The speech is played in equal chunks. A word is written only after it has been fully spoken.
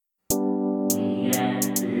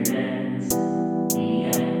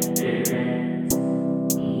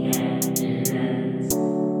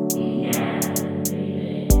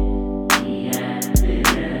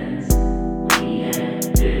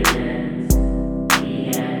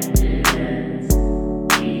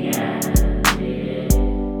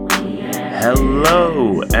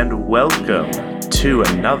and welcome to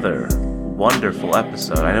another wonderful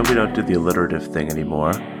episode. I know we don't do the alliterative thing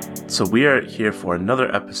anymore, so we are here for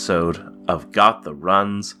another episode of Got the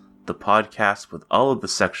Runs, the podcast with all of the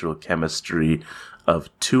sexual chemistry of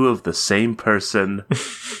two of the same person,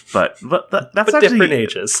 but that's but actually different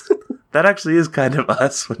ages. That actually is kind of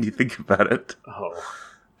us when you think about it. Oh,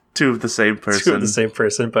 two of the same person. Two of the same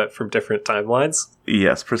person, but from different timelines.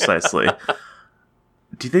 Yes, precisely.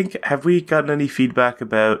 Do you think, have we gotten any feedback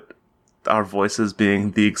about our voices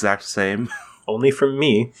being the exact same? Only from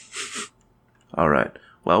me. All right.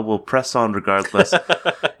 Well, we'll press on regardless.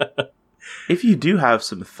 If you do have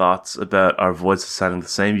some thoughts about our voices sounding the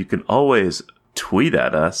same, you can always tweet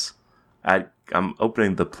at us at, I'm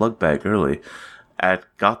opening the plug bag early, at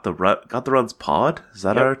Got the Runs Pod. Is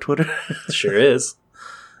that our Twitter? Sure is.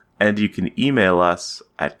 And you can email us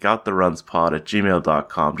at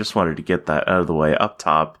gottherunspod@gmail.com. Just wanted to get that out of the way up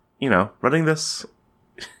top. You know, running this,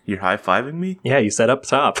 you're high-fiving me? Yeah, you said up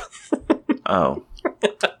top. Oh,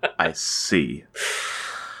 I see.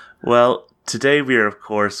 Well, today we are, of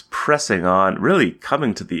course, pressing on, really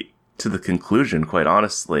coming to the conclusion, quite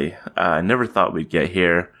honestly. I never thought we'd get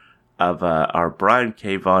here, of our Brian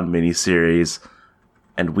K. Vaughan miniseries.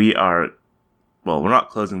 And we are, well, we're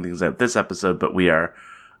not closing things out this episode, but we are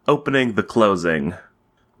opening the closing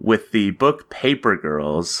with the book Paper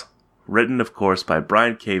Girls, written, of course, by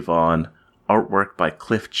Brian K. Vaughan, artwork by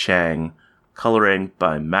Cliff Chiang, coloring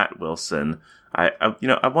by Matt Wilson. I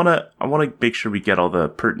want to make sure we get all the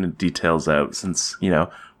pertinent details out, since, you know,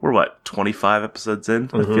 we're 25 episodes in.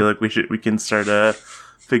 Mm-hmm. I feel like we can start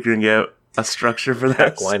figuring out a structure for this.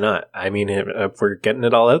 Heck, why not? I mean, if we're getting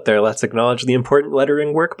it all out there, let's acknowledge the important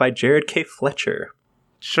lettering work by Jared K. Fletcher.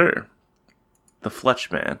 Sure. The Fletch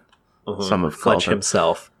Man. Mm-hmm. Some have Fletch called him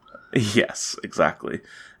himself. Yes, exactly.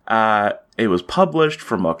 It was published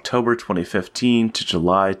from October 2015 to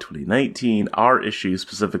July 2019. Our issues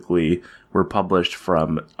specifically were published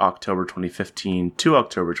from October 2015 to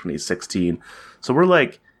October 2016. So we're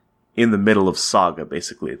like in the middle of Saga,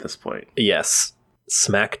 basically, at this point. Yes.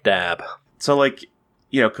 Smack dab. So, like,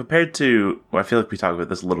 you know, compared to, well, I feel like we talk about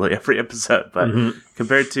this literally every episode, but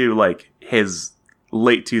compared to, like, his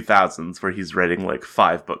late 2000s where he's writing, like,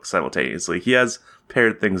 5 books simultaneously, he has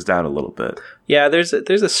pared things down a little bit. Yeah, there's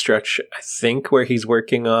a stretch, I think, where he's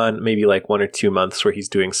working on maybe, like, 1 or 2 months where he's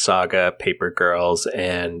doing Saga, Paper Girls,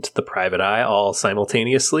 and The Private Eye all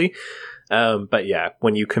simultaneously. But yeah,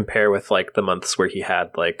 when you compare with, like, the months where he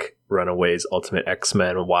had, like, Runaways, Ultimate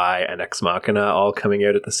X-Men, Y, and Ex Machina all coming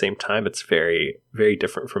out at the same time, it's very, very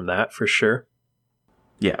different from that, for sure.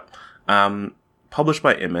 Yeah. Published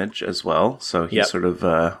by Image as well, so he's sort of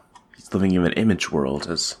he's living in an Image world,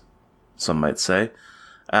 as some might say.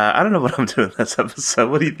 I don't know what I'm doing this episode.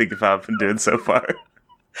 What do you think of how I've been doing so far?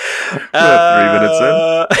 We're 3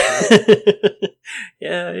 minutes in.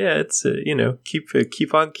 Yeah, it's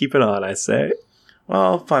keep on keeping on, I say. Well,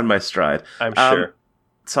 I'll find my stride. I'm sure.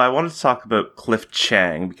 So I wanted to talk about Cliff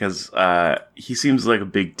Chiang because he seems like a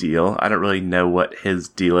big deal. I don't really know what his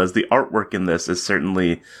deal is. The artwork in this is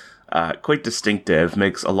certainly quite distinctive,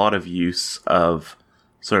 makes a lot of use of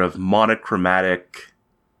sort of monochromatic,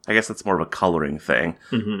 I guess that's more of a coloring thing,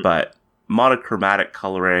 but monochromatic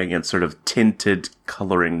coloring and sort of tinted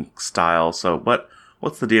coloring style. So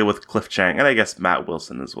what's the deal with Cliff Chiang? And I guess Matt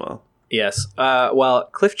Wilson as well. Yes. Well,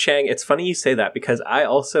 Cliff Chiang, it's funny you say that because I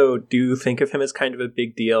also do think of him as kind of a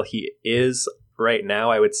big deal. He is right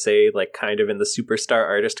now, I would say, like kind of in the superstar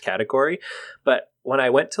artist category. But when I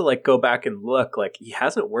went to like go back and look, like he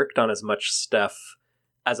hasn't worked on as much stuff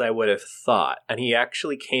as I would have thought. And he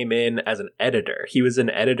actually came in as an editor. He was an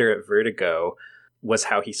editor at Vertigo, was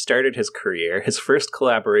how he started his career. His first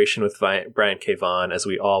collaboration with Brian K. Vaughan, as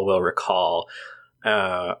we all will recall,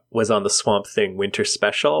 was on the Swamp Thing Winter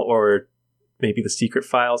Special, or maybe the Secret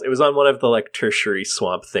Files. It was on one of the like tertiary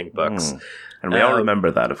Swamp Thing books. And we all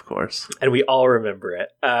remember that, of course. And we all remember it.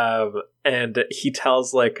 And he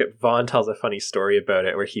tells Vaughan tells a funny story about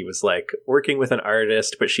it where he was like working with an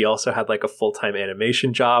artist, but she also had like a full-time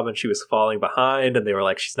animation job and she was falling behind. And they were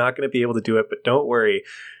like, she's not going to be able to do it, but don't worry.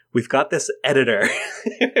 We've got this editor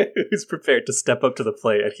who's prepared to step up to the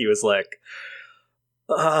plate. And he was like,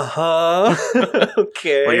 okay.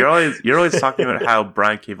 Well, you're always talking about how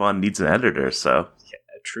Brian K. Vaughan needs an editor, so yeah,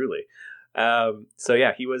 truly. So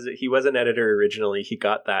yeah, he was an editor originally. He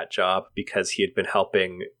got that job because he had been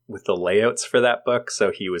helping with the layouts for that book.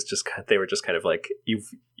 So they were just kind of like,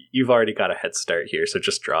 you've already got a head start here, so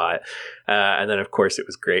just draw it. And then of course it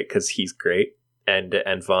was great because he's great, and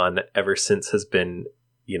Vaughan ever since has been,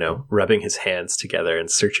 you know, rubbing his hands together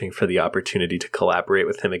and searching for the opportunity to collaborate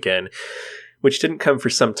with him again, which didn't come for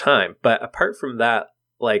some time. But apart from that,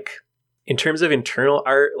 like in terms of internal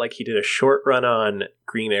art, like he did a short run on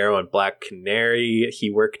Green Arrow and Black Canary.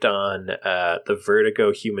 He worked on the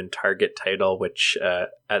Vertigo Human Target title, which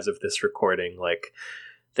as of this recording, like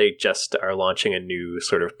they just are launching a new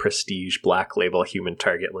sort of prestige Black Label Human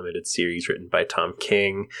Target limited series written by Tom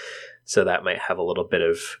King. So that might have a little bit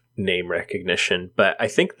of name recognition. But I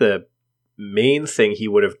think the main thing he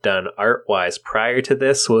would have done art-wise prior to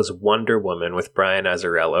this was Wonder Woman with Brian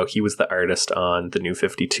Azzarello. He was the artist on the New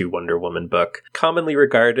 52 Wonder Woman book, commonly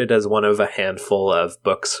regarded as one of a handful of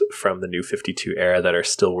books from the New 52 era that are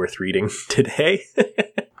still worth reading today.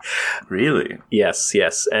 Really? Yes.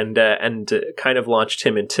 And kind of launched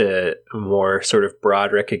him into more sort of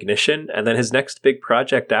broad recognition. And then his next big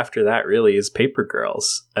project after that really is Paper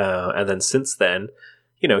Girls. And then since then,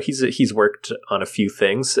 you know, he's worked on a few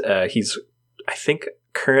things. He's, I think,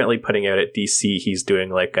 currently putting out at DC, he's doing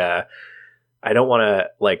like I don't want to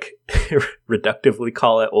like reductively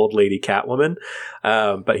call it Old Lady Catwoman,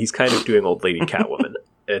 but he's kind of doing Old Lady Catwoman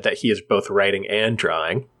that he is both writing and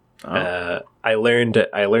drawing. Oh. I learned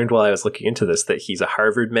while I was looking into this that he's a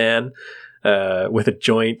Harvard man with a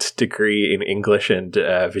joint degree in English and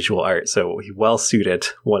visual art, so he's well suited,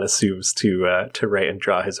 one assumes, to write and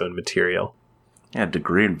draw his own material. Yeah,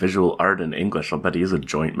 degree in visual art and English. I'll bet he is a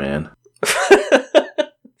joint man.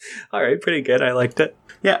 All right, pretty good. I liked it.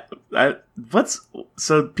 Yeah.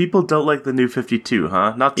 So people don't like the New 52,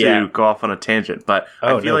 huh? Not to go off on a tangent, but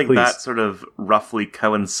I feel like please. That sort of roughly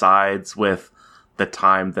coincides with the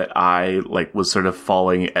time that I like was sort of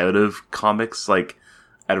falling out of comics, like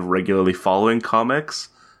out of regularly following comics.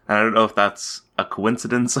 And I don't know if that's a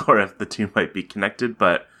coincidence or if the two might be connected,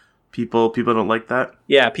 but people don't like that.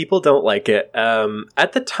 Yeah, people don't like it.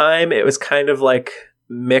 At the time, it was kind of like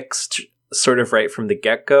mixed sort of right from the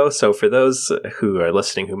get-go. So for those who are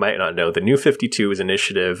listening who might not know, the New 52 was an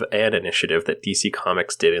initiative that DC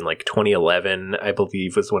Comics did in like 2011, I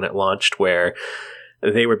believe was when it launched, where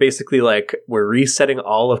they were basically like, we're resetting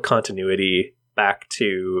all of continuity back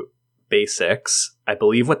to basics. I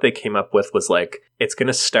believe what they came up with was like, it's going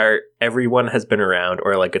to start, everyone has been around,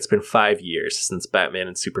 or like it's been 5 years since Batman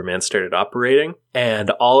and Superman started operating, and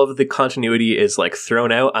all of the continuity is like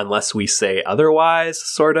thrown out unless we say otherwise,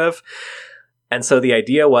 sort of. And so the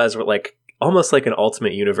idea was like almost like an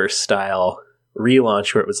Ultimate Universe style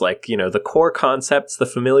relaunch where it was like, you know, the core concepts, the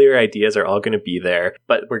familiar ideas are all going to be there,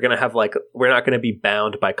 but we're going to have like, we're not going to be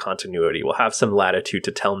bound by continuity. We'll have some latitude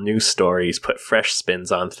to tell new stories, put fresh spins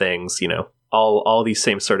on things, you know, all these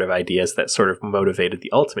same sort of ideas that sort of motivated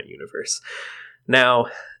the Ultimate Universe. Now,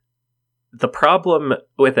 the problem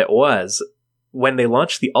with it was when they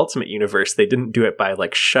launched the Ultimate Universe, they didn't do it by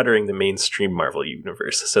like shuttering the mainstream Marvel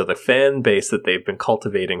universe. So the fan base that they've been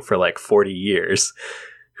cultivating for like 40 years,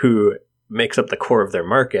 who makes up the core of their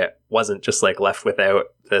market, wasn't just like left without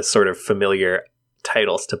the sort of familiar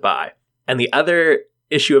titles to buy. And the other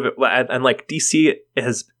issue of it, and like DC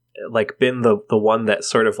has like been the one that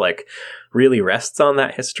sort of like really rests on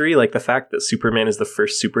that history, like the fact that Superman is the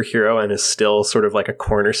first superhero and is still sort of like a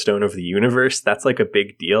cornerstone of the universe, that's like a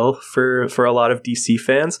big deal for a lot of DC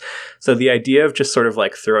fans. So the idea of just sort of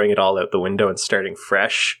like throwing it all out the window and starting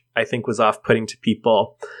fresh, I think was off-putting to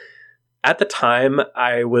people. At the time,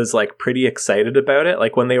 I was like pretty excited about it.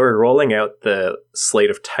 Like when they were rolling out the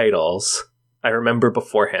slate of titles, I remember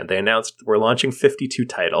beforehand they announced we're launching 52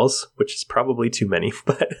 titles, which is probably too many,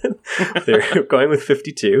 but they're going with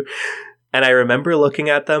 52. And I remember looking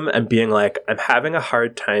at them and being like, I'm having a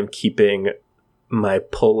hard time keeping my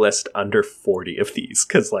pull list under 40 of these,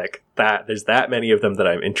 because like that there's that many of them that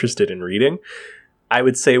I'm interested in reading. I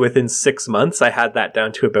would say within 6 months, I had that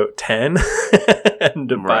down to about 10.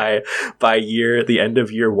 And right. by the end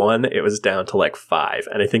of year one, it was down to like 5.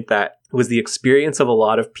 And I think that was the experience of a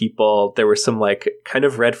lot of people. There were some like kind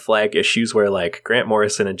of red flag issues where like Grant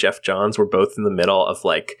Morrison and Jeff Johns were both in the middle of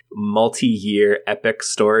like multi-year epic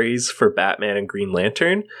stories for Batman and Green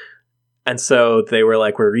Lantern. And so they were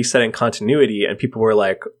like, we're resetting continuity. And people were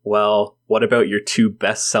like, well, what about your 2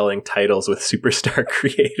 best-selling titles with superstar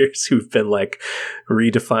creators who've been like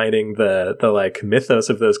redefining the like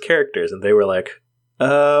mythos of those characters? And they were like,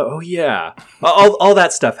 oh yeah, all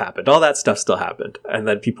that stuff happened. All that stuff still happened. And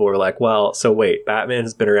then people were like, well, so wait, Batman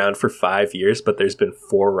has been around for 5 years, but there's been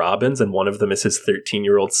 4 Robins and one of them is his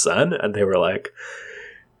 13-year-old son. And they were like,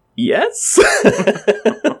 yes.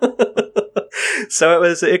 So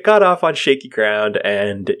it got off on shaky ground,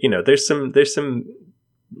 and you know, there's some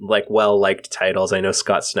like well-liked titles. I know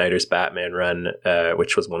Scott Snyder's Batman run,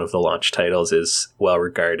 which was one of the launch titles, is well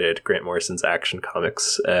regarded. Grant Morrison's Action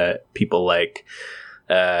Comics, people like.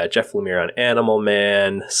 Jeff Lemire on Animal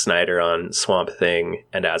Man, Snyder on Swamp Thing,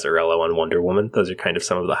 and Azzarello on Wonder Woman. Those are kind of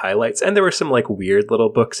some of the highlights. And there were some like weird little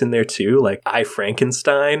books in there too, like I,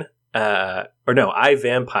 Frankenstein, I,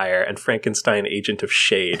 Vampire, and Frankenstein, Agent of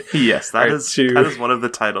Shade. Yes, that is one of the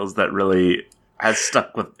titles that really has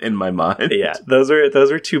stuck in my mind. Yeah, those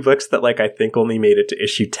are two books that like I think only made it to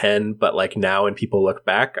issue 10, but like now when people look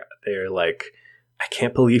back, they're like, I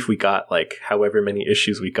can't believe we got like however many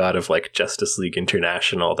issues we got of like Justice League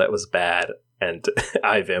International that was bad, and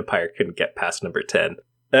I, Vampire couldn't get past number 10.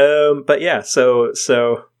 But yeah, so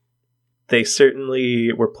they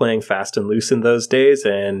certainly were playing fast and loose in those days,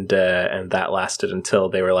 and that lasted until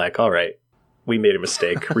they were like, all right, we made a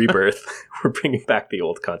mistake. Rebirth. We're bringing back the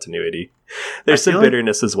old continuity. There's some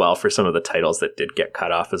bitterness as well for some of the titles that did get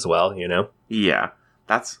cut off as well, you know? Yeah.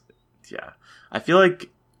 I feel like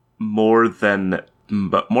more than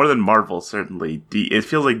Marvel, certainly, it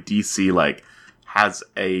feels like DC like has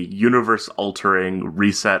a universe altering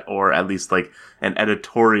reset, or at least like an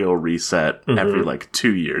editorial reset every like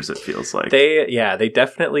 2 years, it feels like. They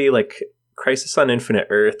definitely like Crisis on Infinite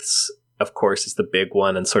Earths, of course, is the big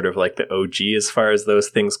one and sort of like the OG as far as those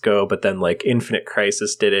things go. But then like Infinite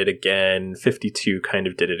Crisis did it again. 52 kind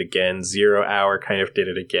of did it again. 0 Hour kind of did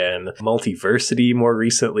it again. Multiversity more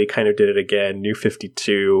recently kind of did it again. New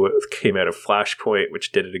 52 came out of Flashpoint,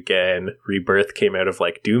 which did it again. Rebirth came out of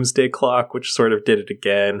like Doomsday Clock, which sort of did it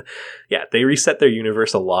again. Yeah, they reset their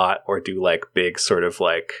universe a lot, or do like big sort of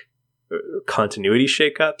like continuity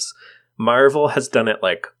shakeups. Marvel has done it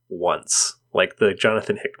like once. Like the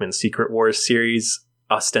Jonathan Hickman Secret Wars series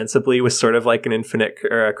ostensibly was sort of like an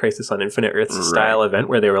Crisis on Infinite Earths style event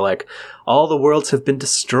where they were like, all the worlds have been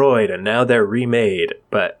destroyed and now they're remade.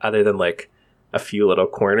 But other than like a few little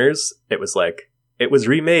corners, it was like, it was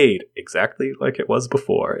remade exactly like it was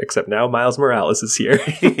before, except now Miles Morales is here.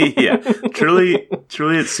 Yeah, truly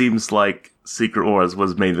it seems like Secret Wars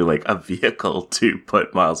was mainly like a vehicle to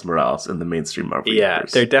put Miles Morales in the mainstream Marvel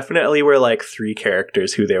universe. There definitely were like 3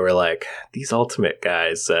 characters who they were like, these Ultimate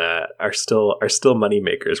guys are still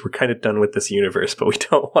moneymakers. We're kind of done with this universe, but we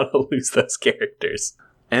don't want to lose those characters.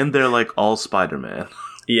 And they're like all Spider-Man.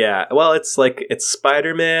 Yeah, well, it's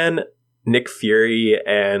Spider-Man, Nick Fury,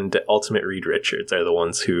 and Ultimate Reed Richards are the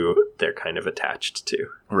ones who they're kind of attached to.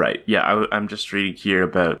 Right, yeah, I'm just reading here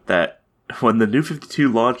about that. When the New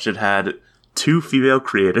 52 launched, it had 2 female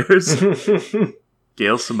creators,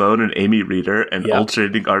 Gail Simone and Amy Reeder, an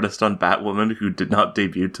alternating artist on Batwoman who did not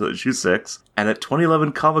debut till issue 6. And at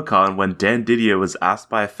 2011 Comic-Con, when Dan Didio was asked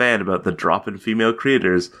by a fan about the drop in female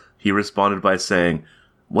creators, he responded by saying,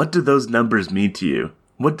 "What do those numbers mean to you?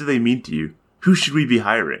 What do they mean to you? Who should we be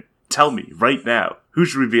hiring? Tell me, right now. Who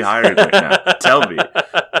should we be hiring right now? Tell me."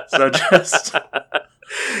 So just...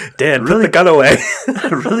 Dan, really, put the gun away.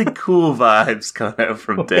 Really cool vibes coming out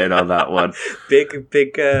from Dan on that one. Big,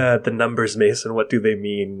 the numbers, Mason, what do they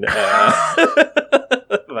mean?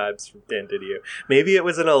 Vibes from Dan Didio. Maybe it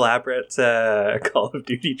was an elaborate Call of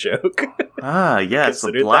Duty joke. Yeah,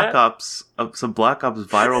 some Black Ops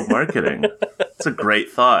viral marketing. It's a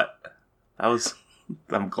great thought.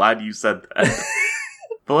 I'm glad you said that.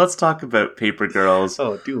 But let's talk about Paper Girls.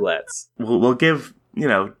 Oh, do let's. We'll give,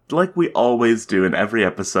 like we always do in every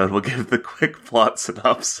episode, we'll give the quick plot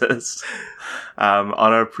synopsis. On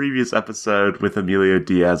our previous episode with Emilio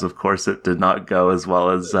Diaz, of course, it did not go as well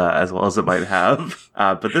as it might have.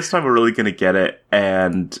 But this time we're really going to get it,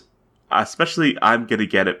 and especially I'm going to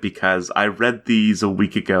get it because I read these a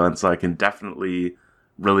week ago, and so I can definitely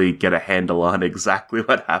really get a handle on exactly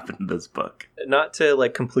what happened in this book. Not to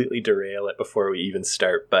like completely derail it before we even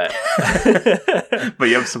start, but but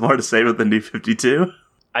you have some more to say about the New 52?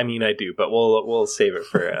 I mean, I do, but we'll save it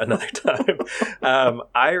for another time.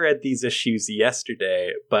 I read these issues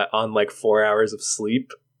yesterday, but on like 4 hours of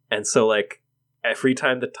sleep, and so like every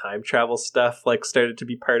time the time travel stuff like started to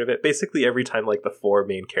be part of it, basically every time like the 4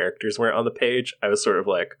 main characters weren't on the page, I was sort of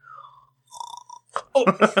like,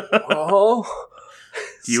 oh.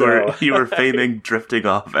 You were feigning drifting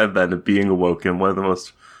off and then being awoken. One of the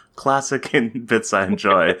most classic bits I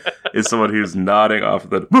enjoy is someone who's nodding off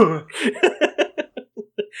the...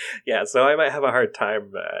 Yeah, so I might have a hard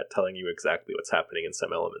time telling you exactly what's happening in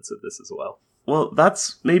some elements of this as well. Well,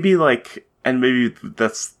 that's maybe like... And maybe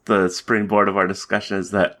that's the springboard of our discussion,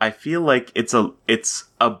 is that I feel like it's a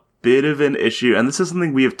bit of an issue, and this is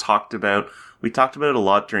something we have talked about. We talked about it a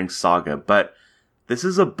lot during Saga, but this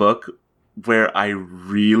is a book where I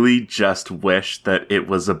really just wish that it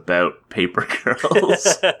was about Paper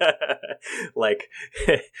Girls. Like,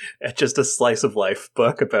 just a slice of life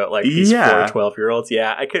book about, like, these 4 12-year-olds.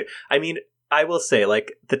 Yeah, I will say,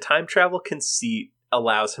 like, the time travel conceit,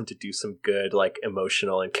 allows him to do some good, like,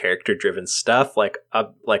 emotional and character driven stuff. Like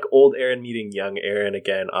old Aaron meeting young Aaron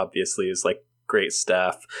again, obviously, is like great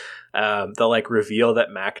stuff. The like reveal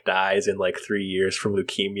that Mac dies in like 3 years from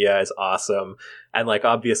leukemia is awesome. And like,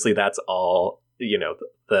 obviously that's all, you know,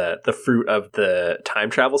 the fruit of the time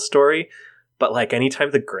travel story. But like,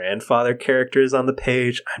 anytime the grandfather character is on the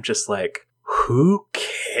page, I'm just like, who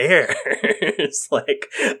cares? Like,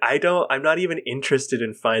 I'm not even interested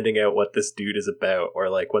in finding out what this dude is about. Or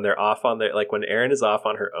like when they're off on their, like when Erin is off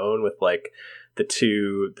on her own with like the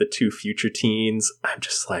two future teens, I'm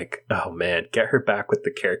just like, oh man, get her back with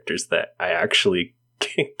the characters that I actually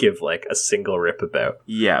give like a single rip about.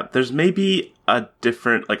 Yeah, there's maybe a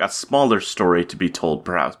different, like a smaller story to be told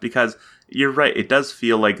perhaps, because you're right, it does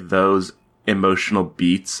feel like those emotional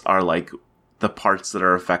beats are like the parts that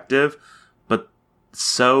are effective, but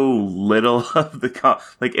so little of the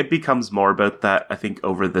like it becomes more about that, I think,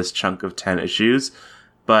 over this chunk of 10 issues.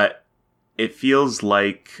 But it feels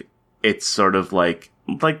like it's sort of like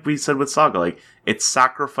we said with Saga, like it's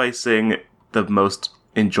sacrificing the most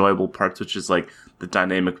enjoyable parts, which is like the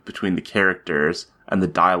dynamic between the characters and the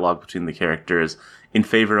dialogue between the characters, in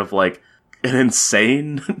favor of like an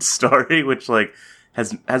insane story, which like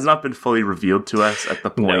has not been fully revealed to us at the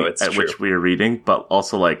point at which we are reading, but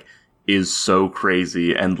also like is so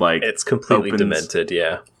crazy and like it's completely demented.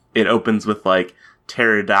 Yeah, it opens with like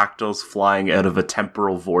pterodactyls flying out of a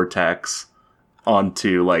temporal vortex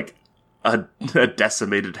onto like a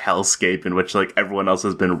decimated hellscape in which like everyone else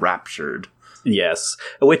has been raptured. Yes,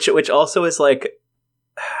 which also is like,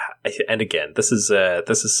 and again, this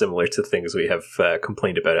is similar to things we have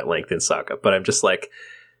complained about at length in Saga, but I'm just like,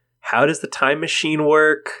 how does the time machine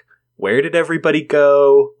work? Where did everybody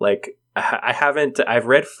go? Like, I've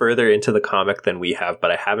read further into the comic than we have,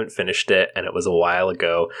 but I haven't finished it, and it was a while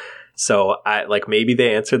ago. So I like, maybe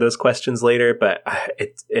they answer those questions later, but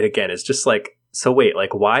it again is just like, so wait,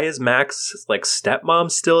 like, why is Mac's like stepmom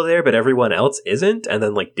still there, but everyone else isn't? And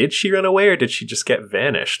then like, did she run away or did she just get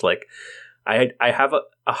vanished? Like, I have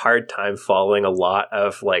a hard time following a lot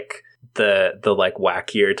of like the like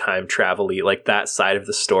wackier time travel-y, like that side of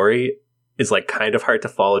the story is like kind of hard to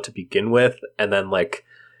follow to begin with, and then like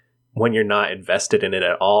when you're not invested in it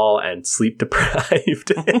at all and sleep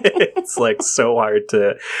deprived, it's like so hard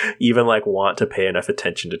to even like want to pay enough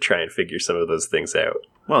attention to try and figure some of those things out.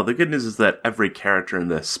 Well, the good news is that every character in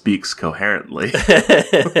this speaks coherently.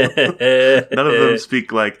 None of them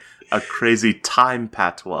speak like a crazy time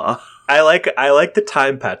patois. I like the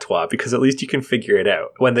time patois because at least you can figure it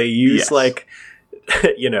out. When they use like,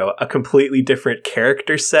 you know, a completely different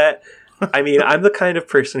character set. I mean, I'm the kind of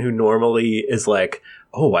person who normally is like,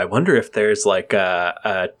 oh, I wonder if there's like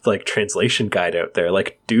a like translation guide out there,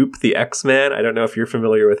 like Dupe the X-Man. I don't know if you're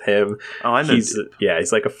familiar with him. Oh, I know.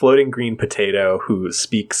 He's like a floating green potato who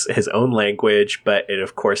speaks his own language, but it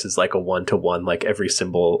of course is like a 1-to-1, like every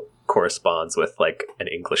symbol corresponds with like an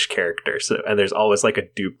English character. So, and there's always like a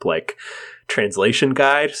Dupe like translation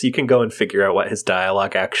guide, so you can go and figure out what his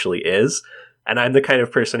dialogue actually is. And I'm the kind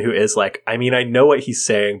of person who is like, I mean, I know what he's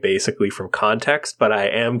saying basically from context, but I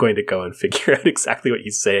am going to go and figure out exactly what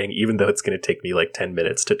he's saying, even though it's going to take me like 10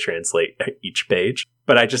 minutes to translate each page.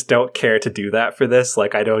 But I just don't care to do that for this.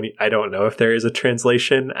 Like, I don't know if there is a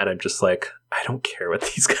translation, and I'm just like, I don't care what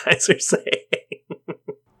these guys are saying.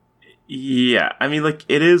 Yeah, I mean, like,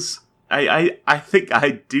 it is... I think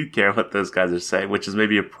I do care what those guys are saying, which is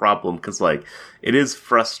maybe a problem, because, like, it is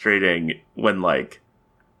frustrating when, like,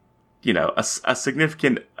 you know, a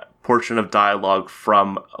significant portion of dialogue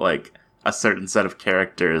from, like, a certain set of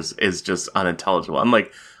characters is just unintelligible. And,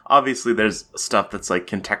 like, obviously there's stuff that's, like,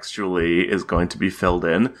 contextually is going to be filled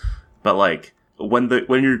in, but, like, when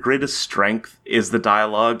your greatest strength is the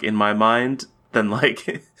dialogue, in my mind, then,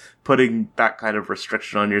 like... putting that kind of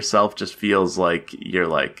restriction on yourself just feels like you're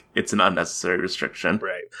like, it's an unnecessary restriction.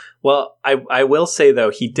 Right. Well, I will say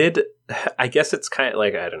though, he did, I guess it's kind of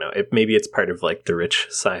like, I don't know, maybe it's part of like the rich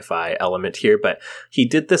sci-fi element here, but he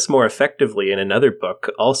did this more effectively in another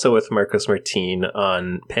book, also with Marcos Martin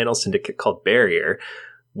on Panel Syndicate, called Barrier,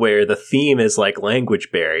 where the theme is like language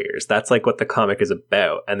barriers. That's like what the comic is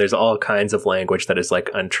about. And there's all kinds of language that is like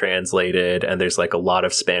untranslated. And there's like a lot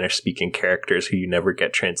of Spanish speaking characters who you never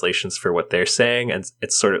get translations for what they're saying. And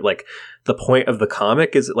it's sort of like the point of the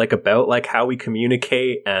comic is like about like how we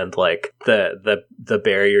communicate and like the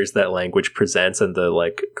barriers that language presents and the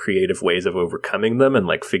like creative ways of overcoming them and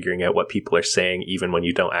like figuring out what people are saying, even when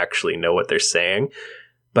you don't actually know what they're saying.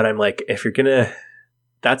 But I'm like, if you're gonna,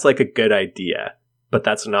 that's like a good idea. But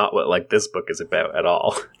that's not what, like, this book is about at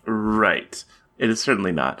all. Right. It is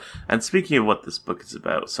certainly not. And speaking of what this book is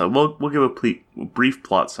about, so we'll give a brief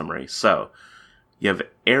plot summary. So, you have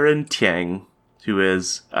Erin Tiang, who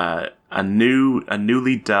is a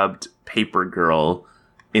newly dubbed paper girl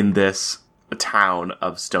in this town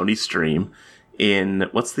of Stony Stream in,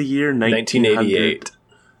 what's the year? 1988.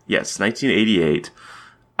 Yes, 1988.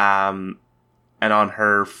 And on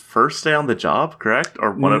her first day on the job, correct?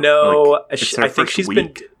 Or I think she's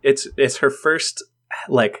week? It's her first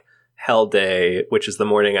like hell day, which is the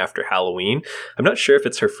morning after Halloween. I'm not sure if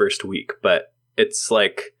it's her first week, but it's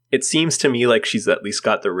like, it seems to me like she's at least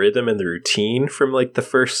got the rhythm and the routine from like the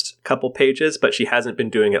first couple pages, but she hasn't been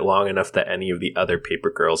doing it long enough that any of the other paper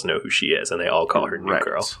girls know who she is, and they all call her New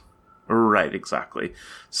Girl. Right, exactly.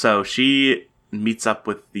 So she meets up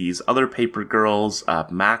with these other paper girls,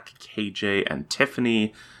 Mac, KJ, and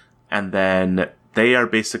Tiffany, and then they are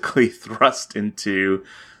basically thrust into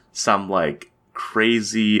some like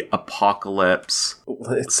crazy apocalypse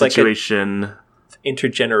situation. Like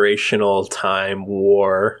intergenerational time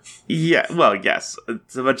war. Yeah, well, yes,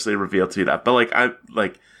 it's eventually revealed to be that, but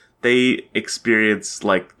they experience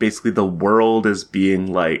like basically the world is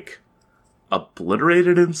being like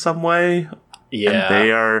obliterated in some way. Yeah, and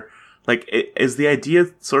they are like, is the idea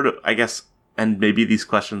sort of, I guess, and maybe these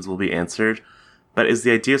questions will be answered, but is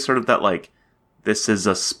the idea sort of that like this is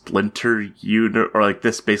a splinter unit, or like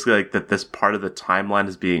this basically like that this part of the timeline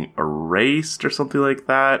is being erased or something like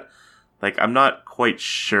that? Like, I'm not quite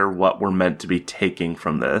sure what we're meant to be taking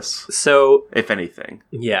from this. So, if anything.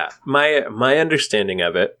 Yeah. My understanding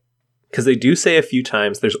of it, because they do say a few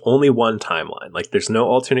times there's only one timeline. Like, there's no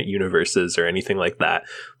alternate universes or anything like that.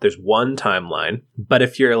 There's one timeline. But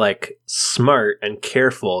if you're, like, smart and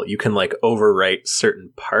careful, you can, like, overwrite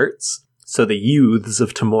certain parts. So the youths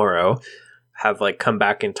of tomorrow have, like, come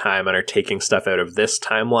back in time and are taking stuff out of this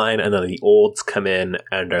timeline. And then the olds come in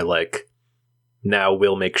and are, like, now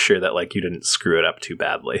we'll make sure that like you didn't screw it up too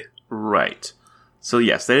badly. Right. So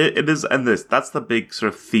yes, it is, and that's the big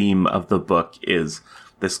sort of theme of the book, is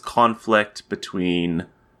this conflict between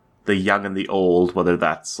the young and the old, whether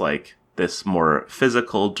that's like this more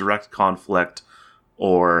physical, direct conflict,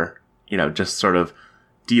 or, you know, just sort of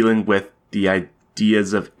dealing with the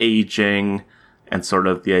ideas of aging and sort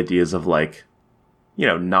of the ideas of like, you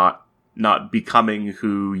know, not becoming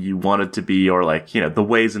who you wanted to be, or like, you know, the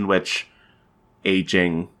ways in which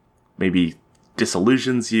aging maybe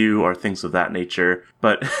disillusions you or things of that nature.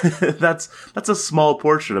 But that's a small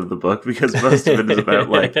portion of the book, because most of it is about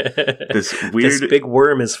like this weird, this big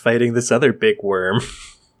worm is fighting this other big worm.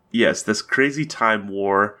 Yes, this crazy time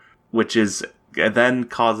war, which is then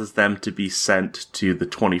causes them to be sent to the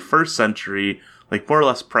 21st century, like more or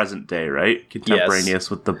less present day, right? Contemporaneous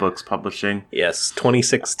with the book's publishing. Yes,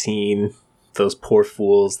 2016. Those poor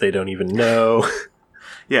fools, they don't even know.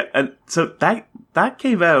 Yeah, and so that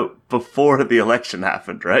came out before the election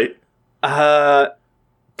happened, right?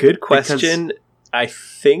 Good question. I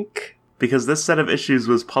think because this set of issues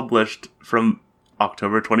was published from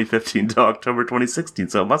October 2015 to October 2016,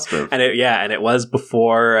 so it must have. And it was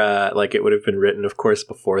before, like it would have been written, of course,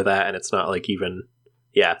 before that, and it's not like even,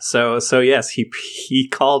 yeah. So yes, he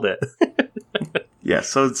called it. Yeah,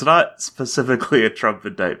 so it's not specifically a Trump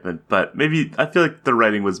indictment, but maybe I feel like the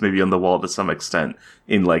writing was maybe on the wall to some extent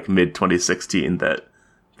in like mid 2016 that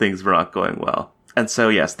things were not going well. And so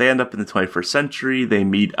yes, they end up in the 21st century. They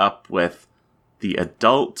meet up with the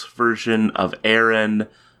adult version of Erin.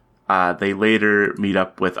 They later meet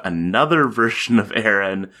up with another version of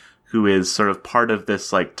Erin, who is sort of part of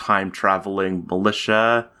this like time traveling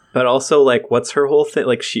militia. But also, like, what's her whole thing?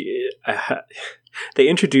 Like, they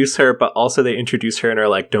introduce her, but also they introduce her and are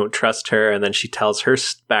like, don't trust her. And then she tells her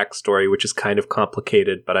backstory, which is kind of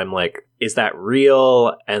complicated. But I'm like, is that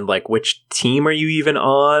real? And like, which team are you even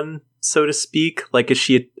on, so to speak? Like, is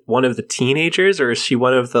she one of the teenagers, or is she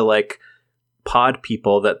one of the like pod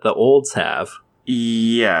people that the olds have?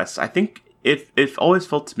 Yes, I think it always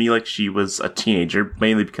felt to me like she was a teenager,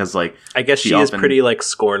 mainly because like, I guess she is pretty like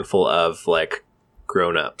scornful of like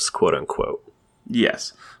grown-ups, quote unquote.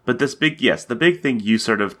 Yes. But the big thing you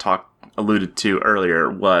sort of alluded to earlier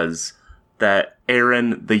was that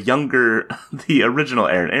Erin, the original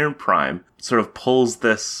Erin Prime, sort of pulls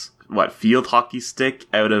this, field hockey stick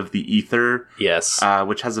out of the ether. Yes.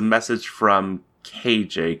 Which has a message from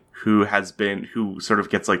KJ, who sort of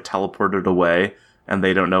gets like teleported away, and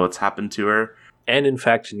they don't know what's happened to her. And in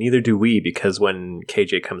fact, neither do we, because when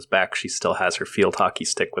KJ comes back, she still has her field hockey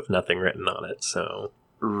stick with nothing written on it, so...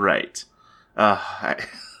 Right.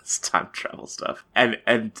 It's time travel stuff.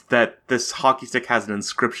 And that this hockey stick has an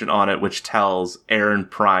inscription on it which tells Erin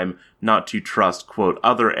Prime not to trust, quote,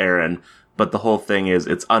 other Erin, but the whole thing is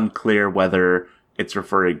it's unclear whether it's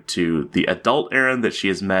referring to the adult Erin that she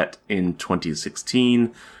has met in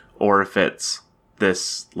 2016, or if it's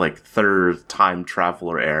this like third time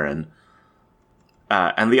traveler Aaron.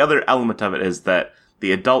 And the other element of it is that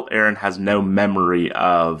the adult Aaron has no memory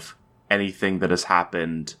of anything that has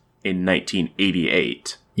happened in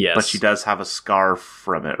 1988. Yes. But she does have a scar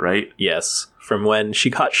from it, right? Yes. From when she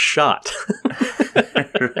got shot.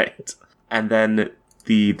 Right. And then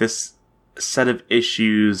this set of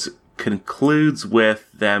issues concludes with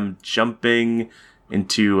them jumping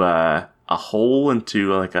into a hole,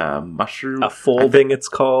 into like a mushroom. A folding, it's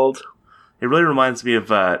called. It really reminds me of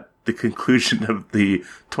the conclusion of the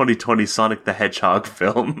 2020 Sonic the Hedgehog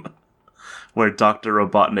film, where Dr.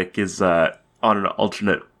 Robotnik is on an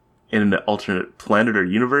alternate planet or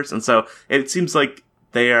universe, and so it seems like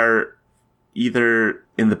they are either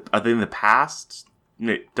are they in the past?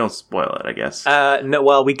 Don't spoil it, I guess. No.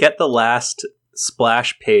 Well, we get the last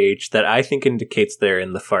splash page that I think indicates they're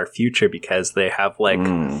in the far future because they have like.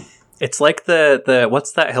 It's like the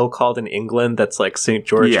what's that hill called in England that's like St.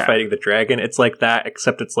 George fighting the dragon? It's like that,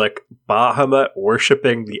 except it's like Bahamut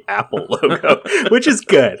worshipping the Apple logo, which is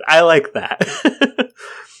good. I like that.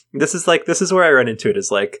 This is where I run into it, is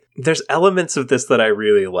like there's elements of this that I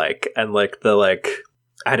really like, and like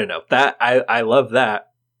I don't know, that I love that,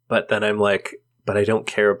 but then I'm like, but I don't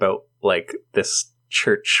care about like this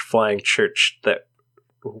flying church that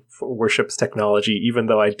worships technology, even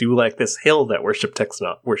though I do like this hill that worships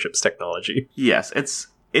technology. Yes,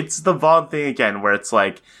 it's the Vaughn thing again, where it's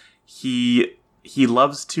like he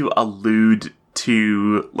loves to allude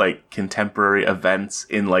to like contemporary events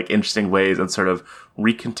in like interesting ways and sort of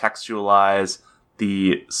recontextualize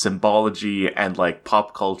the symbology and like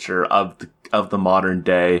pop culture of the modern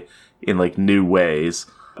day in like new ways,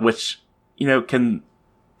 which can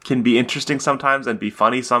be interesting sometimes and be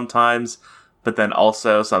funny sometimes. But then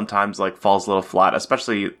also sometimes like falls a little flat,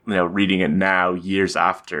 especially, reading it now, years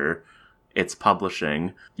after its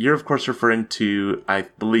publishing. You're of course referring to, I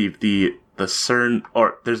believe, the CERN,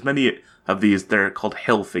 or there's many of these, they're called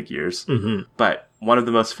hill figures. Mm-hmm. But one of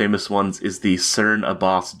the most famous ones is the CERN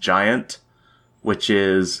Abbas giant, which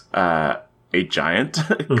is a giant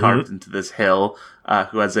carved into this hill,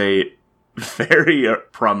 who has a very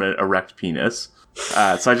prominent erect penis.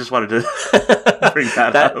 So I just wanted to bring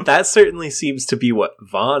that up. That certainly seems to be what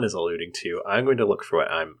Vaughn is alluding to. I'm going to look for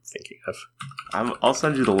what I'm thinking of. I'll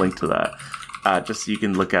send you the link to that, just so you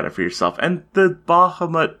can look at it for yourself. And the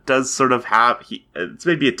Bahamut does sort of have, it's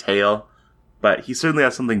maybe a tail, but he certainly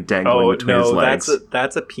has something dangling between his legs.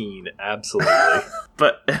 That's a peen, absolutely.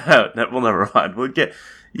 But we'll never mind.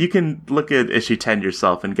 You can look at issue 10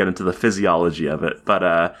 yourself and get into the physiology of it.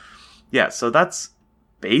 But yeah, so that's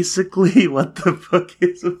basically what the book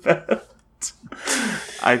is about.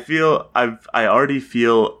 I already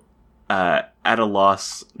feel at a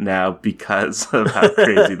loss now because of how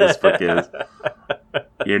crazy this book is.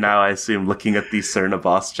 You're now, I assume, looking at the CERN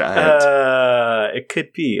Abbas giant. It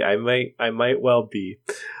could be. I might well be.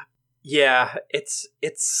 Yeah, it's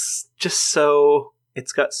just so,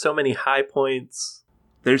 it's got so many high points.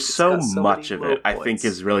 There's so much of it, I think,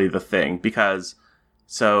 is really the thing, because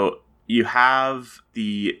you have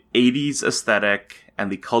the 80s aesthetic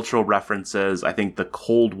and the cultural references. I think the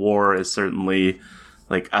Cold War is certainly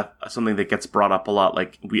like something that gets brought up a lot.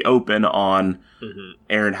 Like we open on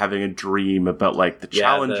Aaron having a dream about like the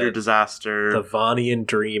Challenger disaster. The Vaughnian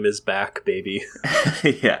dream is back, baby.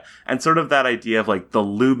 Yeah. And sort of that idea of like the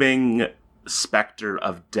looming specter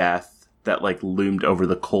of death that like loomed over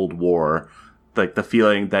the Cold War. Like the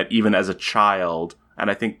feeling that even as a child, and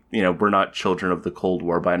I think, we're not children of the Cold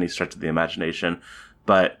War by any stretch of the imagination,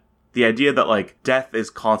 but the idea that, like, death is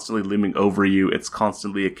constantly looming over you, it's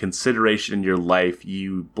constantly a consideration in your life,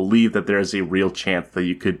 you believe that there is a real chance that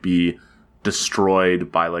you could be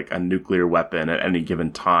destroyed by, like, a nuclear weapon at any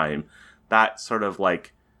given time. That sort of,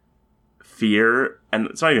 like, fear, and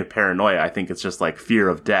it's not even paranoia, I think it's just, like, fear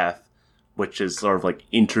of death, which is sort of, like,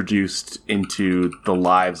 introduced into the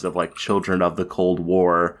lives of, like, children of the Cold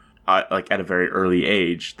War, like at a very early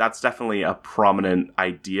age. That's definitely a prominent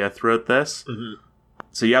idea throughout this. Mm-hmm.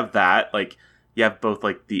 So you have that, like, you have both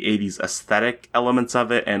like the 80s aesthetic elements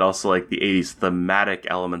of it and also like the 80s thematic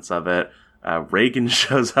elements of it. Reagan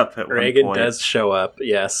shows up at one point. Reagan does show up,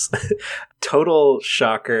 yes. Total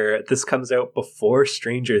shocker. This comes out before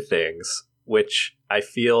Stranger Things, which I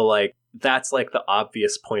feel like that's like the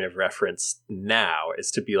obvious point of reference now,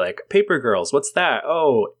 is to be like, Paper Girls, what's that?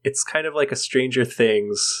 Oh, it's kind of like a Stranger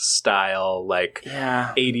Things style, like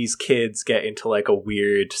 80s kids get into like a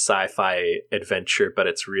weird sci-fi adventure, but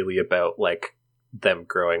it's really about like them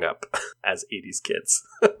growing up as 80s kids.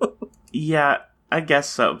 Yeah, I guess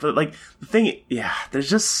so. But like the thing, there's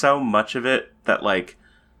just so much of it that like,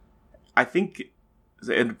 I think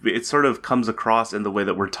it sort of comes across in the way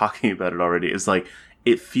that we're talking about it already, is like,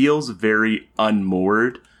 it feels very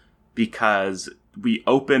unmoored, because we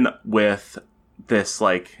open with this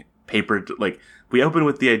like we open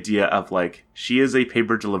with the idea of like, she is a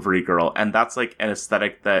paper delivery girl, and that's like an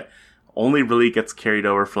aesthetic that only really gets carried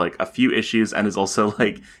over for like a few issues, and is also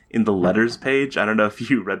like in the letters page. I don't know if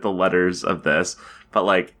you read the letters of this, but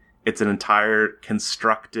like, it's an entire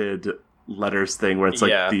constructed letters thing where it's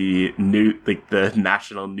like the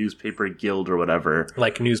National Newspaper Guild or whatever,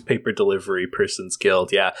 like Newspaper Delivery Persons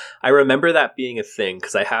Guild. Yeah, I remember that being a thing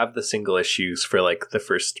because I have the single issues for like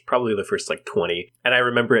probably the first like 20, and I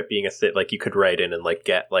remember it being a thing. Like, you could write in and like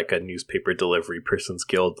get like a Newspaper Delivery Persons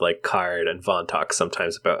Guild like card, and Vaughn talks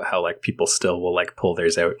sometimes about how like people still will like pull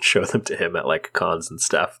theirs out and show them to him at like cons and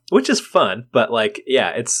stuff, which is fun. But like,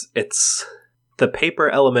 yeah, it's the paper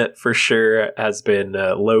element for sure has been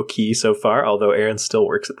low key so far, although Aaron still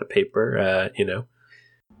works at the paper,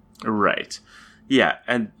 Right. Yeah.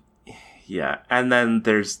 And then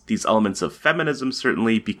there's these elements of feminism,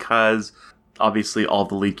 certainly, because obviously all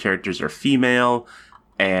the lead characters are female,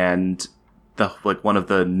 and one of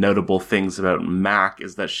the notable things about Mac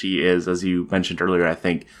is that she is, as you mentioned earlier, I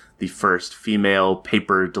think, the first female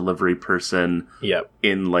paper delivery person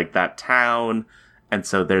in like that town. And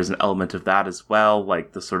so there's an element of that as well,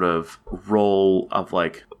 like the sort of role of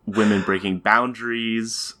like women breaking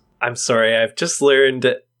boundaries. I'm sorry, I've just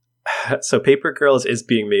learned. So Paper Girls is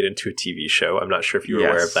being made into a TV show. I'm not sure if you were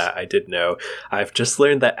aware of that. I did know. I've just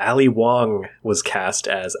learned that Ali Wong was cast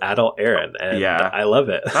as adult Aaron, and I love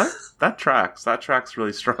it. That tracks. That tracks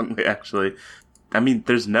really strongly, actually. I mean,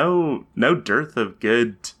 there's no dearth of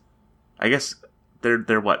good. I guess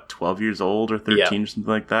they're what, 12 years old or 13 or something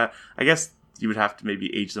like that. I guess you would have to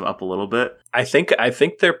maybe age them up a little bit. I think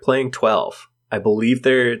they're playing 12. I believe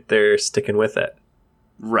they're sticking with it.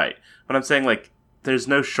 Right. But I'm saying, like, there's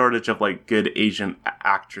no shortage of like good Asian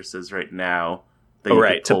actresses right now.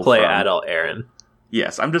 To play adult Aaron.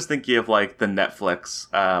 Yes, I'm just thinking of like the Netflix,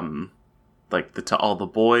 like the To All the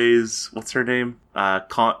Boys. What's her name?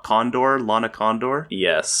 Condor, Lana Condor.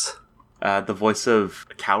 Yes. The voice of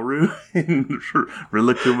Kaoru in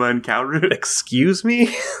Rilakkuma and Kaoru. Excuse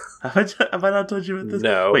me? Have I not told you about this?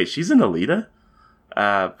 No. Wait, she's in Alita?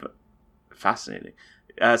 Fascinating.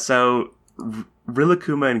 So,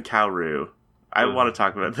 Rilakkuma and Kaoru. I want to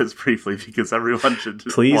talk about this briefly because everyone should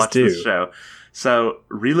watch this show. So,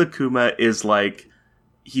 Rilakkuma is like,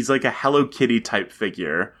 he's like a Hello Kitty type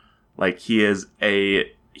figure. Like, he's a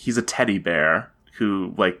teddy bear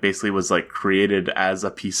who like basically was like created as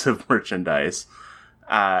a piece of merchandise.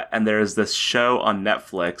 And there's this show on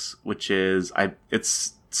Netflix, which is,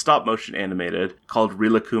 it's stop motion animated, called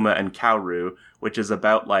Rilakkuma and Kaoru, which is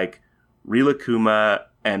about like Rilakkuma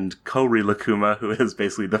and Ko-Rilakkuma, who is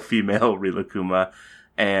basically the female Rilakkuma,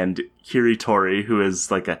 and Kiritori, who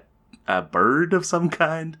is like a bird of some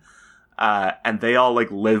kind. And they all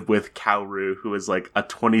like live with Kaoru, who is like a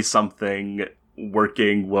 20-something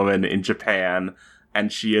working woman in Japan. And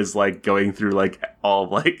she is like going through like all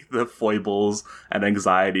like the foibles and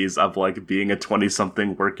anxieties of like being a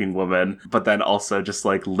 20-something working woman, but then also just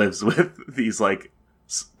like lives with these like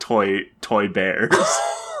toy bears.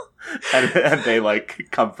 and they like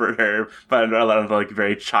comfort her, but a lot of like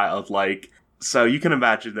very childlike. So you can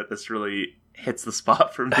imagine that this really hits the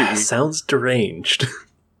spot for me. Sounds deranged.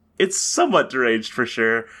 It's somewhat deranged for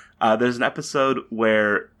sure. There's an episode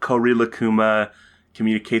where Ko-Rilakkuma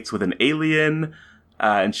communicates with an alien,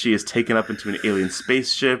 and she is taken up into an alien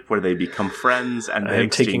spaceship where they become friends and they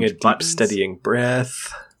exchange taking a deep, steadying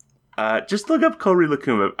breath. Just look up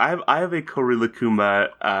Ko-Rilakkuma. I have a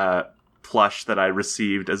Ko-Rilakkuma plush that I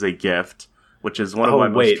received as a gift, which is one of my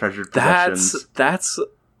most treasured possessions. That's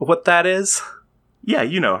what that is? Yeah,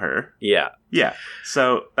 you know her. Yeah. Yeah.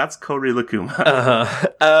 So that's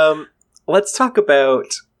Ko-Rilakkuma. Let's talk about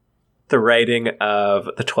the writing of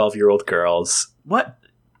the 12-year-old girls. What?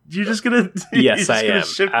 You're just gonna? Yes, I am.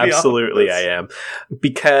 Absolutely, I am.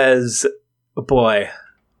 Because, boy,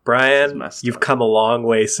 Brian, you've come a long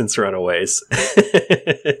way since Runaways.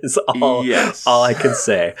 Is all I can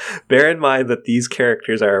say. Bear in mind that these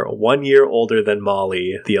characters are 1 year older than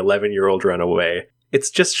Molly, the 11-year-old runaway. It's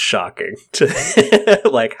just shocking to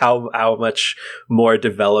like how much more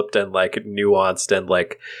developed and like nuanced and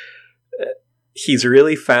like he's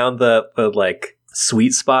really found the like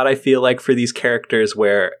sweet spot, I feel like, for these characters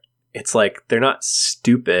where it's like they're not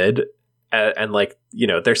stupid and like, you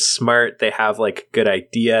know, they're smart, they have like good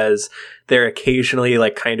ideas, they're occasionally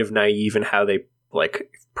like kind of naive in how they like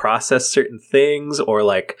process certain things, or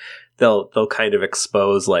like they'll kind of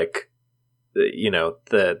expose like, you know,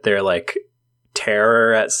 their like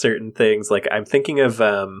terror at certain things. Like I'm thinking of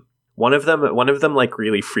one of them like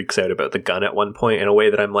really freaks out about the gun at one point in a way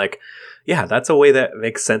that I'm like, yeah, that's a way that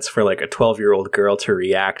makes sense for like a 12-year-old girl to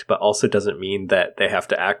react, but also doesn't mean that they have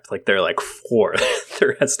to act like they're like 4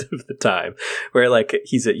 the rest of the time. Where like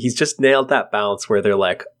he's just nailed that balance where they're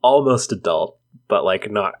like almost adult, but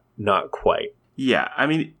like not quite. Yeah, I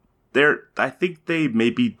mean, I think they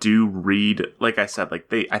maybe do read, like I said,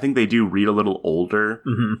 like I think they do read a little older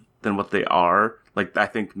than what they are. Like, I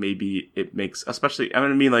think maybe it makes, especially, I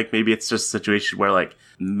mean, like, maybe it's just a situation where, like,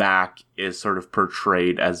 Mac is sort of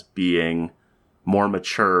portrayed as being more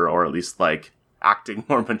mature, or at least, like, acting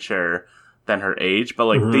more mature than her age. But,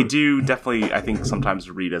 like, they do definitely, I think,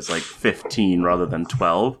 sometimes read as, like, 15 rather than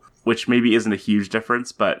 12, which maybe isn't a huge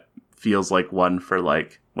difference, but feels like one for,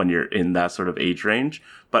 like, when you're in that sort of age range.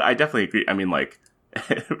 But I definitely agree. I mean, like,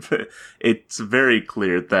 it's very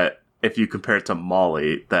clear that if you compare it to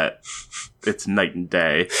Molly, that it's night and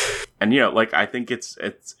day. And, you know, like, I think it's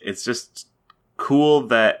just cool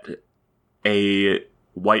that a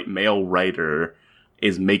white male writer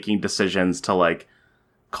is making decisions to, like,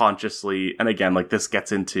 consciously, and again, like, this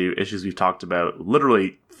gets into issues we've talked about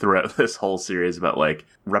literally throughout this whole series about, like,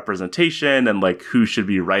 representation and, like, who should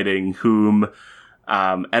be writing whom.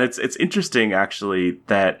 And it's interesting, actually,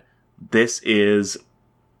 that this is,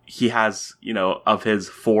 he has, you know, of his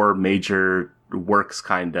 4 major works,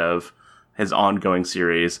 kind of, his ongoing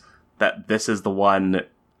series, that this is the one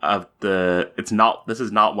of this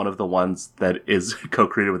is not one of the ones that is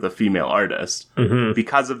co-created with a female artist,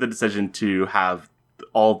 because of the decision to have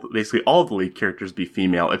basically all of the lead characters be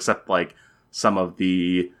female, except, like, some of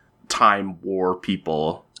the Time War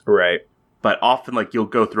people. Right. But often, like, you'll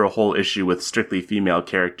go through a whole issue with strictly female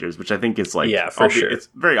characters, which I think is, like, yeah, for sure. It's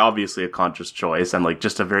very obviously a conscious choice, and, like,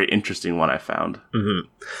 just a very interesting one I found.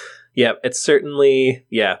 Yeah, it's certainly,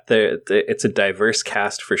 it's a diverse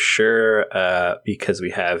cast for sure, because we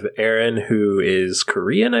have Aaron, who is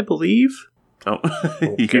Korean, I believe. Oh,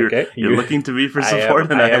 you're looking to me for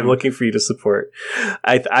support? I am looking for you to support.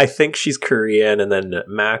 I think she's Korean, and then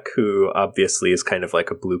Mac, who obviously is kind of like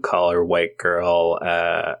a blue-collar white girl,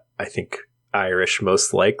 I think Irish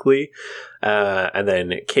most likely, and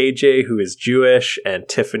then KJ, who is Jewish, and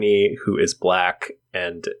Tiffany, who is black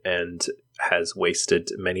and has wasted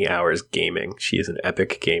many hours gaming. She is an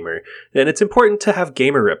epic gamer, and it's important to have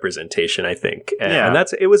gamer representation, I think. And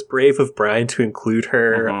it was brave of Brian to include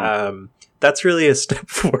her. That's really a step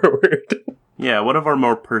forward. Yeah, one of our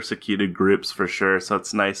more persecuted groups for sure. So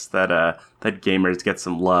it's nice that that gamers get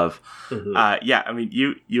some love. Yeah, I mean,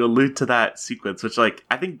 you allude to that sequence, which, like,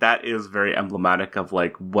 I think that is very emblematic of,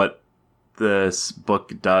 like, what this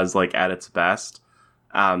book does, like, at its best.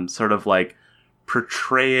 Sort of, like,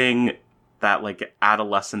 portraying that, like,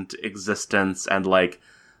 adolescent existence and, like,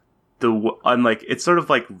 it sort of,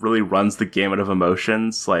 like, really runs the gamut of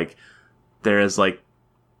emotions. Like, there is, like,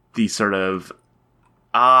 the sort of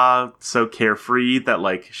so carefree that,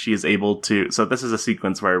 like, she is able to, so this is a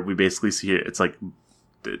sequence where we basically see it's like,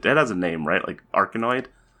 it has a name, right? Like, Arkanoid.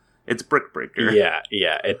 It's Brick Breaker. Yeah,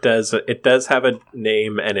 it does have a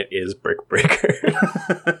name, and it is Brick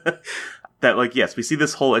Breaker. That, like, yes, we see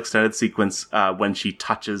this whole extended sequence when she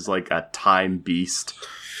touches, like, a time beast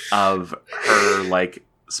of her, like,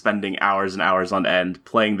 spending hours and hours on end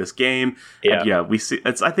playing this game. And we see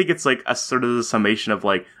I think it's like a sort of a summation of,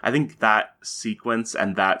 like, I think that sequence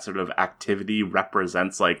and that sort of activity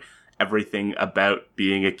represents, like, everything about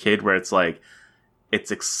being a kid, where it's like, it's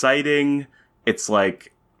exciting, it's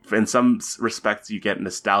like, in some respects you get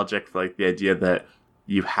nostalgic for, like, the idea that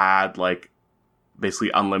you had, like,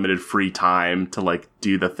 basically unlimited free time to, like,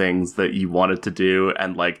 do the things that you wanted to do,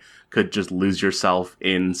 and, like, could just lose yourself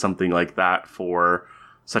in something like that for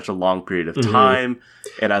such a long period of time.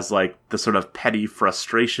 It has, like, the sort of petty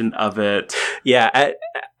frustration of it. Yeah,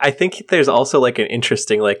 I think there's also, like, an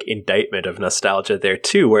interesting, like, indictment of nostalgia there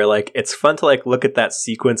too, where, like, it's fun to, like, look at that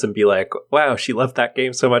sequence and be like, wow, she loved that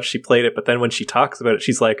game so much she played it, but then when she talks about it,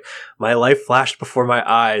 she's like, my life flashed before my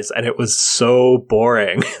eyes and it was so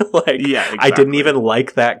boring. Like, yeah, exactly. I didn't even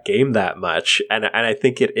like that game that much. And I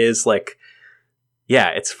think it is, like, yeah,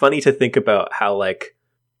 it's funny to think about how, like,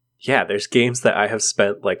 yeah, there's games that I have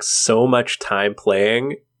spent, like, so much time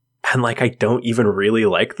playing, and, like, I don't even really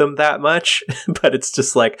like them that much, but it's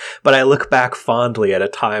just, like, but I look back fondly at a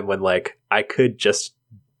time when, like, I could just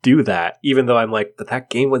do that, even though I'm like, but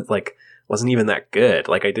that game was, like, wasn't even that good.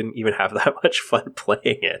 Like, I didn't even have that much fun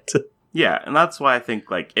playing it. Yeah, and that's why I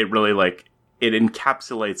think, like, it really, like, it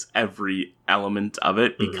encapsulates every element of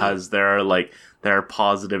it, because there are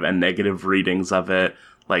positive and negative readings of it.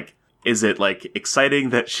 Like, is it like exciting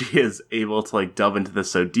that she is able to like delve into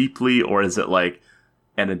this so deeply, or is it like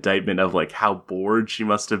an indictment of like how bored she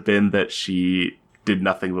must have been that she did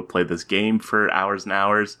nothing but play this game for hours and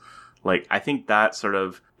hours? Like, I think that sort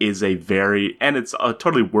of is and it's a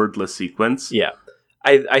totally wordless sequence. Yeah.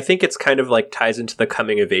 I think it's kind of like ties into the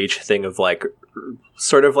coming of age thing of like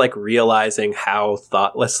sort of like realizing how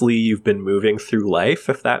thoughtlessly you've been moving through life,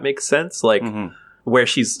 if that makes sense. Like where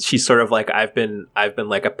she's sort of like, I've been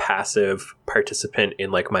like a passive participant in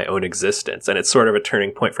like my own existence. And it's sort of a turning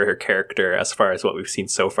point for her character as far as what we've seen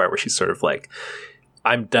so far, where she's sort of like,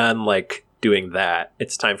 I'm done like doing that.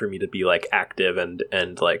 It's time for me to be like active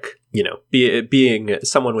and like, you know, being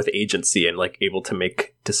someone with agency and like able to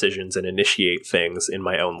make decisions and initiate things in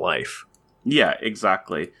my own life. Yeah,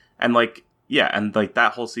 exactly. And like, yeah, and like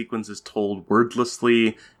that whole sequence is told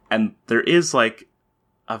wordlessly, and there is like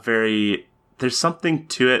there's something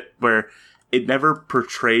to it where it never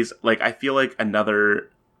portrays, like, I feel like another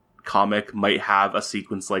comic might have a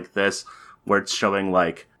sequence like this where it's showing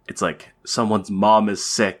like, it's like someone's mom is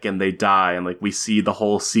sick and they die, and like we see the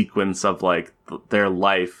whole sequence of like their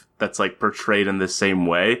life that's like portrayed in the same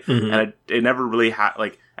way. And it never really had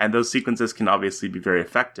like, and those sequences can obviously be very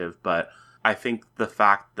effective, but I think the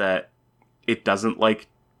fact that it doesn't like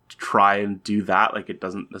try and do that, like it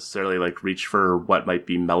doesn't necessarily like reach for what might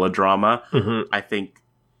be melodrama, I think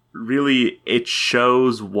really it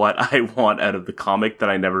shows what I want out of the comic that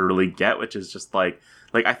I never really get, which is just like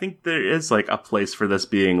I think there is like a place for this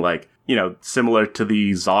being like, you know, similar to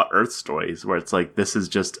the Zot Earth stories, where it's like, this is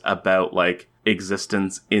just about like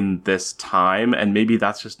existence in this time. And maybe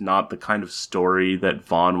that's just not the kind of story that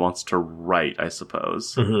Vaughn wants to write, I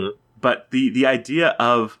suppose. But the idea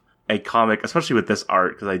of a comic, especially with this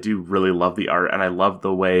art, because I do really love the art and I love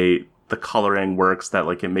the way the coloring works, that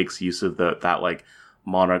like it makes use of that like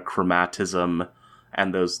monochromatism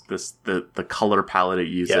and the color palette it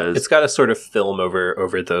uses. Yeah, it's got a sort of film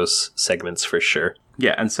over those segments for sure.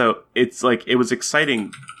 Yeah, and so it's like, it was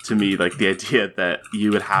exciting to me, like the idea that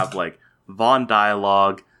you would have like Vaughn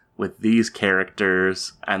dialogue with these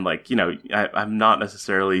characters, and like, you know, I'm not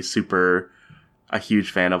necessarily a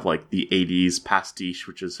huge fan of like the 80s pastiche,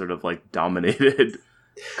 which is sort of like dominated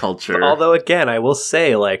culture. Although again, I will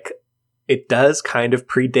say like it does kind of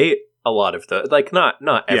predate a lot of the, like, not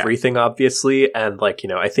everything, obviously. And like, you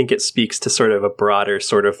know, I think it speaks to sort of a broader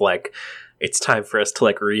sort of like, it's time for us to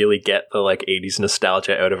like really get the like 80s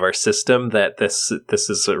nostalgia out of our system, that this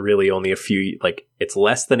is really only it's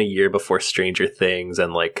less than a year before Stranger Things,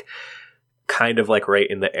 and like kind of like right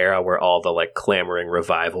in the era where all the like clamoring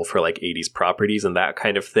revival for like 80s properties and that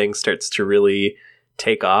kind of thing starts to really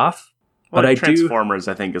take off. Well, but Transformers,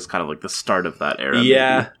 I think, is kind of like the start of that era.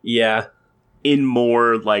 Yeah, maybe. Yeah. In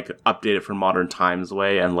more like updated for modern times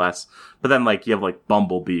way, and less, but then like you have like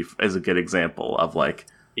Bumblebee is a good example of like,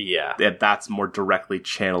 yeah, that's more directly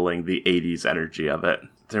channeling the 80s energy of it.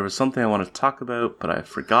 There was something I wanted to talk about, but I've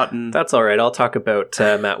forgotten. That's all right. I'll talk about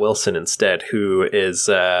Matt Wilson instead, who is,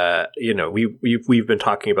 you know, we've been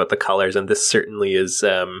talking about the colors, and this certainly is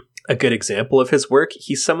a good example of his work.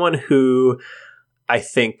 He's someone who I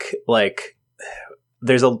think like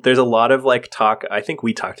there's a lot of like talk. I think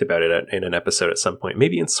we talked about it in an episode at some point,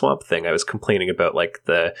 maybe in Swamp Thing. I was complaining about like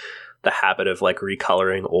the habit of like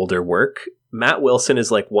recoloring older work. Matt Wilson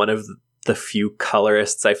is like one of the few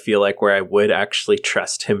colorists I feel like where I would actually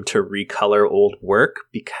trust him to recolor old work,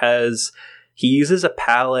 because he uses a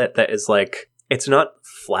palette that is like, it's not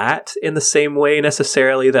flat in the same way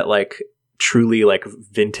necessarily that like truly like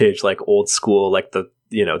vintage, like old school, like the,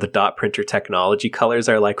 you know, the dot printer technology colors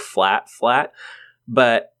are like flat,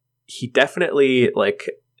 but he definitely like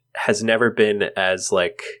has never been as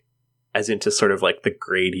into sort of like the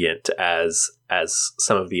gradient as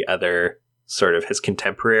some of the other sort of his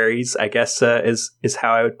contemporaries, I guess, is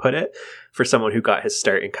how I would put it, for someone who got his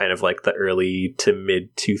start in kind of like the early to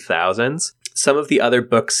mid 2000s. Some of the other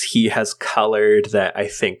books he has colored that I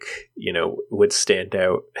think, you know, would stand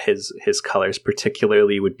out, his colors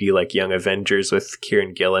particularly, would be like Young Avengers with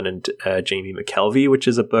Kieran Gillen and Jamie McKelvey, which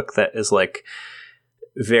is a book that is like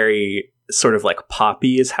very sort of like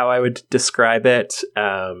poppy is how I would describe it.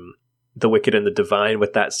 The Wicked and the Divine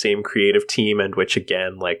with that same creative team, and which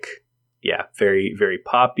again, like, yeah, very, very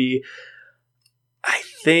poppy. I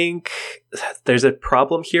think there's a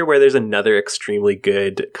problem here where there's another extremely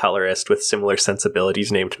good colorist with similar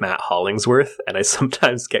sensibilities named Matt Hollingsworth, and I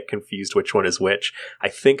sometimes get confused which one is which. I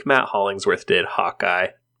think Matt Hollingsworth did Hawkeye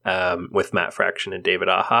with Matt Fraction and David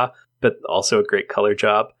Aja, but also a great color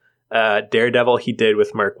job. Daredevil he did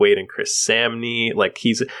with Mark Waid and Chris Samney. Like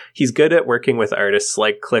he's good at working with artists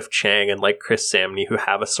like Cliff Chiang and like Chris Samney, who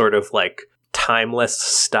have a sort of like timeless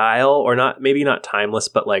style, or not, maybe not timeless,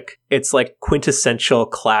 but like it's like quintessential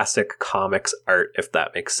classic comics art, if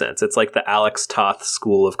that makes sense. It's like the Alex Toth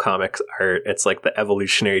school of comics art. It's like the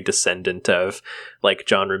evolutionary descendant of like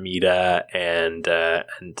John Romita and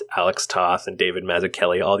Alex Toth and David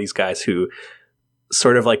Mazzucchelli, all these guys who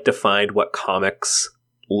sort of like defined what comics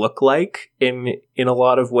look like in a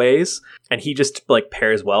lot of ways, and he just like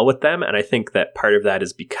pairs well with them. And I think that part of that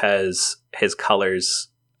is because his colors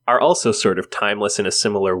are also sort of timeless in a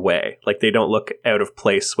similar way. Like they don't look out of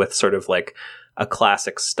place with sort of like a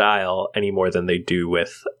classic style any more than they do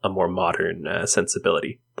with a more modern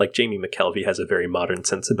sensibility. Like Jamie McKelvey has a very modern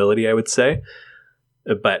sensibility, I would say,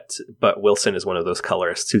 but Wilson is one of those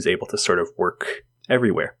colorists who's able to sort of work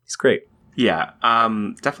everywhere. He's great. Yeah,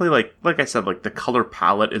 definitely like I said, like the color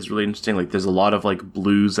palette is really interesting. Like there's a lot of like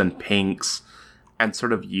blues and pinks, and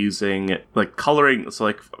sort of using like coloring. So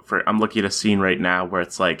like I'm looking at a scene right now where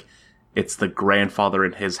it's like it's the grandfather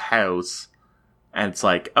in his house, and it's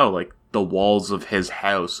like, oh, like the walls of his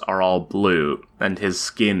house are all blue and his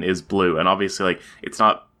skin is blue, and obviously like it's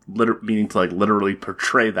not meaning to like literally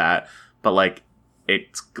portray that, but like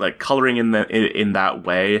it's like coloring in that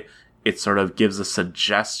way. It sort of gives a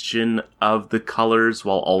suggestion of the colors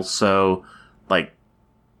while also like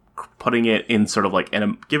putting it in sort of like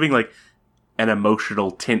giving like an emotional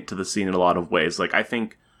tint to the scene in a lot of ways. Like I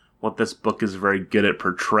think what this book is very good at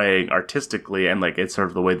portraying artistically, and like it's sort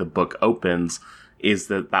of the way the book opens, is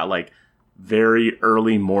that like very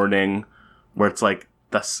early morning where it's like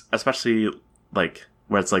especially like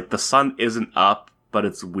where it's like the sun isn't up but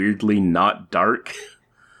it's weirdly not dark.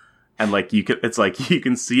 And like it's like you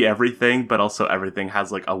can see everything, but also everything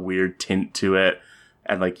has like a weird tint to it,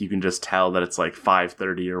 and like you can just tell that it's like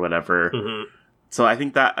 5:30 or whatever. Mm-hmm. So I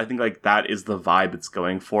think like that is the vibe it's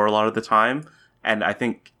going for a lot of the time, and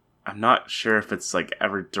I'm not sure if it's like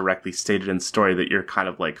ever directly stated in story that you're kind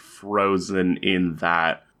of like frozen in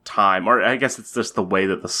that time, or I guess it's just the way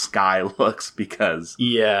that the sky looks, because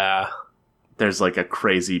there's like a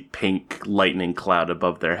crazy pink lightning cloud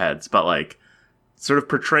above their heads, but like sort of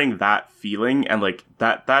portraying that feeling, and like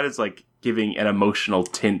that is like giving an emotional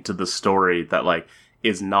tint to the story that like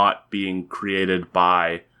is not being created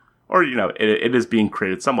by, or you know, it is being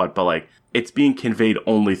created somewhat, but like it's being conveyed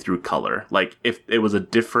only through color. Like if it was a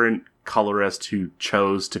different colorist who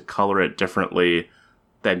chose to color it differently,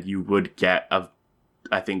 then you would get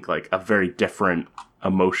I think like a very different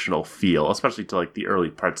emotional feel, especially to like the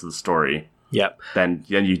early parts of the story. Yep. Than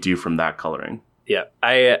you do from that coloring. Yeah,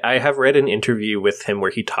 I have read an interview with him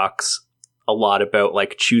where he talks a lot about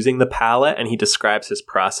like choosing the palette, and he describes his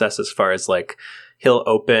process as far as like he'll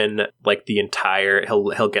open like the entire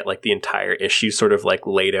he'll get like the entire issue sort of like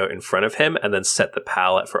laid out in front of him, and then set the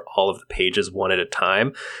palette for all of the pages one at a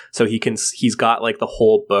time. So he's got like the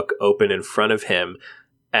whole book open in front of him,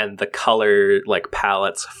 and the color like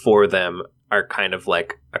palettes for them are kind of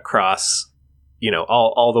like across, you know,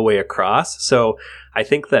 all the way across. So I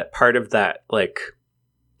think that part of that like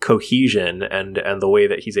cohesion and the way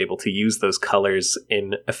that he's able to use those colors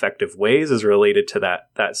in effective ways is related to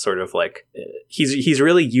that sort of like he's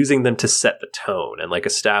really using them to set the tone and like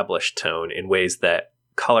establish tone in ways that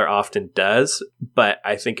color often does. But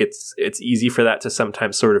I think it's easy for that to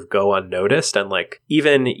sometimes sort of go unnoticed, and like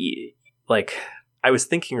even like I was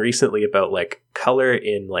thinking recently about like color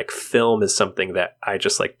in like film is something that I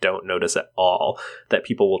just like don't notice at all, that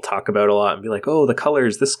people will talk about a lot and be like, oh, the color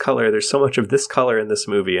is this color, there's so much of this color in this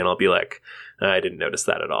movie, and I'll be like, I didn't notice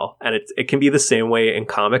that at all. And it can be the same way in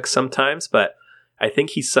comics sometimes, but I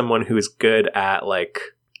think he's someone who is good at like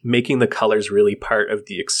making the colors really part of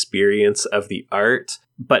the experience of the art,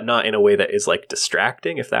 but not in a way that is like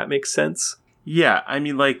distracting, if that makes sense. Yeah, I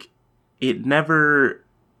mean, like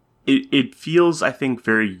it feels, I think,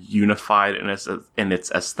 very unified in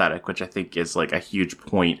its aesthetic, which I think is like a huge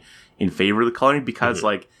point in favor of the coloring, because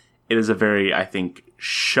like it is a very, I think,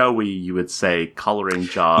 showy, you would say, coloring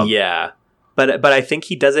job. Yeah. But I think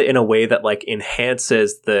he does it in a way that like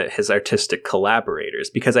enhances his artistic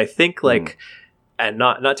collaborators, because I think like and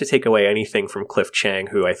not to take away anything from Cliff Chiang,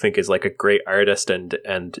 who I think is like a great artist, and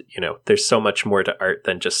you know, there's so much more to art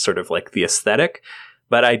than just sort of like the aesthetic.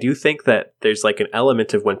 But I do think that there's like an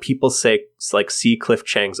element of when people say like see Cliff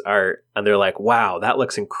Chiang's art and they're like, wow, that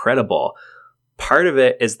looks incredible. Part of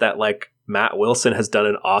it is that like Matt Wilson has done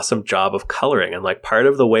an awesome job of coloring, and like part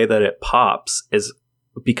of the way that it pops is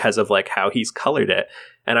because of like how he's colored it.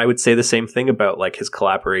 And I would say the same thing about like his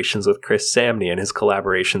collaborations with Chris Samnee and his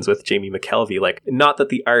collaborations with Jamie McKelvey. Like, not that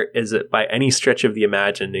the art is by any stretch of the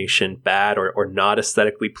imagination bad or not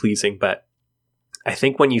aesthetically pleasing, but I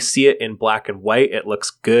think when you see it in black and white, it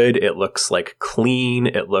looks good. It looks like clean.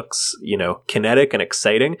 It looks, kinetic and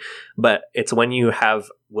exciting. But it's when you have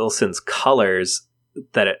Wilson's colors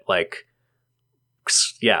that it like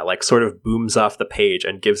sort of booms off the page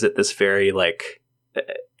and gives it this very like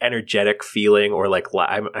energetic feeling, or like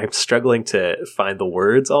I'm struggling to find the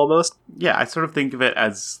words almost. Yeah, I sort of think of it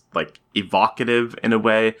as like evocative in a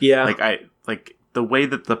way. Yeah. Like the way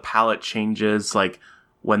that the palette changes, like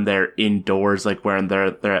when they're indoors, like when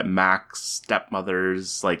they're at Mac's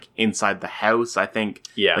stepmother's, like inside the house, I think.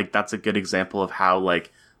 Yeah. Like that's a good example of how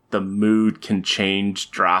like the mood can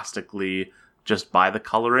change drastically just by the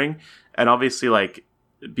coloring. And obviously, like,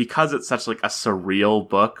 because it's such like a surreal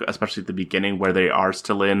book, especially at the beginning where they are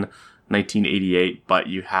still in 1988, but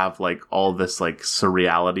you have like all this like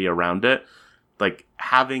surreality around it, like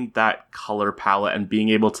having that color palette and being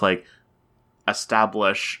able to like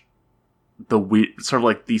establish the sort of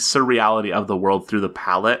like the surreality of the world through the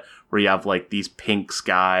palette, where you have like these pink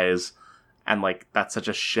skies, and like that's such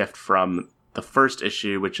a shift from the first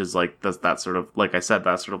issue, which is like that sort of, like I said,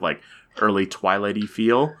 that sort of like early Twilighty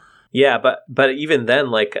feel. Yeah, but even then,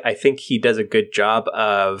 like I think he does a good job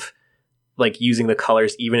of like using the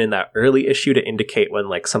colors even in that early issue to indicate when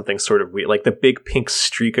like something's sort of weird, like the big pink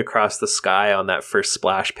streak across the sky on that first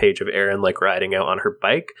splash page of Erin like riding out on her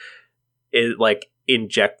bike. It like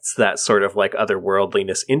injects that sort of like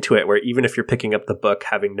otherworldliness into it, where even if you're picking up the book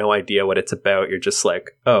having no idea what it's about, you're just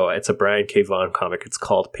like, oh, it's a Brian K. Vaughan comic, it's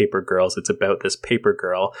called Paper Girls, it's about this paper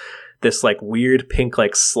girl. This like weird pink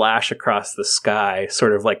like slash across the sky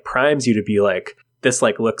sort of like primes you to be like, this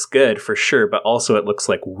like looks good for sure, but also it looks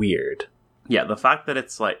like weird. Yeah, the fact that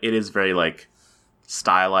it's like, it is very like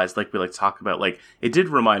stylized, like we like talk about, like it did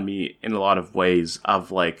remind me in a lot of ways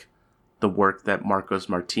of like the work that Marcos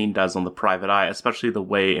Martin does on The Private Eye, especially the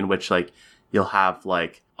way in which like you'll have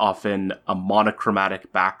like often a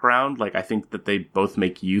monochromatic background. Like I think that they both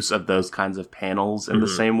make use of those kinds of panels in the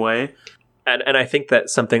same way. And I think that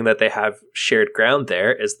something that they have shared ground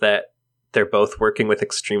there is that they're both working with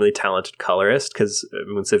extremely talented colorists, because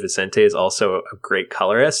Musa Vicente is also a great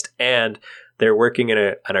colorist, and they're working in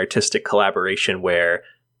an artistic collaboration where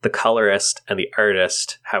the colorist and the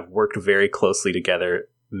artist have worked very closely together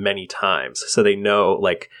many times, so they know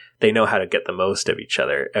how to get the most of each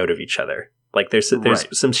other out of each other. Like there's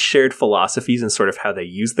right. Some shared philosophies in sort of how they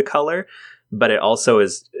use the color, but it also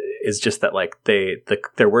is just that like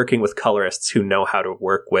they're working with colorists who know how to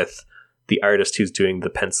work with the artist who's doing the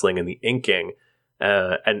penciling and the inking,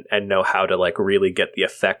 and know how to like really get the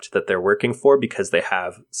effect that they're working for, because they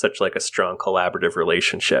have such like a strong collaborative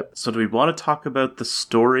relationship. So do we want to talk about the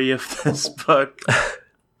story of this book?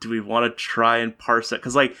 Do we want to try and parse it?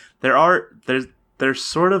 Because like there's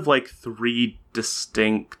sort of like three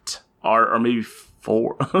distinct, or maybe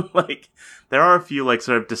four, like there are a few like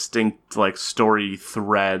sort of distinct like story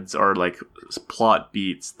threads or like plot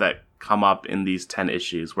beats that come up in these 10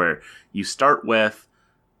 issues, where you start with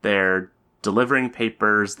they're delivering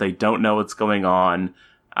papers, they don't know what's going on,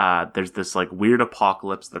 there's this like weird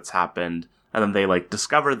apocalypse that's happened, and then they like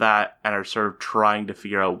discover that and are sort of trying to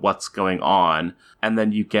figure out what's going on. And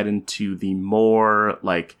then you get into the more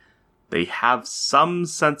like they have some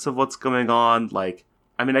sense of what's going on. Like,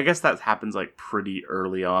 I mean, I guess that happens like pretty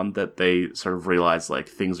early on, that they sort of realize like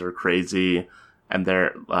things are crazy, and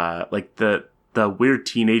they're like the weird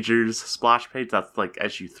teenagers splash page. That's like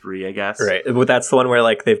issue 3, I guess. Right. But that's the one where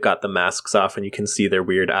like they've got the masks off and you can see their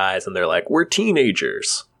weird eyes, and they're like, we're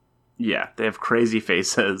teenagers. Yeah, they have crazy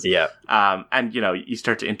faces. Yeah. And you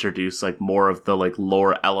start to introduce like more of the like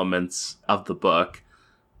lore elements of the book.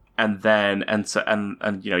 And then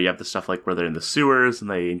you have the stuff like where they're in the sewers and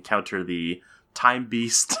they encounter the Time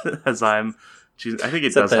Beast, as I think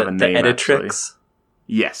it does have a name. The Editrix? Actually.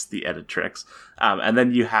 Yes, the Editrix. And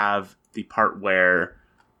then you have the part where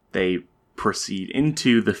they proceed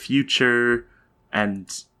into the future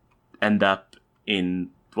and end up in,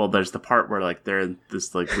 well, there's the part where like they're in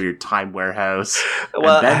this like weird time warehouse.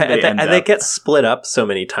 Well, and they get split up so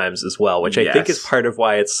many times as well, which I think is part of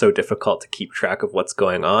why it's so difficult to keep track of what's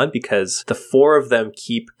going on, because the 4 of them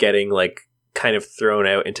keep getting like kind of thrown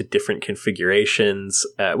out into different configurations,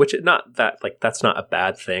 which that's not a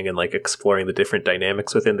bad thing, and like exploring the different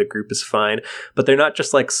dynamics within the group is fine, but they're not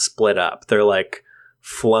just like split up, they're like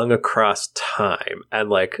flung across time. And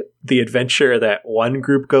like the adventure that one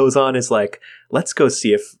group goes on is like, let's go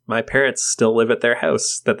see if my parents still live at their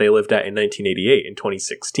house that they lived at in 1988 in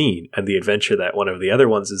 2016. And the adventure that one of the other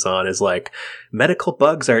ones is on is like, medical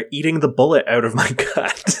bugs are eating the bullet out of my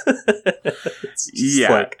gut. It's just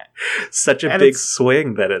like such a big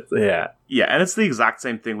swing that yeah, and it's the exact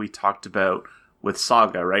same thing we talked about with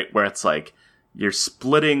Saga, right? Where it's like you're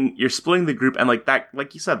splitting the group, and like that,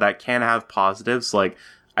 like you said, that can have positives. Like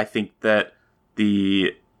I think that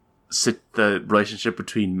the relationship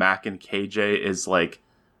between Mac and KJ is like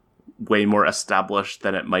way more established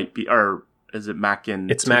than it might be. Or is it Mac and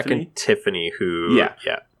it's Tiffany? Mac and Tiffany who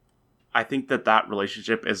yeah I think that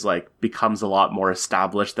relationship is like becomes a lot more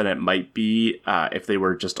established than it might be if they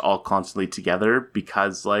were just all constantly together,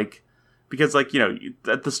 because you know,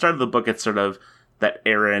 at the start of the book it's sort of that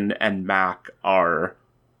Aaron and Mac are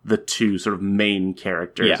the two sort of main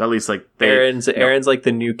characters. Yeah. At least like Aaron's like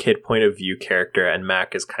the new kid point of view character, and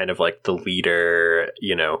Mac is kind of like the leader,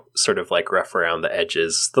 you know, sort of like rough around the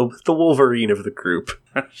edges, the Wolverine of the group.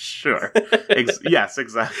 Sure. Yes,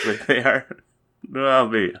 exactly. They are. Well,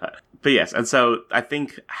 maybe not. But yes, and so I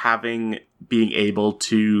think being able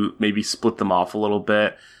to maybe split them off a little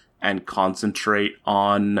bit and concentrate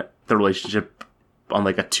on the relationship on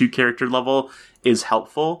like a 2-character level is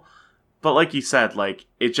helpful. But like you said, like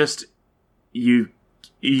it just you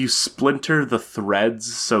splinter the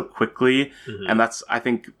threads so quickly, and that's I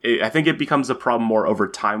think it becomes a problem more over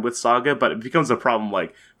time with Saga, but it becomes a problem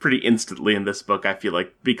like pretty instantly in this book. I feel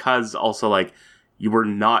like, because also like you were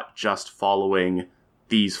not just following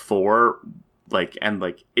these 4, like, and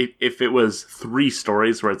like if it was 3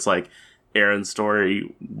 stories where it's like Aaron's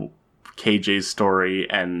story, KJ's story,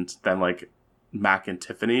 and then like Mac and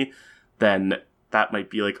Tiffany, then that might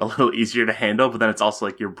be like a little easier to handle. But then it's also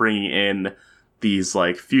like you're bringing in these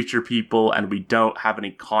like future people, and we don't have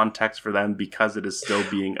any context for them because it is still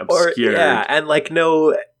being obscured. And like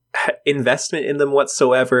no investment in them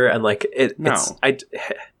whatsoever, and like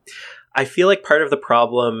I feel like part of the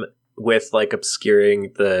problem with like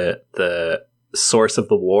obscuring the source of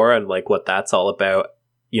the war and like what that's all about,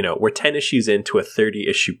 you know, we're 10 issues into a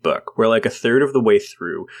 30-issue book. We're like a third of the way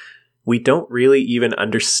through. We don't really even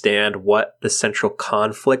understand what the central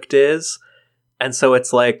conflict is. And so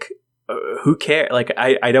it's like, who cares? Like,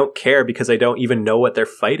 I don't care, because I don't even know what they're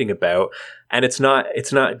fighting about. And it's not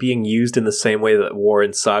being used in the same way that War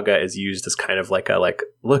and Saga is used as kind of like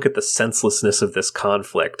look at the senselessness of this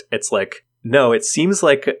conflict. It's like, no, it seems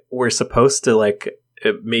like we're supposed to like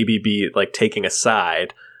maybe be like taking a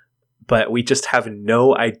side, but we just have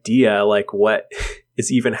no idea like what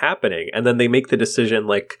is even happening. And then they make the decision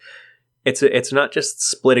like, it's not just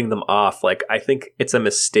splitting them off. Like, I think it's a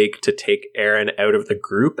mistake to take Aaron out of the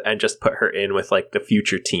group and just put her in with like the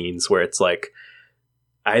future teens, where it's like,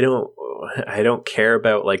 I don't care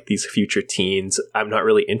about like these future teens. I'm not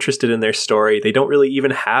really interested in their story. They don't really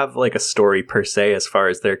even have like a story per se as far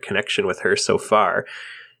as their connection with her so far.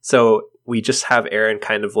 So we just have Aaron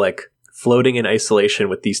kind of like floating in isolation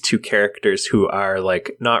with these 2 characters who are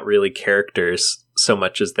like not really characters so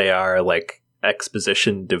much as they are like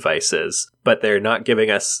exposition devices, but they're not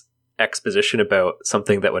giving us exposition about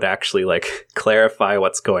something that would actually like clarify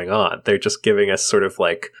what's going on. They're just giving us sort of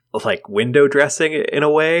like window dressing in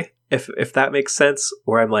a way, if that makes sense,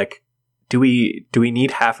 where I'm like, do we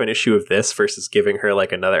need half an issue of this versus giving her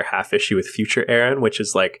like another half issue with future Aaron, which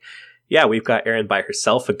is like, yeah, we've got Aaron by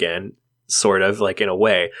herself again, sort of like in a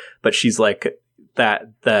way, but she's like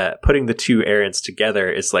the putting the 2 Aarons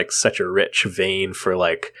together is like such a rich vein for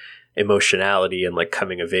like emotionality and like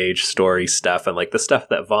coming of age story stuff, and like the stuff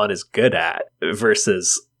that Vaughn is good at,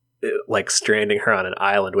 versus like stranding her on an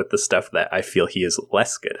island with the stuff that I feel he is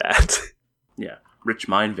less good at. Yeah, Rich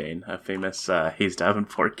Mind Vein, a famous Hayes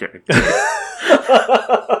Davenport character.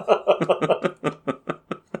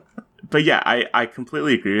 But yeah, I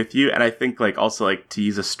completely agree with you, and I think like also like to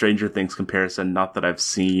use a Stranger Things comparison, not that I've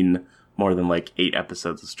seen more than like 8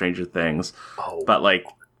 episodes of Stranger Things, but like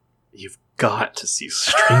you've got to see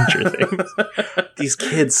Stranger Things. These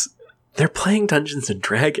kids, they're playing Dungeons and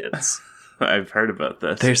Dragons. I've heard about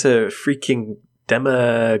this. There's a freaking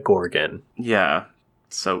Demogorgon. Yeah.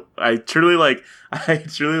 So I truly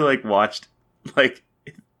watched, like,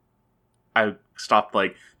 I stopped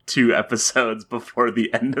like 2 episodes before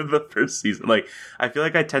the end of the first season. Like, I feel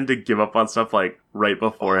like I tend to give up on stuff like right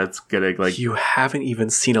before it's getting like. You haven't even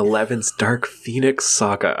seen 11's Dark Phoenix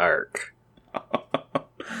Saga arc.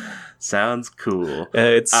 Sounds cool.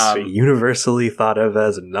 It's universally thought of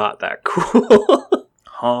as not that cool.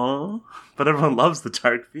 Huh? But everyone loves the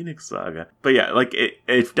Dark Phoenix Saga. But yeah, like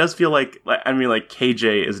it does feel like I mean, like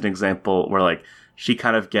KJ is an example where like she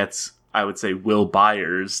kind of gets, I would say, Will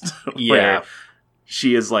Byers. Yeah.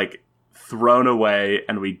 She is like thrown away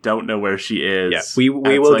and we don't know where she is. Yeah, we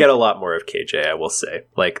will get a lot more of KJ, I will say.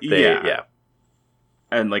 Like yeah.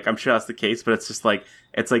 And like I'm sure that's the case, but it's just like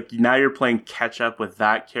now you're playing catch up with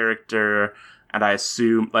that character, and I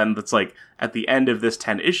assume, and it's like at the end of this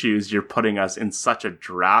 10 issues, you're putting us in such a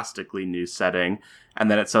drastically new setting,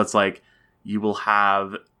 and then it's like you will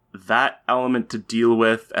have that element to deal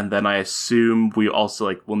with, and then I assume we also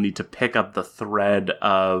like will need to pick up the thread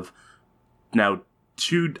of now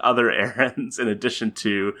 2 other Aarons in addition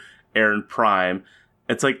to Aaron Prime.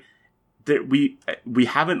 It's like that we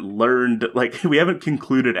haven't learned, like, we haven't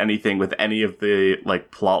concluded anything with any of the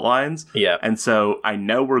like plot lines. Yeah. And so I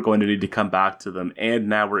know we're going to need to come back to them, and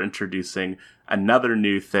now we're introducing another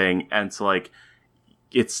new thing, and so like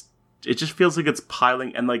it just feels like it's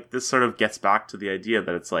piling, and like this sort of gets back to the idea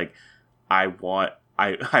that it's like I want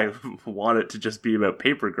it to just be about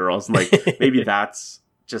paper girls, and like maybe that's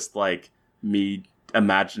just like me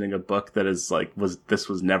imagining a book that is like was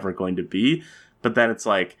never going to be. But then it's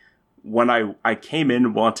like when I came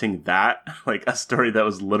in wanting that, like a story that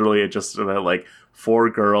was literally just about like 4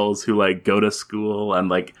 girls who like go to school and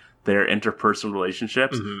like their interpersonal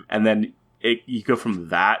relationships, and then you go from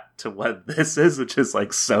that to what this is, which is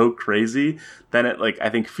like so crazy, then it like I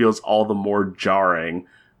think feels all the more jarring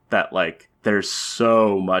that like there's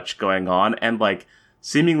so much going on and like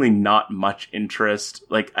seemingly not much interest.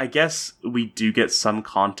 Like I guess we do get some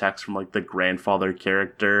context from like the grandfather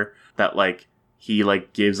character that like he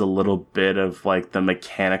like gives a little bit of like the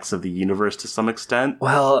mechanics of the universe to some extent.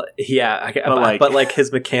 Well, yeah, but like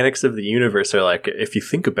his mechanics of the universe are like, if you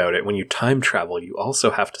think about it, when you time travel, you also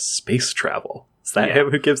have to space travel. Is that him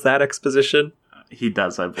who gives that exposition? He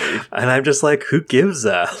does, I believe. And I'm just like, who gives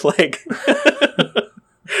a like?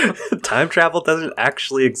 Time travel doesn't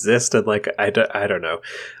actually exist, and like I don't know.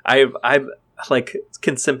 I like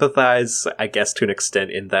can sympathize, I guess, to an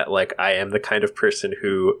extent in that like I am the kind of person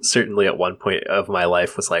who certainly at one point of my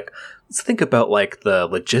life was like, let's think about like the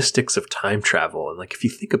logistics of time travel, and like if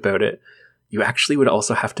you think about it, you actually would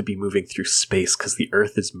also have to be moving through space because the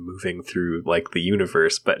Earth is moving through like the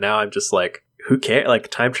universe. But now I'm just like, who cares?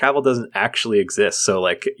 Like time travel doesn't actually exist, so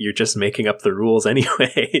like you're just making up the rules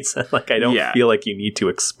anyways. Like I don't feel like you need to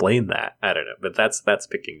explain that. I don't know, but that's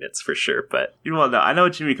picking nits for sure. But well, no, I know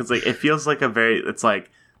what you mean, because like it feels like it's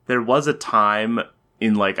like there was a time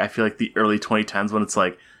in like I feel like the early 2010s when it's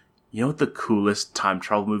like, you know what the coolest time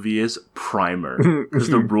travel movie is? Primer, because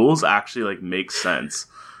the rules actually like make sense,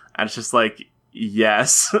 and it's just like,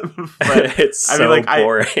 yes, but it's so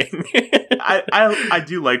boring. I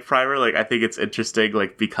do like Primer. Like I think it's interesting,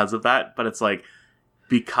 like because of that. But it's like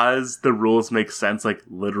because the rules make sense. Like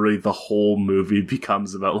literally, the whole movie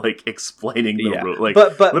becomes about like explaining the rule. Like,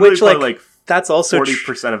 but which like that's also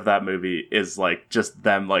 40% of that movie is like just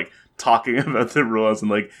them like talking about the rules and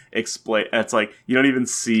like explain. And it's like you don't even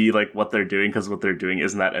see like what they're doing because what they're doing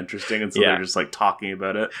isn't that interesting, and so they're just like talking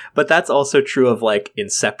about it. But that's also true of like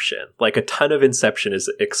Inception. Like a ton of Inception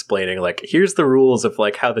is explaining like here's the rules of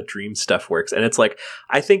like how the dream stuff works, and it's like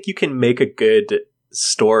I think you can make a good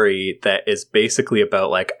story that is basically about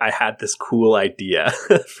like I had this cool idea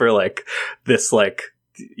for like this like,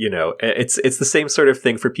 you know, it's the same sort of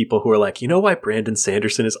thing for people who are like, you know why Brandon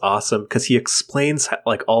Sanderson is awesome? Because he explains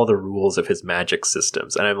like all the rules of his magic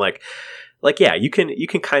systems. And I'm like, yeah, you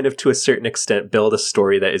can kind of to a certain extent build a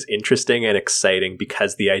story that is interesting and exciting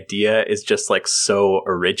because the idea is just like so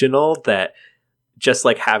original that just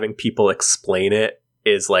like having people explain it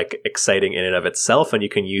is like exciting in and of itself. And you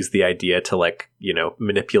can use the idea to like, you know,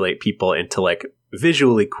 manipulate people into like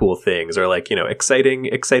visually cool things or like, you know, exciting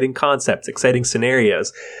concepts, exciting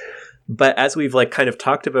scenarios. But as we've like kind of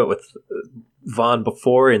talked about with Vaughn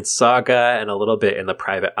before in Saga and a little bit in The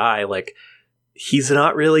Private Eye, like he's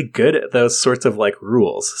not really good at those sorts of like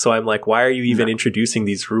rules. So I'm like, why are you even introducing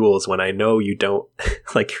these rules when I know you don't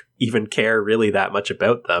like even care really that much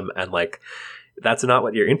about them? And like, that's not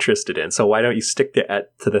what you're interested in. So why don't you stick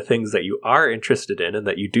to the things that you are interested in and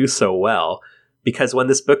that you do so well? Because when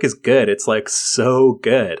this book is good, it's like so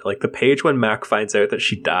good. Like the page when Mac finds out that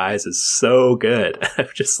she dies is so good. I'm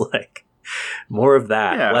just like, more of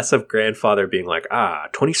that. Yeah. Less of grandfather being like,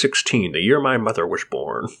 2016, the year my mother was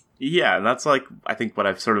born. Yeah, and that's like, I think what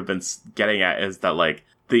I've sort of been getting at is that like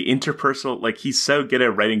the interpersonal, like he's so good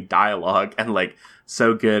at writing dialogue and like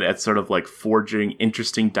so good at sort of like forging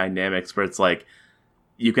interesting dynamics where it's like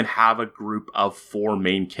you can have a group of 4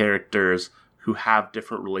 main characters who have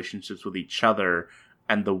different relationships with each other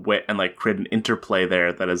and the wit and like create an interplay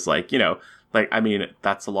there that is like, you know, like, I mean,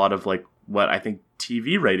 that's a lot of like what I think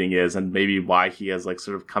TV writing is and maybe why he has like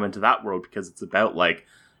sort of come into that world, because it's about like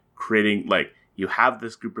creating, like you have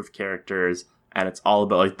this group of characters and it's all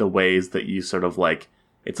about like the ways that you sort of like,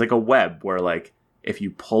 it's like a web where like if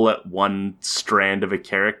you pull at one strand of a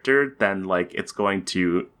character, then like it's going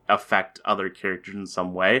to affect other characters in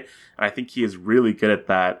some way. And I think he is really good at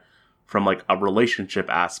that from like a relationship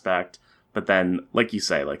aspect. But then, like you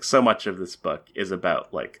say, like so much of this book is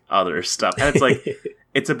about like other stuff. And it's like,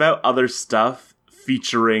 it's about other stuff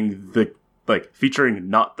featuring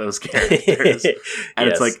not those characters. And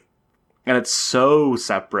Yes. it's like, and it's so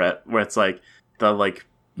separate where it's like the like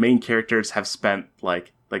main characters have spent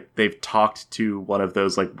like they've talked to one of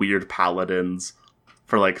those like weird paladins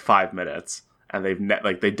for like 5 minutes, and they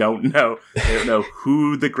don't know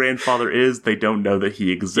who the grandfather is. They don't know that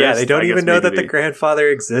he exists. Yeah, they don't even know that the grandfather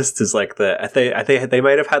exists. Is like they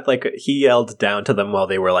might have had like he yelled down to them while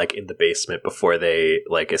they were like in the basement before they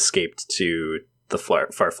like escaped to the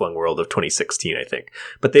far-flung world of 2016, I think.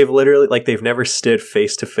 But they've literally like they've never stood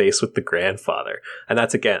face to face with the grandfather, and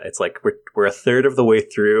that's again, it's like we're a third of the way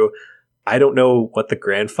through. I don't know what the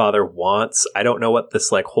grandfather wants. I don't know what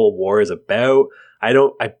this like whole war is about.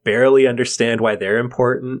 I barely understand why they're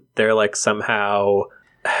important. They're like somehow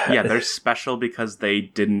yeah, they're special because they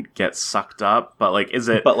didn't get sucked up, but like is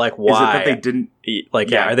it why? Is it that they didn't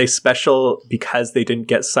like are they special because they didn't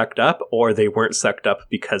get sucked up, or they weren't sucked up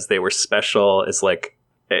because they were special? Is like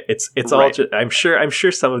it's right. All just, I'm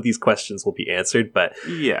sure some of these questions will be answered, but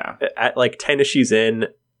yeah, at like 10 issues in,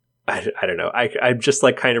 I don't know. I just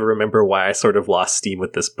like kind of remember why I sort of lost steam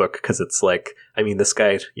with this book, because it's like, I mean, this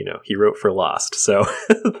guy, he wrote for Lost, so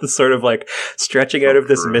the sort of like stretching out of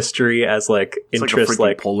this mystery as like it's interest,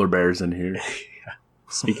 like polar bears in here. Yeah.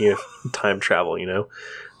 Speaking of time travel,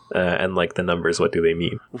 and like the numbers, what do they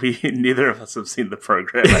mean? Neither of us have seen the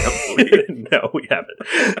program, I don't believe. No, we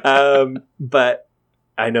haven't. But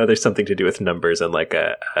I know there's something to do with numbers and like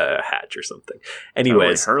a hatch or something.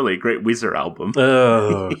 Anyways. Hurley, great Weezer album.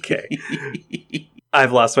 Oh, okay.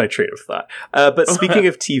 I've lost my train of thought. But speaking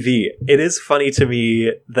of TV, it is funny to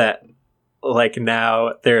me that like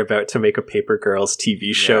now they're about to make a Paper Girls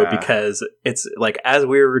TV show, because it's like, as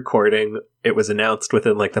we were recording, it was announced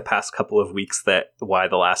within like the past couple of weeks that Y: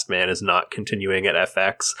 The Last Man is not continuing at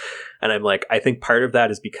FX. And I'm like, I think part of that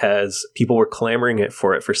is because people were clamoring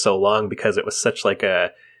for it for so long, because it was such like a,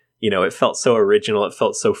 it felt so original, it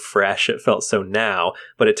felt so fresh, it felt so now,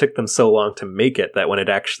 but it took them so long to make it that when it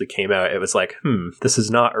actually came out, it was like, this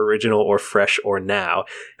is not original or fresh or now.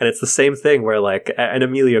 And it's the same thing where like, and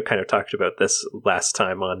Emilio kind of talked about this last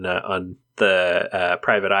time on the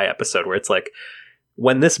Private Eye episode, where it's like,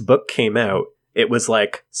 when this book came out, it was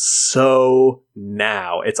like so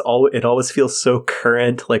now. It always feels so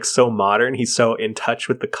current, like so modern. He's so in touch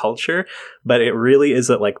with the culture, but it really is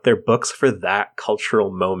like they're books for that cultural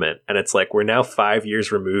moment. And it's like we're now 5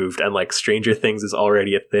 years removed, and like Stranger Things is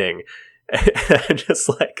already a thing. And just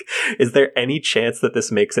like, is there any chance that this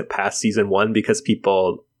makes it past season 1 because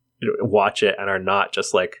people watch it and are not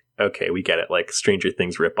just like, okay, we get it, like Stranger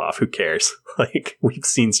Things ripoff, who cares? Like, we've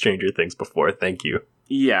seen Stranger Things before, thank you.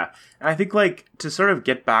 Yeah, and I think like to sort of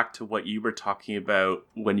get back to what you were talking about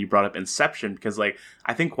when you brought up Inception, because like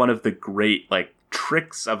I think one of the great like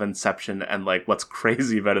tricks of Inception and like what's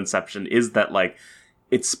crazy about Inception is that like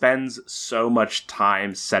it spends so much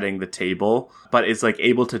time setting the table, but is like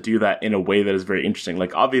able to do that in a way that is very interesting.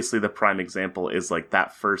 Like obviously the prime example is like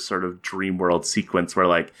that first sort of dream world sequence where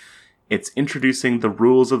like it's introducing the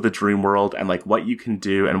rules of the dream world and like what you can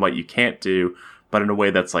do and what you can't do, but in a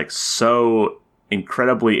way that's like so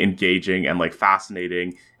incredibly engaging and like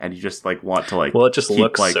fascinating, and you just like want to like, well, it just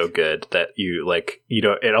looks like so good that you like,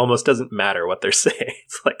 it almost doesn't matter what they're saying.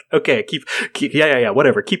 It's like, okay, keep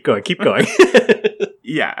whatever, keep going.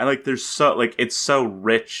 Yeah, and like there's so like it's so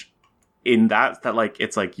rich in that like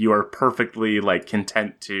it's like you are perfectly like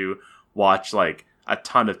content to watch like a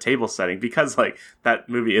ton of table setting, because like that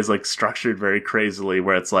movie is like structured very crazily,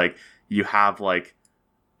 where it's like you have like,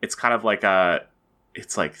 it's kind of like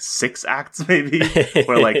it's like 6 acts maybe,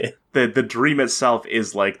 where like the dream itself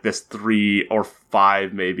is like this 3 or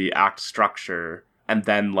 5 maybe act structure, and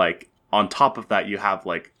then like on top of that you have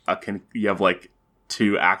like you have like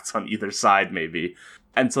 2 acts on either side maybe,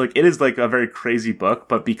 and so like it is like a very crazy book,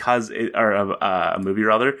 but because a movie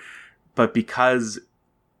rather, but because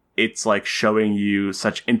it's like showing you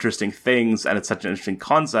such interesting things and it's such an interesting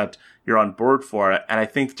concept, you're on board for it. And I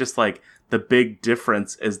think just like the big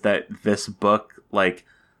difference is that this book, like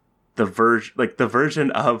the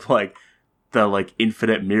version of like the like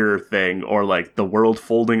infinite mirror thing, or like the world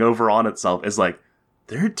folding over on itself, is like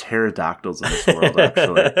there are pterodactyls in this world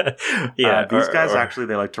actually. Yeah, these guys actually,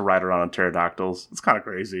 they like to ride around on pterodactyls. It's kind of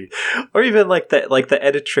crazy. Or even like the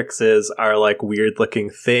editrixes are like weird looking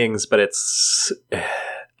things, but it's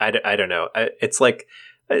I don't know. It's like,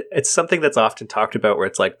 it's something that's often talked about, where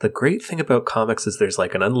it's like the great thing about comics is there's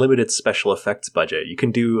like an unlimited special effects budget. You can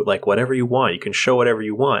do like whatever you want. You can show whatever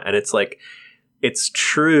you want. And it's like, it's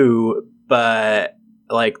true, but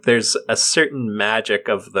like there's a certain magic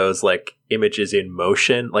of those like images in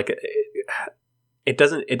motion. Like it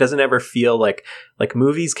doesn't ever feel like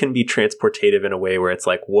movies can be transportative in a way where it's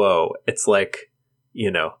like, whoa, it's like,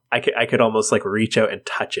 you know, I could almost like reach out and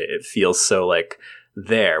touch it. It feels so like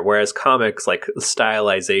there. Whereas comics, like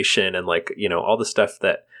stylization and like, you know, all the stuff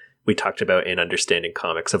that we talked about in Understanding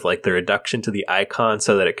Comics of like the reduction to the icon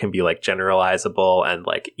so that it can be like generalizable and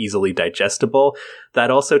like easily digestible,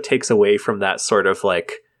 that also takes away from that sort of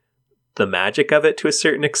like the magic of it to a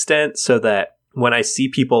certain extent, so that when I see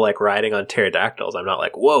people like riding on pterodactyls, I'm not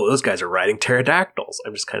like, whoa, those guys are riding pterodactyls.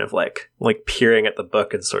 I'm just kind of like peering at the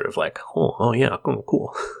book and sort of like, oh yeah,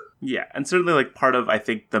 cool. Yeah, and certainly like part of, I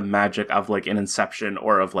think, the magic of like an Inception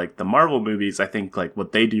or of like the Marvel movies, I think like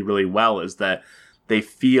what they do really well is that they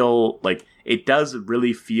feel like, it does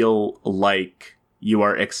really feel like you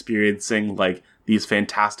are experiencing like these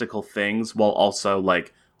fantastical things while also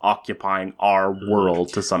like occupying our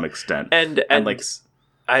world to some extent. And like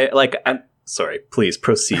I like I'm sorry, please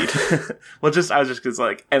proceed. Well, I was just cause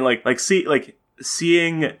like, and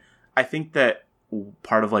seeing, I think that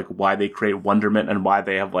part of like why they create wonderment and why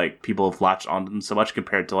they have like people have latched onto them so much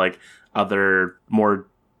compared to like other more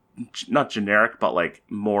not generic but like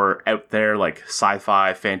more out there like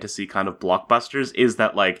sci-fi fantasy kind of blockbusters is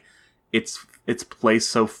that like it's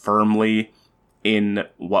placed so firmly in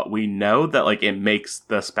what we know that like it makes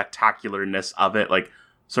the spectacularness of it like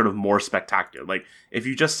sort of more spectacular. Like if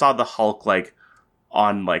you just saw the Hulk like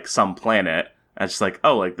on like some planet, and it's just like,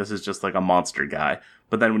 oh, like this is just like a monster guy.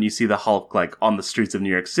 But then when you see the Hulk like on the streets of New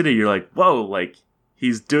York City, you're like, whoa, like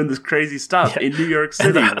he's doing this crazy stuff in New York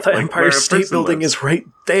City. And the Empire State Building is right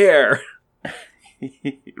there.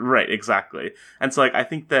 Right, exactly. And so like I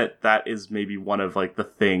think that is maybe one of like the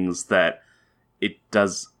things that it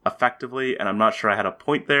does effectively, and I'm not sure I had a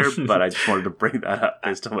point there, but I just wanted to bring that up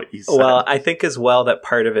based on what you said. Well, I think as well that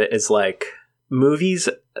part of it is like movies,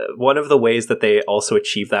 one of the ways that they also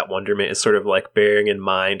achieve that wonderment is sort of like bearing in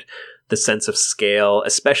mind the sense of scale,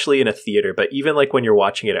 especially in a theater, but even like when you're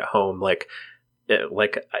watching it at home, like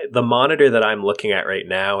the monitor that I'm looking at right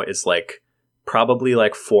now is like probably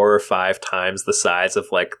like 4 or 5 times the size of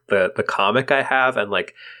like the comic I have, and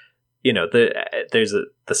like, you know, there's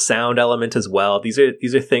the sound element as well. These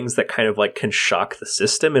are things that kind of like can shock the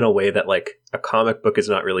system in a way that like a comic book is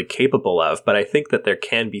not really capable of. But I think that there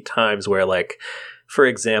can be times where like, for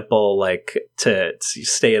example, like to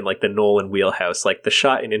stay in like the Nolan wheelhouse, like the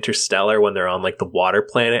shot in Interstellar when they're on like the water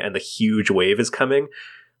planet and the huge wave is coming.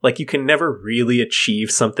 Like you can never really achieve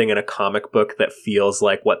something in a comic book that feels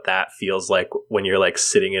like what that feels like when you're like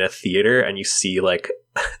sitting in a theater and you see like,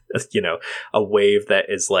 you know, a wave that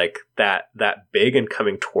is like that big and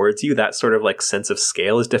coming towards you. That sort of like sense of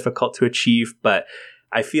scale is difficult to achieve. But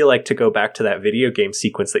I feel like, to go back to that video game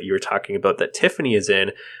sequence that you were talking about that Tiffany is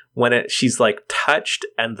in, when she's like touched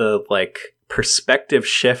and the like perspective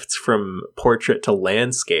shifts from portrait to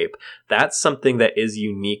landscape, that's something that is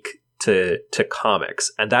unique to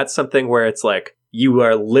comics. And that's something where it's like you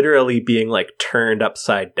are literally being like turned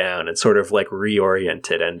upside down and sort of like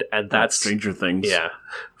reoriented, and that's Stranger Things. Yeah.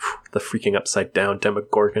 The freaking upside down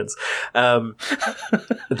Demogorgons.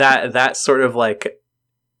 That sort of like,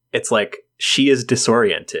 it's like she is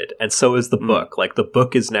disoriented and so is the book. Like the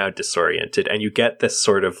book is now disoriented, and you get this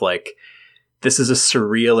sort of like, this is a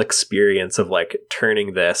surreal experience of like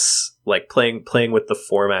turning this, like playing with the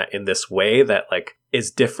format in this way that like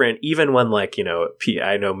is different, even when like, you know,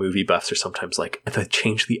 I know movie buffs are sometimes like, they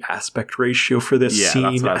change the aspect ratio for this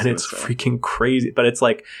scene and it's freaking crazy. But it's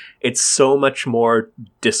like, it's so much more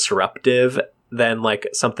disruptive than like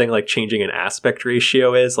something like changing an aspect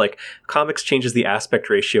ratio is. Like comics changes the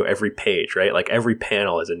aspect ratio every page, right? Like every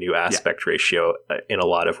panel is a new aspect ratio in a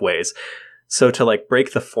lot of ways. So to like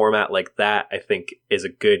break the format like that, I think is a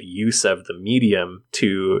good use of the medium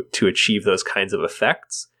to achieve those kinds of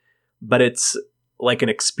effects. But it's like an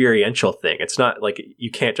experiential thing. It's not like,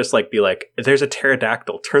 you can't just like be like, there's a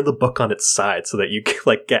pterodactyl, turn the book on its side so that you can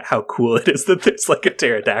like get how cool it is that there's like a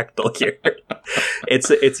pterodactyl here.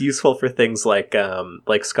 It's useful for things like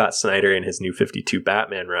Scott Snyder in his New 52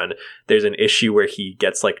 Batman run. There's an issue where he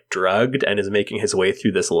gets like drugged and is making his way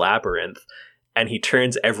through this labyrinth, and he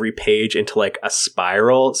turns every page into like a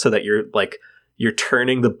spiral so that you're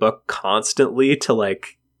turning the book constantly to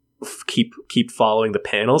like keep following the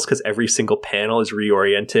panels, because every single panel is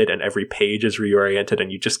reoriented and every page is reoriented,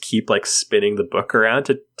 and you just keep like spinning the book around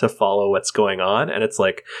to follow what's going on. And it's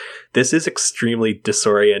like, this is extremely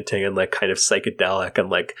disorienting and like kind of psychedelic and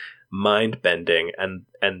like mind bending,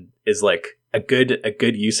 and is like a good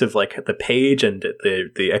use of like the page and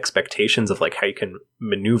the expectations of like how you can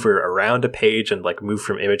maneuver around a page and like move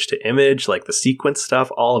from image to image, like the sequence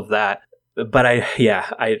stuff, all of that. but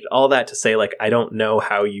I all that to say, like, I don't know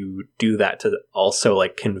how you do that to also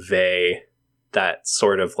like convey that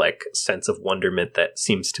sort of like sense of wonderment that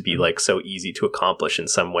seems to be like so easy to accomplish in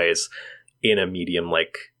some ways in a medium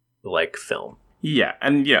like film. Yeah,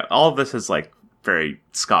 and yeah, all of this is like very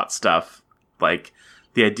Scott stuff. Like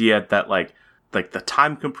the idea that like the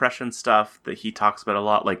time compression stuff that he talks about a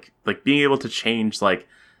lot, like being able to change like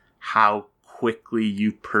how quickly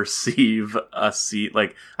you perceive a scene.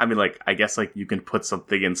 Like, I mean, like, I guess like you can put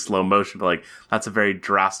something in slow motion, but like that's a very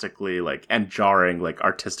drastically like and jarring like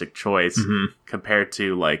artistic choice compared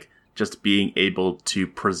to like just being able to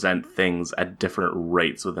present things at different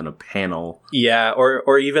rates within a panel. Yeah,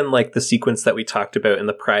 or even like the sequence that we talked about in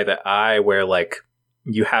The Private Eye, where like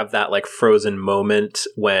you have that like frozen moment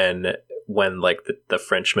when like the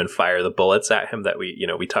Frenchmen fire the bullets at him that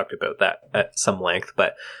we talked about that at some length,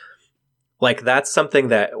 but like that's something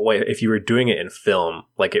that if you were doing it in film,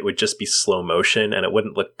 like it would just be slow motion and it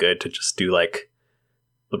wouldn't look good to just do like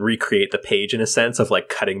recreate the page in a sense of like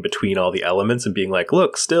cutting between all the elements and being like,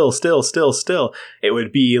 look, still. It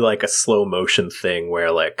would be like a slow motion thing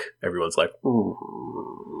where like everyone's like,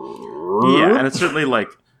 yeah, and it's certainly like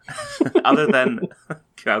other than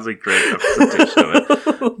that was a great representation of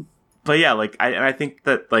it. But yeah, like I think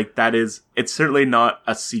that like it's certainly not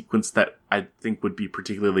a sequence that I think would be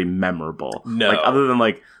particularly memorable. No, like other than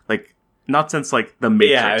like not since like the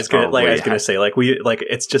Matrix. Yeah, I was gonna say like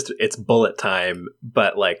it's bullet time,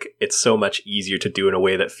 but like it's so much easier to do in a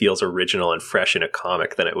way that feels original and fresh in a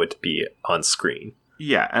comic than it would be on screen.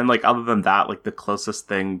 Yeah, and like other than that, like the closest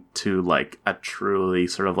thing to like a truly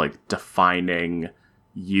sort of like defining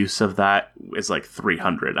use of that is like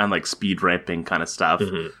 300 and like speed ramping kind of stuff,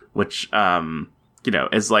 which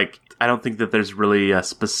is like I don't think that there's really a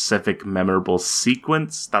specific memorable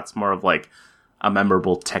sequence. That's more of like a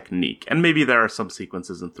memorable technique, and maybe there are some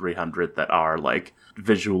sequences in 300 that are like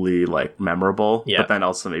visually like memorable, but then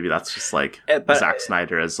also maybe that's just like Zack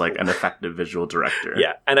Snyder as like an effective visual director.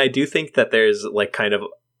 Yeah, and I do think that there's like kind of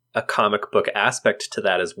a comic book aspect to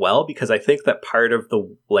that as well, because I think that part of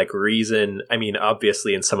the like reason, I mean,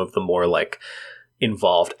 obviously in some of the more like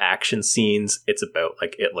involved action scenes, it's about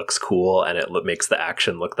like it looks cool and it makes the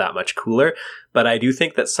action look that much cooler, but I do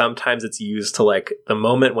think that sometimes it's used to like the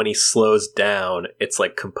moment when he slows down, it's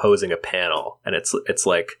like composing a panel, and it's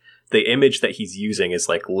like the image that he's using is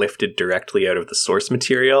like lifted directly out of the source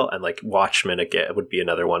material, and like Watchmen again would be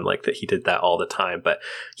another one like that. He did that all the time, but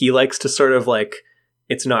he likes to sort of like,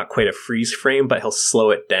 it's not quite a freeze frame, but he'll slow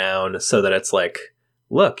it down so that it's like,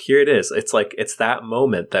 look, here it is. It's like, it's that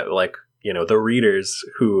moment that like, the readers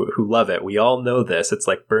who love it, we all know this. It's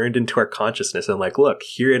like burned into our consciousness and like, look,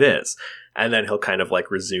 here it is. And then he'll kind of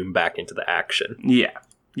like resume back into the action. Yeah.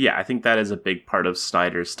 Yeah, I think that is a big part of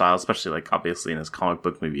Snyder's style, especially like obviously in his comic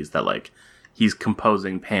book movies, that like he's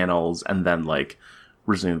composing panels and then like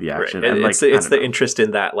resume the action. Right. And it's the interest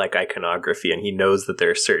in that like iconography, and he knows that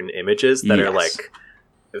there are certain images that are like,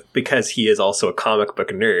 because he is also a comic book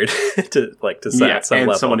nerd to say at some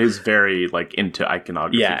level, someone who's very like into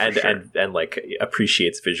iconography, and like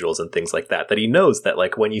appreciates visuals and things like that he knows that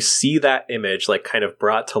like when you see that image like kind of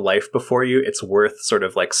brought to life before you, it's worth sort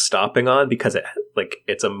of like stopping on, because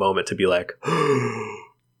it's a moment to be like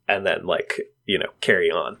and then like carry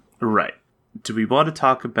on. Right. Do we want to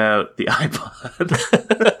talk about the iPod?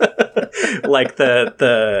 Like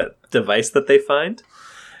the device that they find?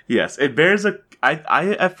 Yes, it bears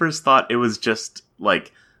I at first thought it was just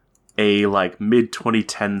like a like mid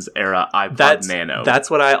 2010s era iPod Nano. That's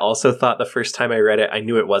what I also thought the first time I read it. I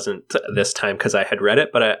knew it wasn't this time because I had read it,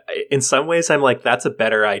 but in some ways I'm like, that's a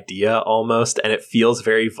better idea almost, and it feels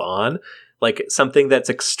very Vaughn. Like something that's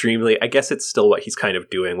extremely, I guess it's still what he's kind of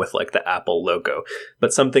doing with like the Apple logo,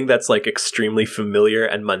 but something that's like extremely familiar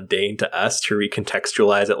and mundane to us, to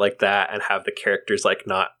recontextualize it like that and have the characters like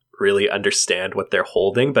not really understand what they're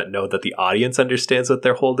holding, but know that the audience understands what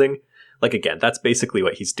they're holding. Like, again, that's basically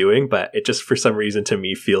what he's doing, but it just for some reason to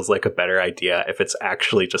me feels like a better idea if it's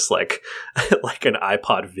actually just like like an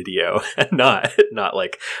iPod video and not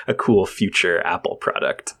like a cool future Apple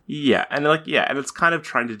product. Yeah, and it's kind of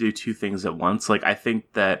trying to do two things at once. Like, I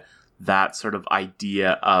think that sort of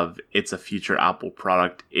idea of it's a future Apple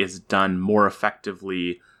product is done more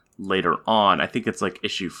effectively later on. I think it's like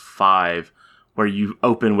issue 5, where you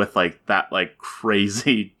open with like that like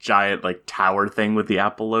crazy giant like tower thing with the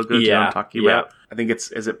Apple logo. Do you know what I'm talking about? I think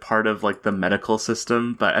is it part of like the medical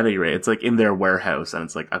system? But at any rate, it's like in their warehouse, and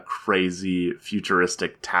it's like a crazy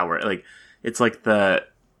futuristic tower. Like it's like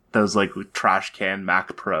those like trash can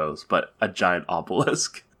Mac Pros, but a giant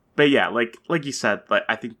obelisk. But yeah, like you said, like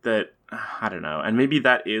I think that I don't know, and maybe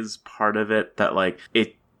that is part of it, that like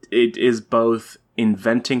it it is both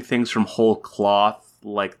inventing things from whole cloth,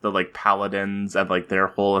 like the like paladins and like their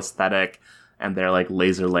whole aesthetic and their like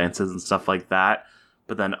laser lances and stuff like that.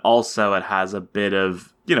 But then also it has a bit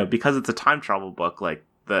of, you know, because it's a time travel book, like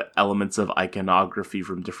the elements of iconography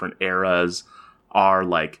from different eras are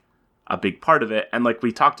like a big part of it. And like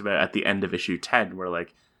we talked about at the end of issue 10, where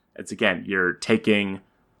like it's again, you're taking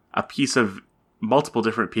a piece of multiple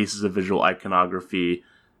different pieces of visual iconography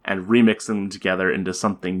and remixing them together into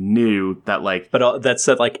something new that like, but that's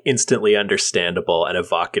like instantly understandable and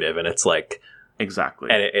evocative, and it's like exactly,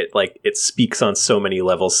 and it like it speaks on so many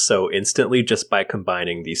levels so instantly just by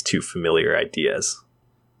combining these two familiar ideas.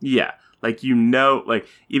 Yeah. Like, you know, like,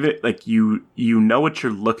 even, like, you know what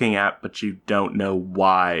you're looking at, but you don't know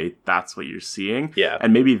why that's what you're seeing. Yeah.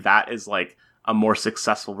 And maybe that is, like, a more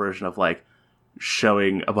successful version of, like,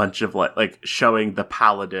 showing a bunch of, like, showing the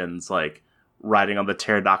paladins, like, riding on the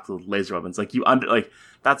pterodactyl with laser weapons. Like,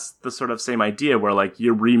 that's the sort of same idea where, like,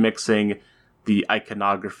 you're remixing the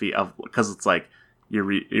iconography of, because it's, like,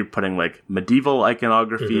 you're putting like medieval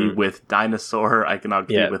iconography with dinosaur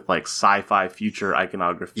iconography with like sci-fi future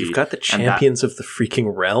iconography. You've got the champions of the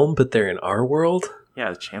freaking realm, but they're in our world.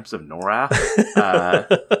 Yeah, the champs of Norath.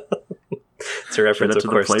 It's a reference, of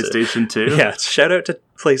course, to PlayStation 2. Yeah, shout out to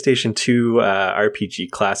PlayStation 2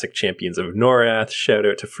 RPG classic Champions of Norath. Shout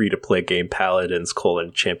out to free-to-play game Paladins: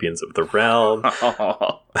 Champions of the Realm.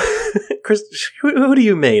 Chris, who do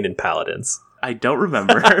you main in Paladins? I don't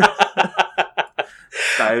remember.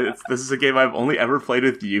 This is a game I've only ever played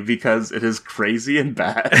with you because it is crazy and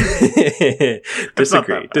bad.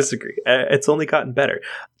 Disagree. It's only gotten better.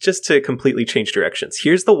 Just to completely change directions,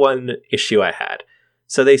 here's the one issue I had.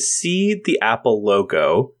 So they see the Apple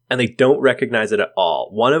logo and they don't recognize it at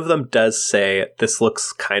all. One of them does say, this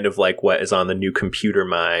looks kind of like what is on the new computer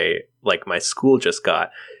my school just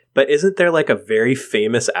got. But isn't there like a very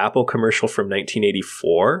famous Apple commercial from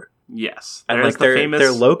 1984? Yes. And like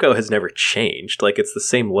their logo has never changed. Like it's the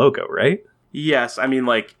same logo, right? Yes. I mean,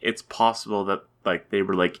 like, it's possible that like they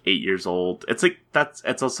were like 8 years old. It's like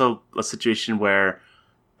it's also a situation where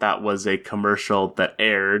that was a commercial that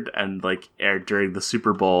aired during the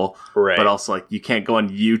Super Bowl. Right. But also like you can't go on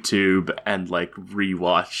YouTube and like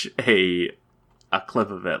rewatch a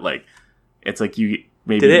clip of it. Like it's like you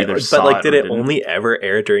maybe did it didn't. Only ever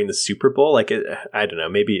air during the Super Bowl? Like, I don't know.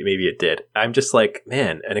 Maybe it did. I'm just like,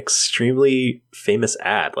 man, an extremely famous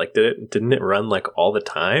ad. Like, didn't it run like all the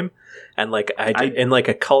time? And like, in like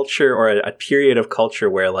a culture or a period of culture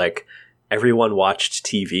where like everyone watched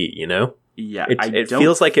TV, you know? Yeah, it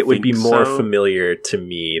feels like it would be more familiar to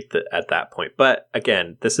me at that point. But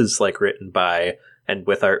again, this is like written by and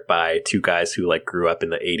with art by two guys who like grew up in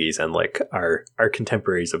the 80s and like are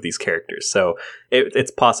contemporaries of these characters. So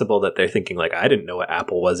it's possible that they're thinking like, I didn't know what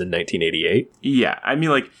Apple was in 1988. Yeah, I mean,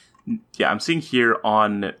 like, yeah, I'm seeing here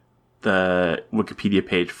on the Wikipedia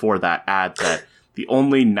page for that ad that the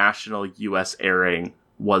only national US airing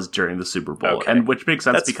was during the Super Bowl. Okay. And which makes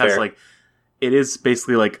sense. That's because fair. Like it is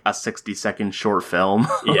basically like a 60-second short film.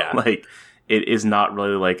 Yeah. Like it is not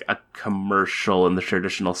really like a commercial in the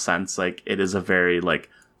traditional sense. Like it is a very like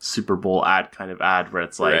Super Bowl ad kind of ad where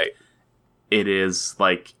it's like, right. It is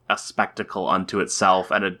like a spectacle unto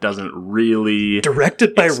itself and it doesn't really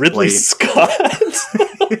directed by Ridley Scott.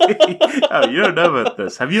 Oh, you don't know about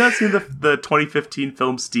this. Have you not seen the 2015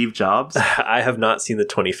 film Steve Jobs? I have not seen the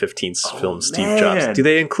 2015 film Steve Jobs. Do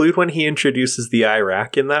they include when he introduces the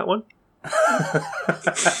Iraq in that one?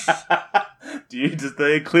 Does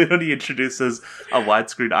they include when he introduces a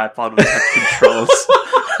widescreen iPod with touch controls,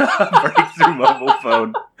 a breakthrough mobile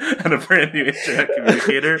phone, and a brand new internet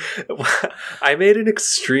communicator? I made an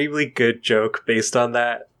extremely good joke based on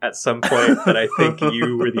that at some point that I think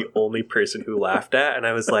you were the only person who laughed at, and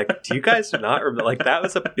I was like, do you guys not remember? Like, that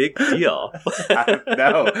was a big deal.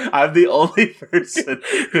 No, I'm the only person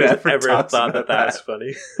who ever thought that was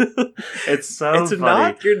funny. It's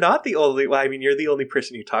funny. You're not the only, well, I mean, you're the only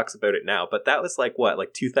person who talks about it now, but that was like, what,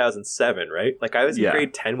 like 2007, right? Like, I was in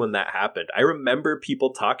grade 10 when that happened. I remember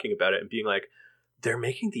people talking about it and being like, they're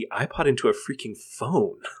making the iPod into a freaking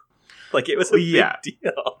phone. Like, it was a big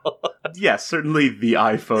deal. Yeah, certainly the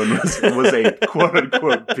iPhone was a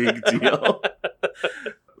quote-unquote big deal.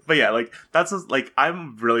 But yeah, like, that's like,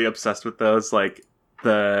 I'm really obsessed with those. Like,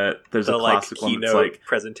 there's a classic one that's like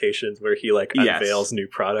presentations where he like unveils new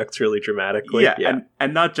products really dramatically. Yeah.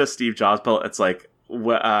 And not just Steve Jobs, but it's like,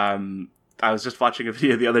 I was just watching a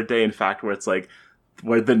video the other day, in fact, where it's like,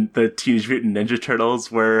 where the Teenage Mutant Ninja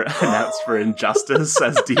Turtles were announced for Injustice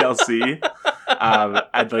as DLC.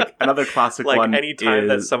 And like another classic like one, anytime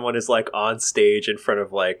that someone is like on stage in front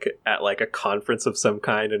of like at like a conference of some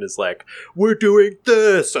kind and is like, we're doing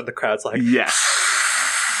this, and the crowd's like, yes.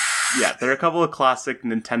 Yeah, there are a couple of classic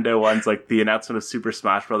Nintendo ones, like the announcement of Super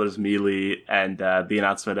Smash Bros. Melee and the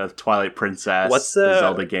announcement of Twilight Princess, the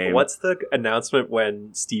Zelda game. What's the announcement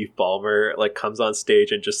when Steve Ballmer like comes on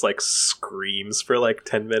stage and just like screams for like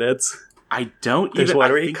 10 minutes? I don't There's even. one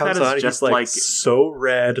I where he think comes that is on, just he's like so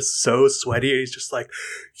red, so sweaty, and he's just like,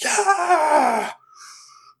 yeah,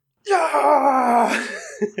 yeah.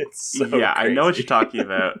 It's so yeah, crazy. I know what you're talking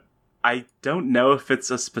about. I don't know if it's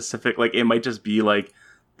a specific, like, it might just be like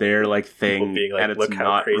their like thing, being like, and it's look how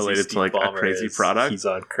not crazy related Steve to like Ballmer a crazy is. product. He's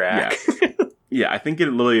on crack. Yeah. Yeah, I think it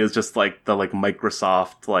literally is just like the like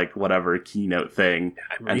Microsoft like whatever keynote thing.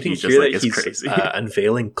 I'm and reading he here just that like he's is crazy.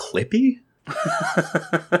 Unveiling Clippy.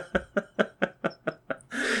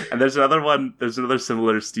 And there's another one. There's another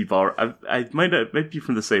similar Steve Ballmer. I might be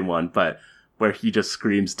from the same one, but where he just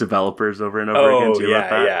screams developers over and over again. Do you about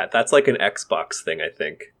that? Yeah, that's like an Xbox thing, I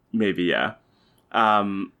think. Maybe, yeah.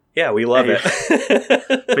 Yeah, we love it.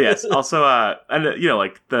 But yes, also, and you know,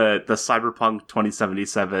 like the Cyberpunk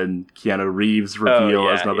 2077 Keanu Reeves reveal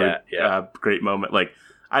is another great moment. Like,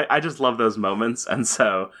 I just love those moments, and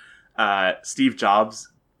so Steve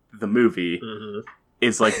Jobs, the movie,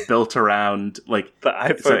 is like built around like the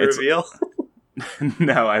iPhone reveal.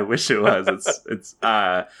 No, I wish it was.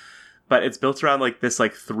 But it's built around like this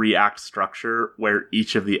like 3-act structure where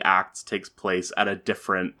each of the acts takes place at a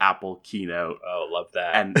different Apple keynote. Oh, love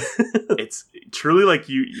that. And it's truly like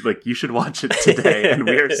you should watch it today. And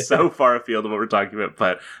we are so far afield of what we're talking about,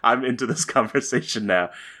 but I'm into this conversation now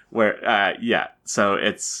where, so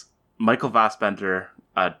it's Michael Fassbender,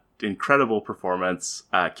 incredible performance,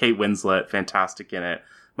 Kate Winslet, fantastic in it,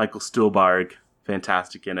 Michael Stuhlbarg,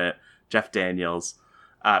 fantastic in it, Jeff Daniels.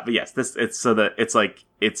 But yes,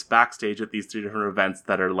 it's backstage at these 3 different events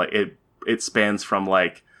that are like it spans from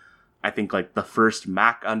like I think like the first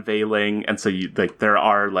Mac unveiling, and so you like there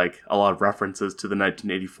are like a lot of references to the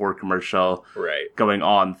 1984 commercial, right, going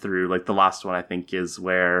on through like the last one I think is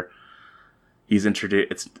where he's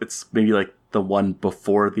introduced. It's maybe like the one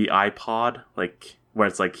before the iPod, like where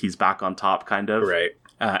it's like he's back on top, kind of. Right.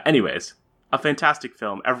 Anyways. A fantastic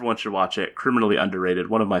film. Everyone should watch it. Criminally underrated.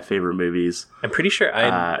 One of my favorite movies. I'm pretty sure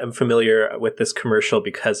I'm familiar with this commercial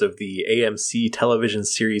because of the AMC television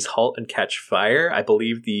series *Halt and Catch Fire*. I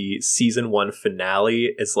believe the season 1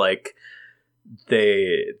 finale is like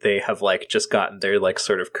they have like just gotten their like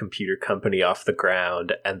sort of computer company off the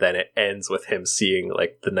ground, and then it ends with him seeing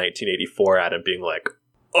like the 1984 ad and being like,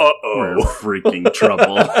 we're in freaking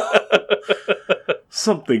trouble.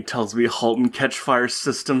 Something tells me Halt and Catch Fire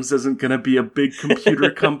Systems isn't going to be a big computer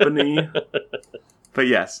company. But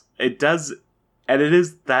yes, it does. And it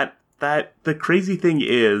is that the crazy thing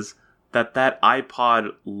is that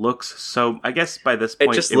iPod looks so, I guess by this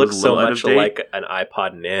point, it just looks so much like an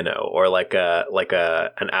iPod Nano or like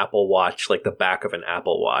an Apple Watch, like the back of an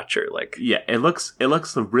Apple Watch, or like, yeah, it looks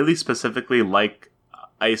really specifically like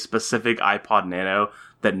a specific iPod Nano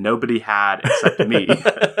that nobody had except me.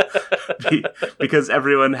 Because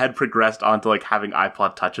everyone had progressed onto like having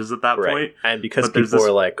iPod Touches at that point. And because people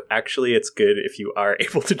were like, actually it's good if you are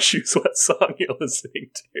able to choose what song you're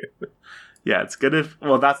listening to. Yeah, it's good if,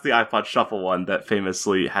 well, that's the iPod Shuffle one that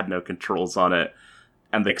famously had no controls on it,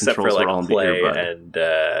 and the except controls for, like, were all in the play earbud. And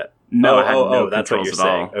no, it had no that's what controls you're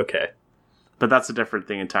at saying. all. Okay. But that's a different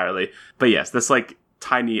thing entirely. But yes, this like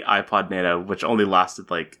tiny iPod Nano, which only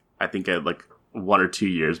lasted like, I think like 1 or 2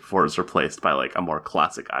 years before it was replaced by like a more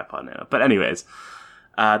classic iPod Nano. But anyways,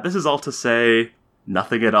 this is all to say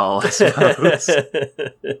nothing at all, I suppose.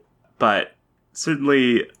 But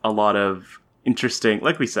certainly a lot of interesting,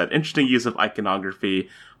 like we said, interesting use of iconography.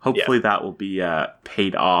 Hopefully that will be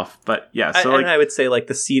paid off. But yeah, so and I would say like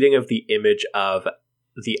the seeding of the image of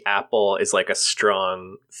the Apple is like a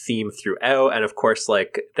strong theme throughout, and of course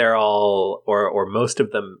like they're all or most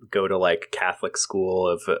of them go to like Catholic school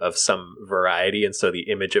of some variety, and so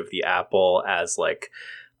the image of the Apple as like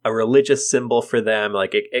a religious symbol for them,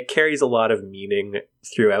 like it carries a lot of meaning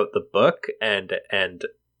throughout the book, and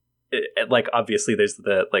like obviously there's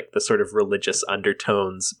the like the sort of religious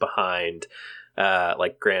undertones behind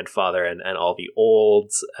like Grandfather and all the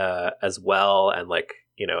olds as well, and like,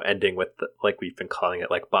 you know, ending with like we've been calling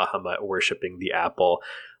it like Bahamut worshiping the Apple.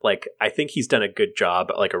 Like I think he's done a good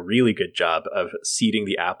job, like a really good job of seeding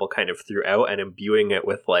the Apple kind of throughout and imbuing it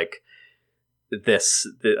with like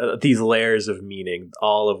these layers of meaning,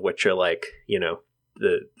 all of which are like, you know,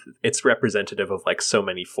 it's representative of like so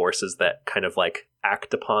many forces that kind of like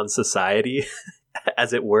act upon society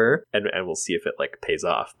as it were, and we'll see if it like pays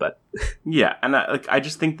off. But yeah, and I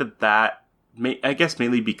just think that I guess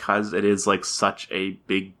mainly because it is like such a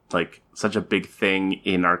big thing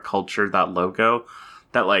in our culture, that logo,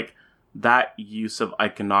 that like that use of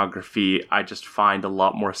iconography I just find a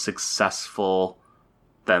lot more successful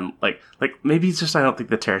than like maybe it's just I don't think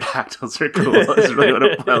the pterodactyls are cool. Is really what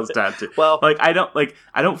it boils down to. Well, like I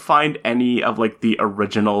don't find any of like the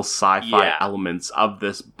original sci-fi elements of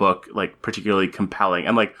this book like particularly compelling.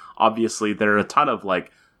 And like obviously there are a ton of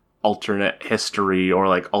like alternate history or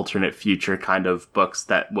like alternate future kind of books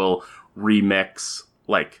that will remix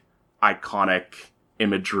like iconic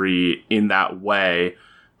imagery in that way,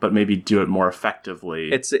 but maybe do it more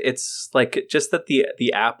effectively. It's like just that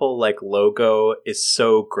the Apple like logo is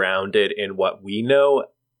so grounded in what we know,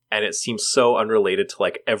 and it seems so unrelated to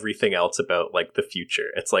like everything else about like the future.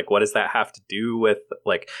 It's like, what does that have to do with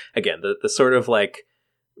like, again, the sort of like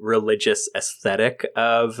religious aesthetic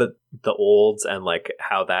of the olds and like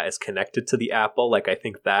how that is connected to the Apple? Like I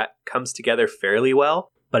think that comes together fairly well,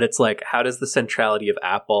 but it's like, how does the centrality of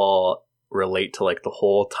Apple relate to like the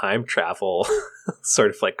whole time travel sort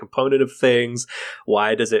of like component of things?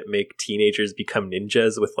 Why does it make teenagers become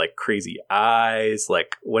ninjas with like crazy eyes?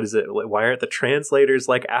 Like what is it? Why aren't the translators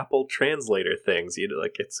like Apple translator things? You know,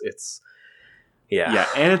 like it's yeah,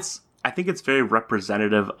 and I think it's very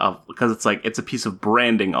representative of, because it's like it's a piece of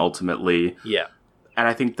branding ultimately. Yeah. And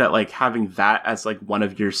I think that like having that as like one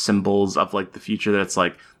of your symbols of like the future, that's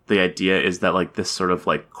like the idea is that like this sort of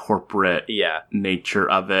like corporate nature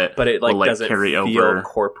of it, but it like, will, like doesn't carry feel over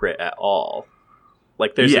corporate at all.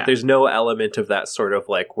 Like there's no element of that sort of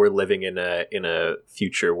like we're living in a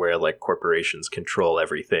future where like corporations control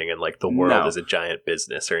everything and like the world is a giant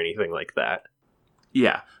business or anything like that.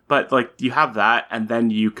 Yeah, but like you have that, and then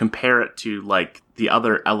you compare it to like the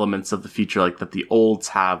other elements of the future, like that the olds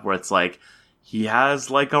have, where it's like he has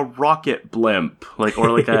like a rocket blimp, like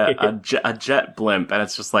or like a jet blimp, and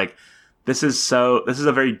it's just like this is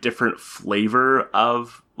a very different flavor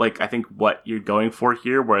of like I think what you're going for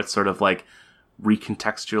here, where it's sort of like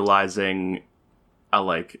recontextualizing a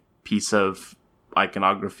like piece of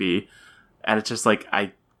iconography, and it's just like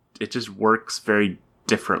it just works very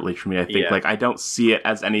differently for me. I think like I don't see it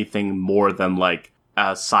as anything more than like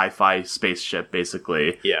a sci-fi spaceship,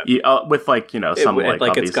 basically. With like, you know, some like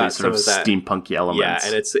obviously it's got sort of steampunky elements.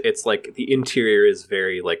 Yeah, and it's like the interior is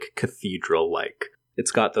very like cathedral like.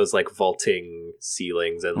 It's got those like vaulting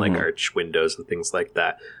ceilings and like arch windows and things like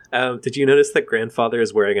that. Did you notice that Grandfather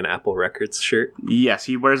is wearing an Apple Records shirt? Yes,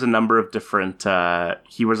 he wears a number of different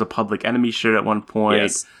he wears a Public Enemy shirt at one point.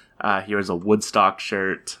 Yes. He wears a Woodstock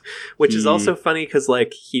shirt. Which is also funny because,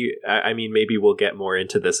 like, I mean, maybe we'll get more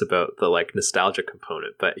into this about the, like, nostalgia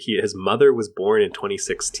component, but his mother was born in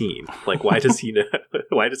 2016. Like, why does he know?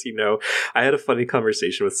 Why does he know? I had a funny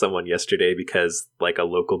conversation with someone yesterday because, like, a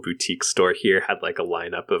local boutique store here had, like, a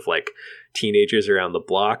lineup of, like, teenagers around the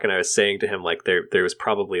block, and I was saying to him, like, there was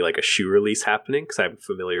probably, like, a shoe release happening because I'm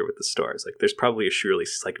familiar with the stores. Like, there's probably a shoe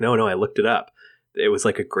release. He's like, no, I looked it up. It was,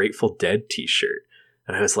 like, a Grateful Dead t-shirt.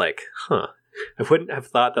 And I was like, I wouldn't have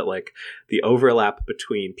thought that like the overlap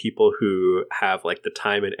between people who have like the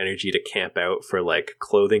time and energy to camp out for like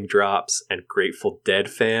clothing drops and Grateful Dead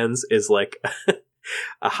fans is like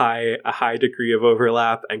a high degree of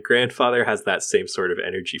overlap. And Grandfather has that same sort of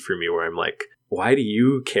energy for me where I'm like, why do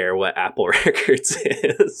you care what Apple Records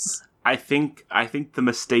is? I think the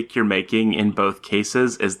mistake you're making in both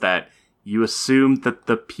cases is that you assume that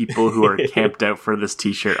the people who are camped out for this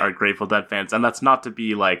t-shirt are Grateful Dead fans. And that's not to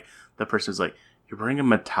be like the person who's like, you're wearing a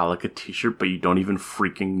Metallica t-shirt, but you don't even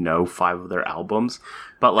freaking know 5 of their albums.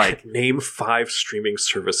 But like, name 5 streaming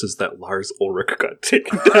services that Lars Ulrich got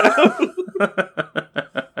taken down.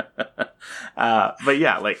 But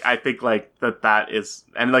yeah, like, I think like that is,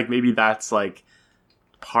 and like, maybe that's like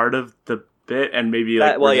part of the bit, and maybe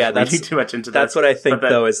like that's reading too much into that's what I think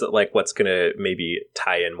though is that like what's gonna maybe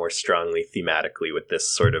tie in more strongly thematically with this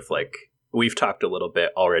sort of like, we've talked a little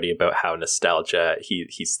bit already about how nostalgia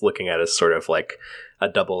he's looking at as sort of like a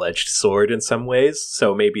double-edged sword in some ways,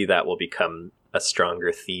 so maybe that will become a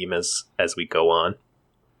stronger theme as we go on.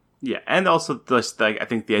 Yeah, and also this, like, I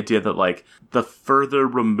think the idea that like the further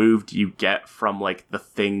removed you get from like the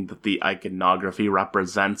thing that the iconography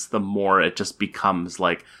represents, the more it just becomes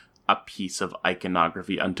like a piece of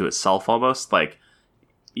iconography unto itself, almost. Like,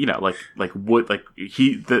 you know, like wood, like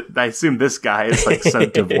I assume this guy is like so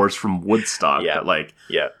divorced from Woodstock that like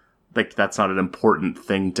that's not an important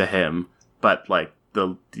thing to him, but like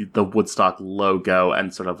the Woodstock logo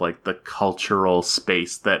and sort of like the cultural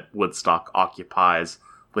space that Woodstock occupies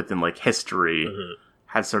within like history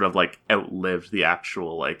has sort of like outlived the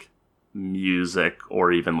actual like music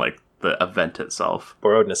or even like the event itself.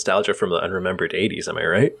 Borrowed nostalgia from the unremembered 80s, am I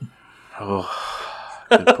right? Oh,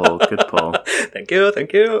 good pull, good pull. Thank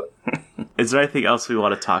you. Is there anything else we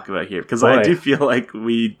want to talk about here? Because Boy. I do feel like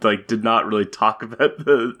we like did not really talk about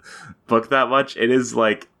the book that much. It is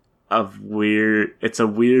like it's a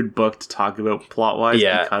weird book to talk about plot-wise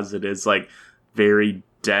because it is like very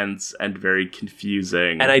dense and very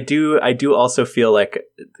confusing. And I do also feel like,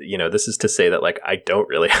 you know, this is to say that like I don't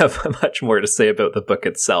really have much more to say about the book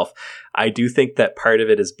itself. I do think that part of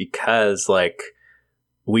it is because like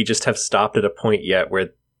we just have stopped at a point yet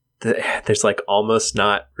where there's like almost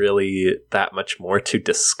not really that much more to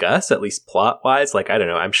discuss, at least plot wise. Like, I don't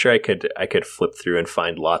know, I'm sure I could flip through and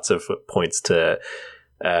find lots of points to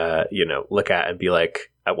you know, look at and be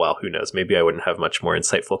like, well, who knows, maybe I wouldn't have much more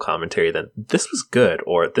insightful commentary than this was good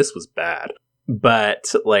or this was bad.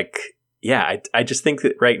 But like, yeah, I just think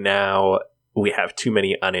that right now we have too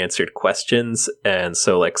many unanswered questions, and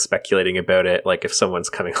so like speculating about it, like if someone's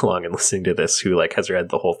coming along and listening to this who like has read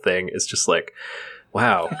the whole thing, is just like,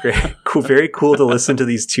 wow, great, cool, very cool to listen to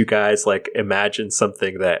these two guys like imagine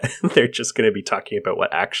something that they're just going to be talking about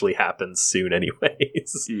what actually happens soon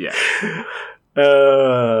anyways. Yeah.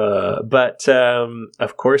 But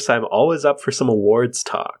of course I'm always up for some awards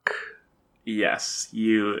talk. Yes,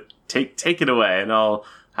 you take it away and I'll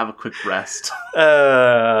have a quick rest.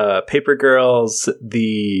 Paper Girls,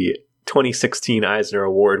 the 2016 Eisner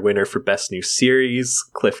Award winner for Best New Series,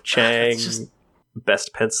 Cliff Chiang,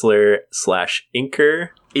 Best Penciler / Inker.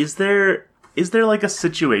 Is there like a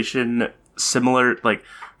situation similar, like,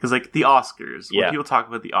 because like the Oscars, when people talk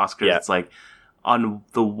about the Oscars, it's like, on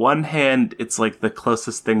the one hand, it's like the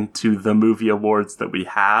closest thing to the movie awards that we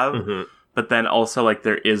have, but then also like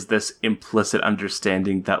there is this implicit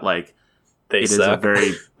understanding that like they suck. Is a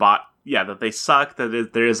very that they suck, that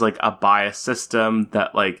there is like a bias system,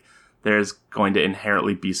 that like there's going to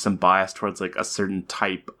inherently be some bias towards like a certain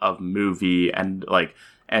type of movie, and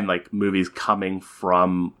movies coming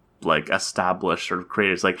from like established sort of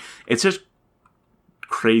creators. Like, it's just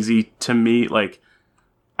crazy to me. Like,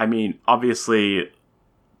 I mean, obviously,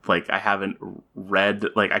 like, I haven't read,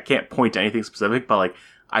 like, I can't point to anything specific, but like,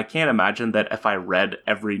 I can't imagine that if I read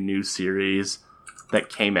every new series that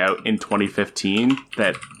came out in 2015,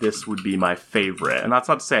 that this would be my favorite. And that's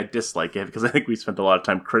not to say I dislike it, because I think we spent a lot of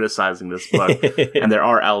time criticizing this book, and there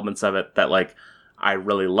are elements of it that like I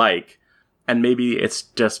really like. And maybe it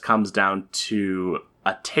just comes down to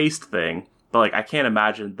a taste thing, but like I can't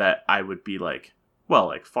imagine that I would be like, well,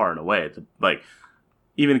 like far and away, like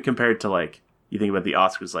even compared to like, you think about the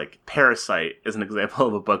Oscars, like Parasite is an example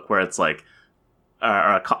of a book where it's like,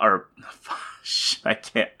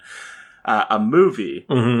 a movie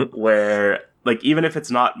where like, even if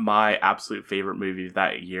it's not my absolute favorite movie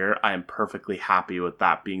that year, I am perfectly happy with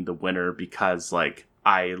that being the winner, because like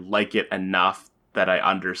I like it enough that I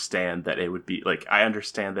understand that it would be like, I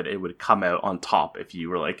understand that it would come out on top if you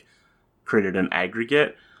were like created an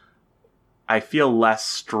aggregate. I feel less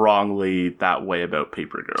strongly that way about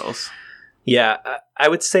Paper Girls. Yeah, I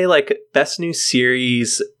would say like Best New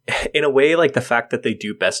Series, in a way, like the fact that they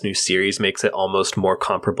do Best New Series makes it almost more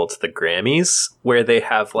comparable to the Grammys, where they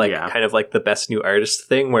have like kind of like the Best New Artist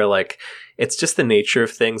thing, where like it's just the nature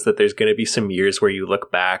of things that there's going to be some years where you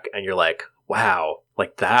look back and you're like, wow,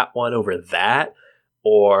 like that one over that,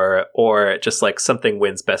 or just like something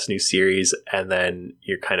wins Best New Series and then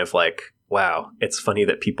you're kind of like, wow, it's funny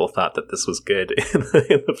that people thought that this was good in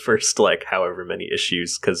the first, like, however many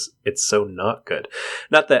issues, because it's so not good.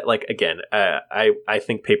 Not that, like, again, I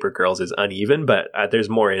think Paper Girls is uneven, but there's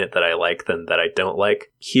more in it that I like than that I don't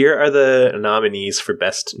like. Here are the nominees for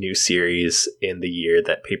Best New Series in the year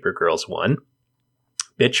that Paper Girls won.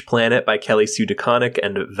 Bitch Planet by Kelly Sue DeConnick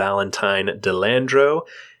and Valentine DeLandro.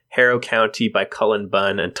 Harrow County by Cullen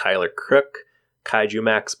Bunn and Tyler Crook. Kaiju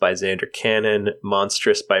Max by Xander Cannon,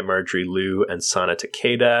 Monstrous by Marjorie Liu and Sana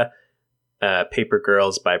Takeda, Paper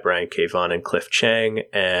Girls by Brian K. Vaughan and Cliff Chiang,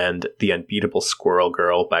 and The Unbeatable Squirrel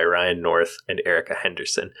Girl by Ryan North and Erica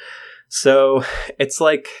Henderson. So it's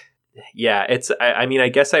like, yeah, it's, I mean, I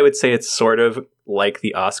guess I would say it's sort of like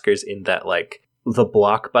the Oscars in that like the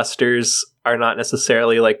blockbusters are not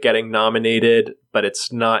necessarily like getting nominated, but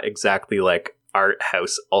it's not exactly like art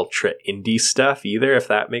house ultra indie stuff either, if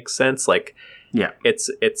that makes sense. Like, yeah,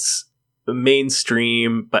 it's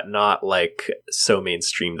mainstream, but not like so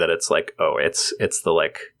mainstream that it's like, oh, it's the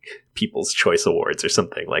like People's Choice Awards or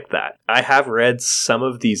something like that. I have read some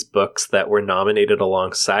of these books that were nominated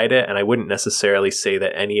alongside it, and I wouldn't necessarily say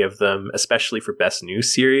that any of them, especially for Best New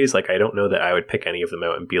Series, like I don't know that I would pick any of them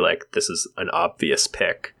out and be like, this is an obvious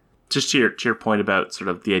pick. Just to your point about sort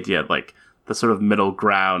of the idea of like the sort of middle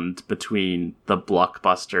ground between the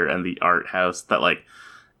blockbuster and the art house that like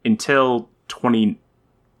until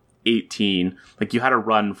 2018, like you had a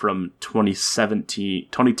run from 2010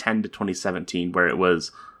 to 2017 where it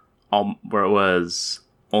was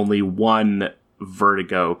only one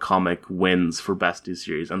Vertigo comic wins for best new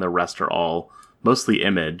series, and the rest are all mostly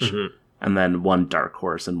Image, and then one Dark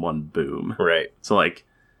Horse and one Boom. Right. So like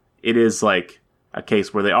it is like a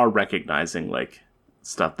case where they are recognizing like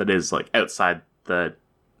stuff that is like outside the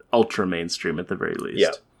ultra mainstream at the very least. Yeah.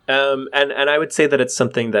 And I would say that it's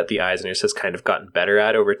something that the Eisners has kind of gotten better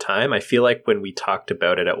at over time. I feel like when we talked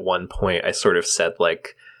about it at one point, I sort of said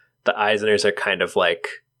like the Eisners are kind of like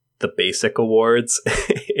the basic awards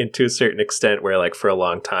and to a certain extent, where like for a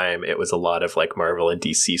long time it was a lot of like Marvel and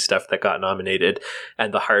DC stuff that got nominated,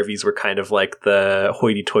 and the Harveys were kind of like the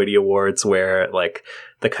hoity-toity awards where like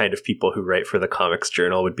the kind of people who write for the Comics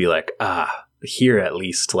Journal would be like, here at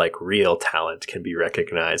least like real talent can be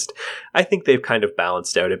recognized. I think they've kind of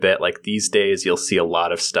balanced out a bit. Like these days you'll see a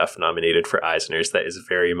lot of stuff nominated for Eisners that is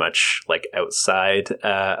very much like outside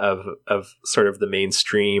of sort of the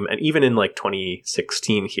mainstream. And even in like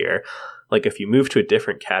 2016 here, like if you move to a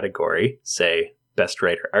different category, say best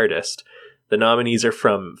writer artist, the nominees are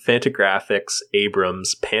from Fantagraphics,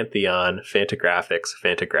 Abrams, Pantheon, Fantagraphics,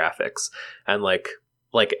 and like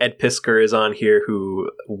Ed Piskor is on here,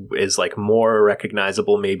 who is like more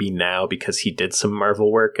recognizable maybe now because he did some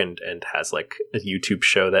Marvel work and has like a YouTube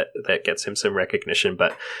show that gets him some recognition.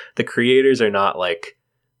 But the creators are not like,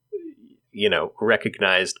 you know,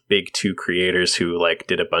 recognized big two creators who like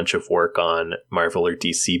did a bunch of work on Marvel or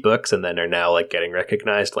DC books and then are now like getting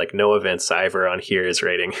recognized. Like Noah Van Sciver on here is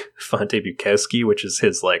writing Fonte Bukowski, which is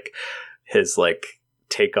his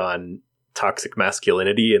take on toxic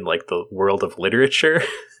masculinity in like the world of literature.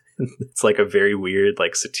 It's like a very weird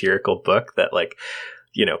like satirical book that like,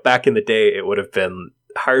 you know, back in the day it would have been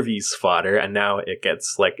Harvey's fodder, and now it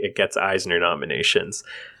gets Eisner nominations.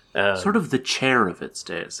 Sort of the chair of its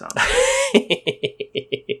day, it sounds like.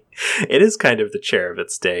 It is kind of the chair of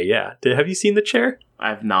its day, yeah. Have you seen The Chair?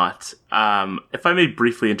 I've not. If I may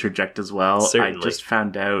briefly interject as well, Certainly. I just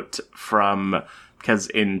found out because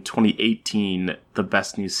in 2018, the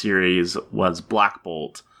best new series was Black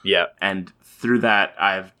Bolt. Yeah. And through that,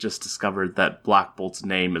 I've just discovered that Black Bolt's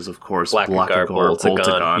name is, of course, Blackagar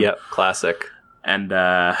Boltagon. Yep, classic. And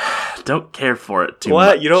don't care for it too much.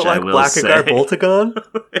 What? You don't like Blackagar Boltagon?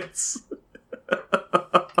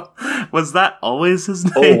 Was that always his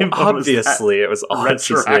name? Oh, obviously it was always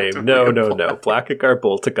his name. No. Blackagar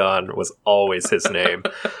Boltagon was always his name.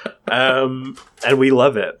 And we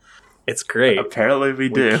love it. It's great. Apparently we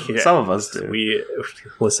do. Some of us do.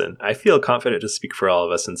 Listen, I feel confident to speak for all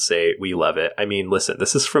of us and say we love it. I mean, listen,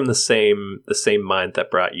 this is from the same mind that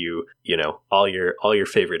brought you, you know, all your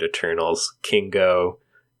favorite Eternals, Kingo,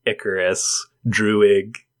 Icarus,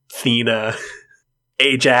 Druig, Thena,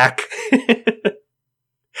 Ajak.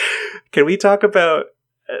 Can we talk about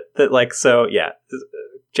that? Like, so yeah,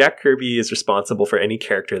 Jack Kirby is responsible for any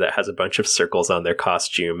character that has a bunch of circles on their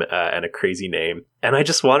costume and a crazy name. And I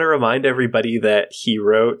just want to remind everybody that he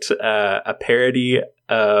wrote a parody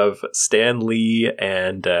of Stan Lee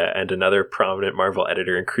and another prominent Marvel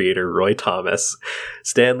editor and creator, Roy Thomas.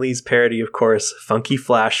 Stan Lee's parody, of course, Funky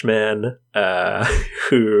Flashman,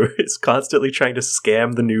 who is constantly trying to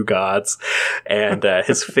scam the New Gods, and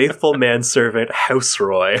his faithful manservant, House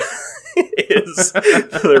Roy. Is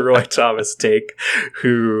the Roy Thomas take,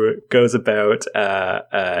 who goes about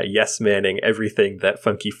yes-manning everything that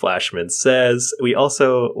Funky Flashman says. We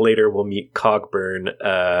also later will meet Cogburn,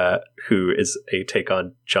 who is a take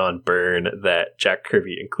on John Byrne that Jack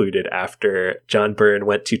Kirby included after John Byrne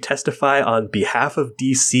went to testify on behalf of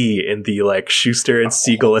DC in the like Schuster and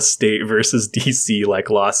Siegel estate versus DC like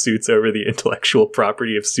lawsuits over the intellectual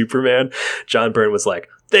property of Superman. John Byrne was like,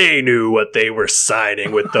 they knew what they were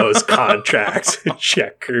signing with those contracts.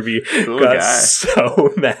 Jack Kirby got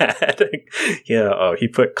so mad. Yeah, he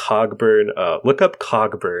put Cogburn. Look up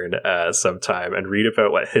Cogburn sometime and read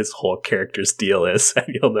about what his whole character's deal is, and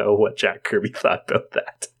you'll know what Jack Kirby thought about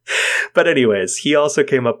that. But anyways, he also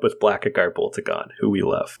came up with Blackagar Boltagon, who we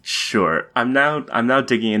love. Sure. I'm now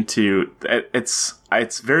digging into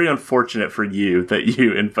it's very unfortunate for you that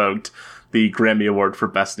you invoked the Grammy Award for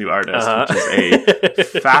Best New Artist, which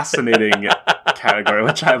is a fascinating category,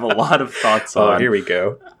 which I have a lot of thoughts on. Oh, here we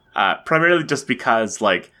go. Primarily just because,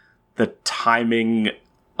 like, the timing,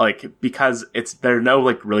 like, because there are no,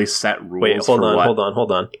 like, really set rules. Wait, hold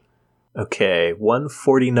on. Okay,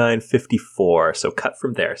 149.54, so cut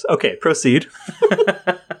from there. Okay, proceed.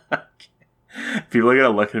 People are going to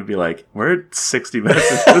look and be like, we're 60 minutes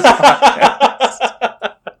into this podcast.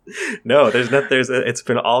 No, it's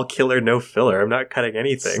been all killer, no filler. I'm not cutting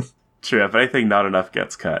anything. True, if anything, not enough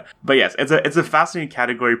gets cut. But yes, it's a fascinating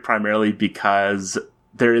category primarily because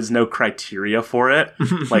there is no criteria for it,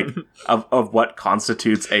 like of what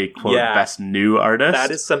constitutes a quote best new artist.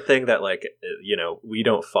 That is something that, like, you know, we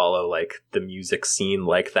don't follow like the music scene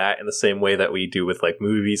like that in the same way that we do with like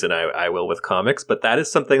movies, and I will with comics. But that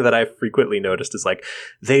is something that I've frequently noticed is like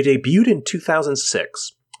they debuted in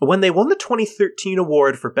 2006 when they won the 2013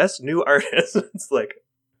 award for best new artist. It's like,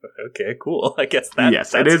 okay, cool. I guess that.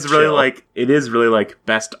 Yes, it is really like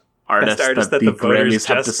best artist that the Grammys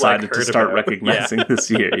have decided to start recognizing this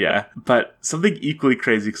year. Yeah, but something equally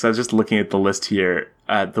crazy, because I was just looking at the list here.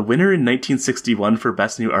 The winner in 1961 for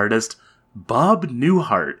best new artist, Bob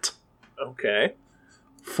Newhart. Okay,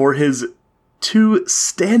 for his 2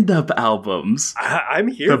 stand-up albums. I'm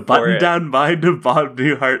here The for Button-Down Mind of Bob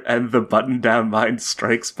Newhart and The Button-Down Mind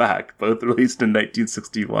Strikes Back, both released in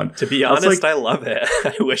 1961. To be honest, I love it.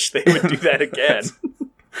 I wish they would do that again.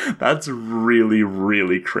 That's really,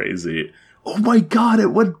 really crazy. Oh my god,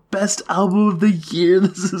 it won Best Album of the Year.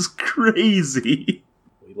 This is crazy.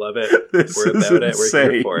 We love it. We're about it.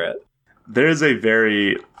 We're here for it. There's a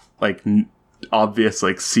very, like, obvious,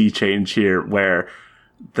 like, sea change here where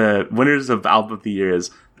the winners of Album of the Year is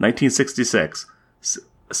 1966,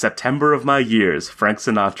 September of My Years, Frank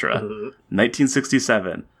Sinatra.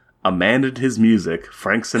 1967, A Man and His Music,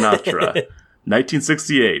 Frank Sinatra.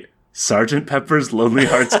 1968, Sgt. Pepper's Lonely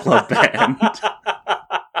Hearts Club Band.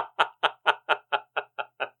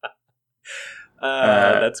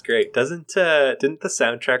 That's great. Didn't the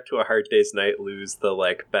soundtrack to A Hard Day's Night lose the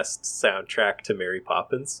like best soundtrack to Mary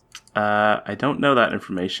Poppins? I don't know that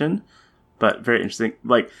information, but very interesting.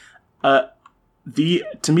 Like, to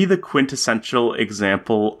me, the quintessential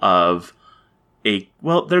example of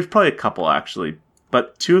there's probably a couple actually,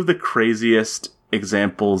 but 2 of the craziest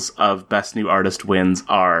examples of best new artist wins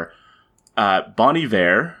are Bon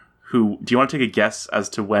Iver, who, do you want to take a guess as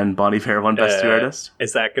to when Bon Iver won Best New Artist?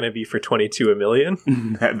 Is that going to be for 22 a Million?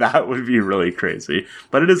 That would be really crazy,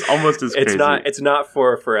 but it is almost as crazy. It's not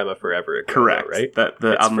for Forever Forever Ago, correct? Though, right?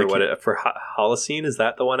 The it's album for Holocene. Is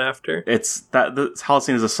that the one after? It's that the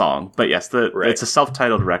Holocene is a song, but yes, it's a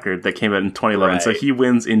self-titled record that came out in 2011. Right. So he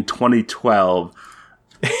wins in 2012.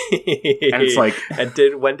 And it's like, and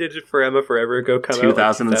when did Forever Forever Ago come out?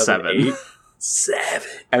 2007. 7.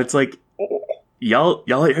 And it's like, y'all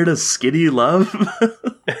heard of Skinny Love?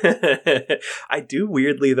 I do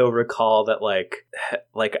weirdly though recall that like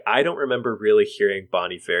I don't remember really hearing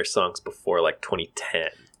Bon Iver songs before like 2010.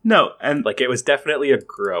 No, and like it was definitely a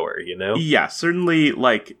grower, you know? Yeah, certainly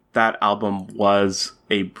like that album was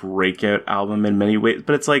a breakout album in many ways,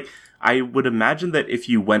 but it's like I would imagine that if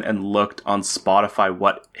you went and looked on Spotify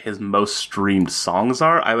what his most streamed songs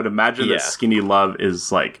are, I would imagine that Skinny Love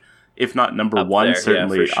is like, if not number up 1, there.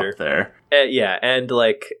 certainly sure. up there. Yeah, and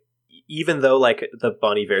like even though like the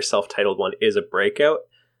Bon Iver self-titled one is a breakout,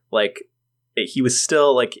 like he was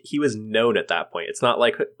still like he was known at that point. It's not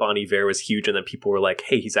like Bon Iver was huge and then people were like,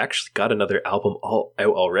 "Hey, he's actually got another album out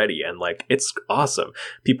already," and like it's awesome.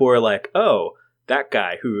 People were like, "Oh, that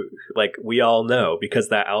guy who like we all know because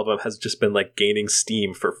that album has just been like gaining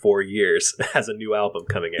steam for 4 years has a new album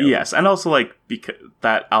coming out." Yes, and also like because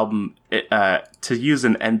that album, to use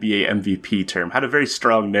an NBA MVP term, had a very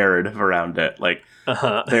strong narrative around it. Like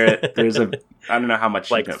there's a I don't know how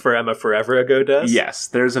much like Forever Ago does. Yes,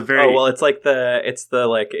 there's a very it's the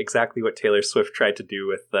like exactly what Taylor Swift tried to do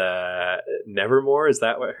with Nevermore. Is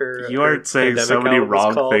that what her? You are saying so many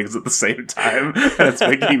wrong things at the same time, and it's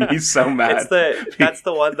making me so mad. That's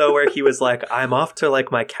the one though where he was like, "I'm off to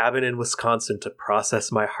like my cabin in Wisconsin to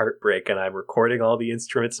process my heartbreak, and I'm recording all the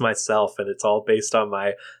instruments myself, and it's all based on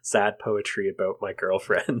my sad poetry about my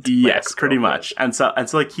girlfriend." Yes, pretty much. And so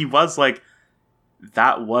like he was like,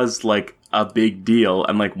 that was like a big deal,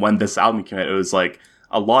 and like when this album came out, it was like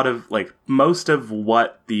a lot of like most of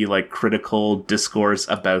what the like critical discourse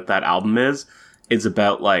about that album is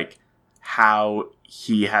about like how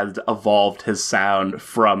he had evolved his sound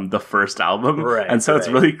from the first album, right? And so it's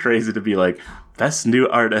really crazy to be like best new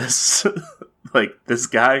artist. Like this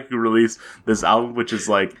guy who released this album, which is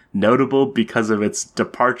like notable because of its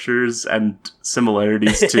departures and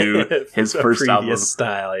similarities to his first album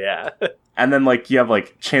style, yeah. And then like you have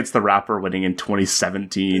like Chance the Rapper winning in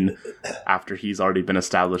 2017 after he's already been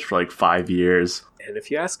established for like 5 years. And if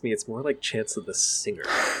you ask me, it's more like Chance the Singer.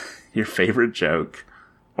 Your favorite joke.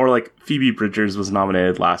 Or like Phoebe Bridgers was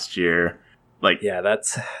nominated last year. Like yeah,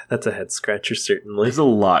 that's a head scratcher certainly. There's a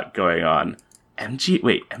lot going on.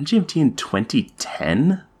 MGMT in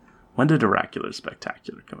 2010? When did Oracular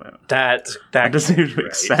Spectacular come out? That doesn't even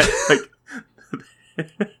make sense. Like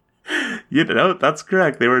You know, that's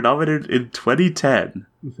correct. They were nominated in 2010.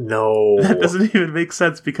 No. That doesn't even make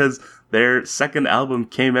sense because their second album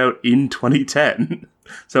came out in 2010.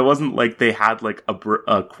 So it wasn't like they had like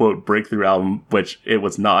a quote breakthrough album, which it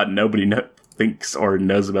was not. Nobody thinks or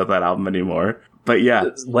knows about that album anymore. But yeah.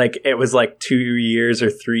 Like, it was like 2 years or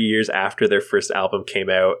 3 years after their first album came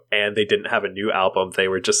out, and they didn't have a new album. They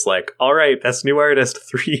were just like, all right, best new artist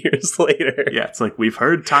 3 years later. Yeah, it's like, we've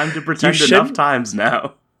heard Time to Pretend enough times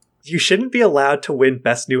now. You shouldn't be allowed to win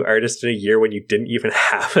best new artist in a year when you didn't even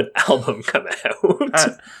have an album come out.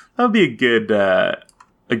 That would be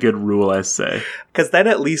a good rule, I say. Because then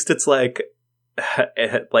at least it's like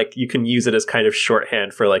you can use it as kind of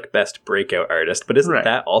shorthand for like best breakout artist. But isn't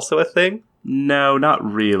that also a thing? No, not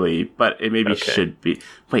really, but it maybe should be.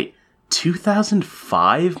 Wait,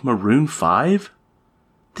 2005 Maroon 5?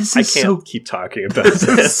 I can't keep talking about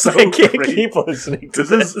this. So I can't crazy. Keep listening to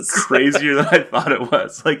this. This is crazier than I thought it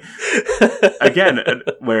was. Like, again,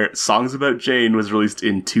 where Songs About Jane was released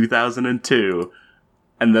in 2002,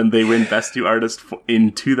 and then they win Best New Artist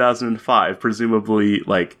in 2005, presumably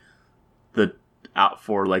like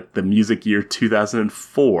for like the music year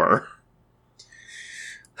 2004.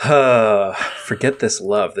 Forget this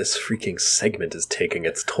love. This freaking segment is taking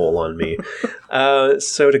its toll on me.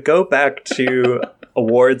 So to go back to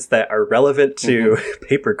awards that are relevant to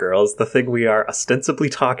Paper Girls, the thing we are ostensibly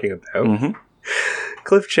talking about,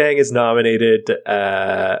 Cliff Chiang is nominated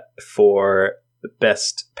for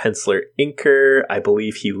Best Penciler Inker. I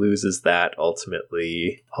believe he loses that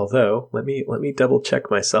ultimately. Although, let me double check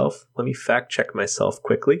myself. Let me fact check myself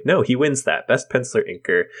quickly. No, he wins that. Best Penciler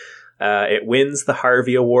Inker. It wins the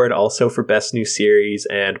Harvey Award also for Best New Series,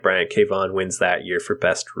 and Brian K. Vaughan wins that year for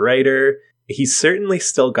Best Writer. He's certainly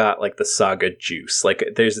still got like the saga juice. Like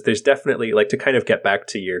there's definitely, like, to kind of get back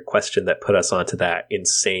to your question that put us onto that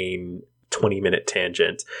insane 20-minute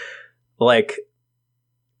tangent. Like,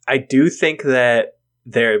 I do think that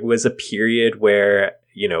there was a period where,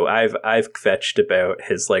 you know, I've fetched about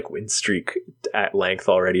his like win streak at length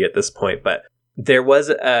already at this point, but there was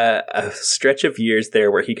a stretch of years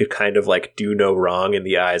there where he could kind of like do no wrong in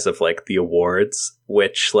the eyes of like the awards,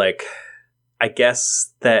 which, like, I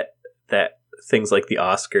guess that things like the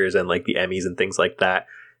Oscars and like the Emmys and things like that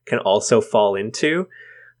can also fall into,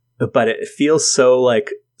 but it feels so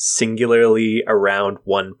like singularly around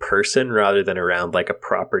one person rather than around like a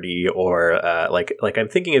property or like I'm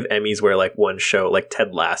thinking of Emmys where like one show like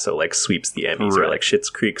Ted Lasso like sweeps the Emmys, or like Schitt's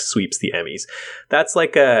Creek sweeps the Emmys. That's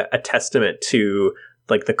like a testament to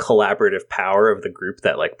like the collaborative power of the group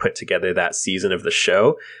that like put together that season of the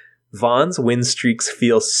show. Vaughn's win streaks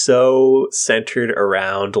feel so centered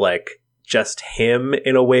around like just him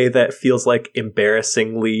in a way that feels like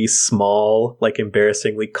embarrassingly small, like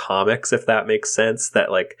embarrassingly comics, if that makes sense.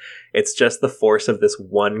 That like it's just the force of this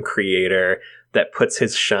one creator that puts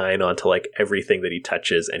his shine onto like everything that he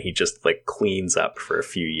touches, and he just like cleans up for a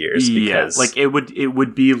few years. Because like it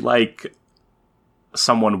would be like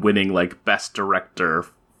someone winning like Best Director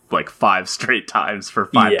like 5 straight times for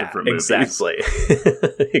 5 different movies.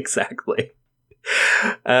 Exactly.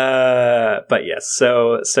 But yes,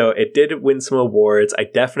 so it did win some awards. I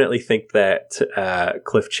definitely think that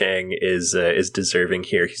Cliff Chiang is deserving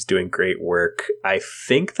here. He's doing great work. I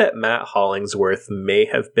think that Matt Hollingsworth may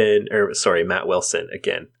have been, or sorry, Matt Wilson.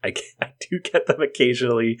 Again, I do get them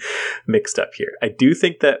occasionally mixed up here. I do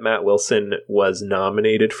think that Matt Wilson was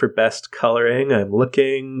nominated for Best Coloring. I'm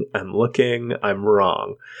looking, I'm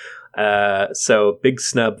wrong. So big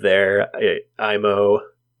snub there. IMO.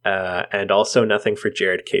 And also nothing for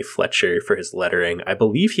Jared K. Fletcher for his lettering. I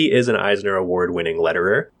believe he is an Eisner Award-winning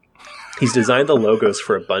letterer. He's designed the logos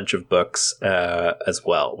for a bunch of books as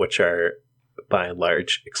well, which are, by and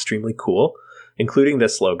large, extremely cool, including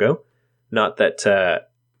this logo. Not that,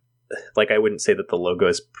 like, I wouldn't say that the logo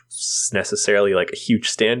is necessarily, like, a huge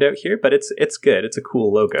standout here, but it's good. It's a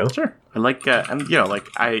cool logo. Sure. I like, and, you know, like,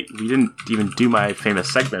 we didn't even do my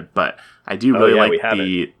famous segment, but I do really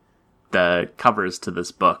like the covers to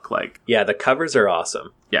this book. Like, yeah, the covers are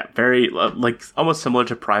awesome. Yeah, very like almost similar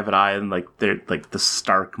to Private Eye, and like they're like the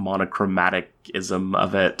stark monochromaticism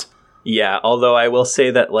of it. Yeah, although I will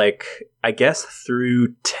say that, like, I guess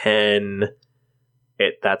through 10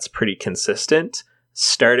 that's pretty consistent.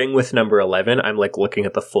 Starting with number 11, I'm like looking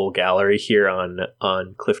at the full gallery here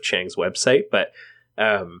on Cliff Chiang's website, but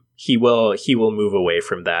he will move away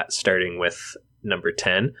from that starting with number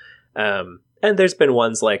 10. And there's been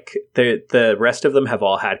ones like the rest of them have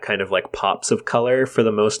all had kind of like pops of color for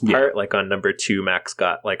the most part. Like on number 2, Max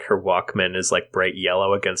got like her Walkman is like bright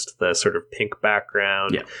yellow against the sort of pink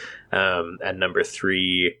background. And number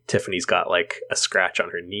 3, Tiffany's got like a scratch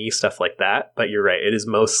on her knee, stuff like that. But you're right, it is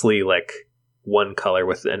mostly like one color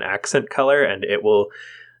with an accent color, and it will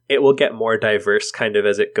get more diverse kind of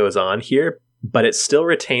as it goes on here. But it still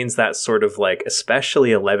retains that sort of like,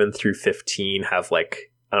 especially 11 through 15 have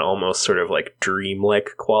like an almost sort of like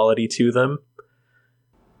dreamlike quality to them.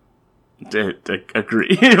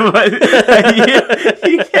 Agree. But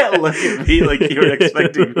you can't look at me like you were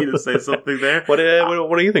expecting me to say something there. What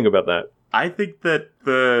do you think about that? I think that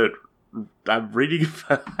I'm reading.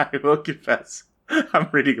 I will confess, I'm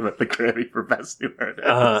reading about the Grammy for Best New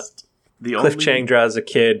Artist. Cliff Chang draws a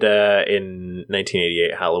kid in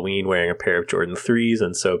 1988 Halloween wearing a pair of Jordan 3s,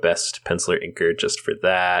 and so Best Penciler Inker just for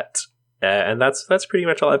that. And that's pretty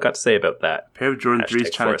much all I've got to say about that. A pair of Jordan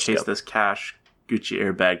 3s trying to chase this cash Gucci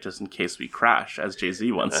airbag just in case we crash, as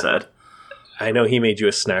Jay-Z once said. I know he made you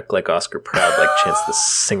a snack like Oscar Proud, like Chance the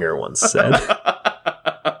Singer once said.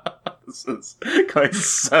 This is going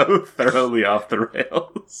so thoroughly off the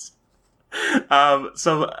rails.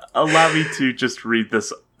 So allow me to just read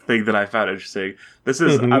this thing that I found interesting. This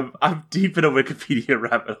is I'm deep in a Wikipedia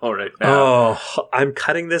rabbit hole right now. Oh, I'm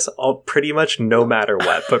cutting this all pretty much no matter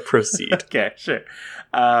what, but proceed. Okay, sure.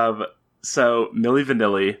 So Milli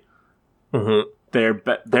Vanilli,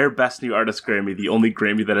 their Best New Artist Grammy, the only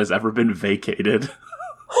Grammy that has ever been vacated.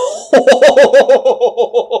 You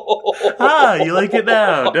like it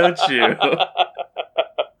now, don't you?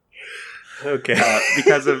 Okay.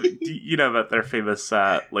 Because of, you know about their famous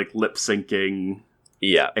like lip syncing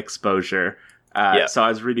exposure. So I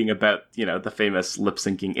was reading about, the famous lip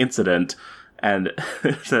syncing incident, and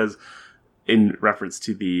it says, in reference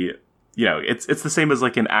to the, it's the same as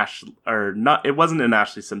like an it wasn't an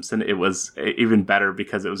Ashley Simpson. It was even better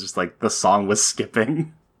because it was just like the song was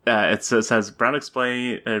skipping. It says, Brown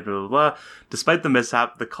explained, blah, blah, blah. Despite the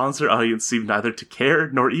mishap, the concert audience seemed neither to care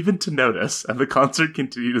nor even to notice, and the concert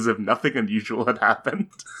continued as if nothing unusual had happened.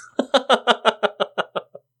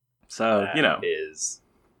 So, that is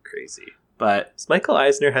crazy. But does Michael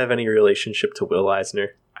Eisner have any relationship to Will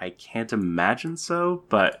Eisner? I can't imagine so,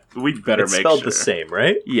 but we'd better it's make spelled sure. The same,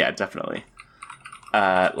 right? Yeah, definitely.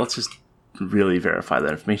 Let's just really verify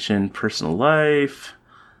that information. Personal life.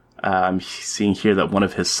 I'm seeing here that one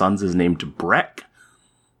of his sons is named Breck.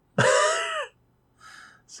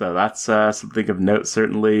 So that's something of note,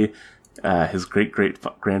 certainly. His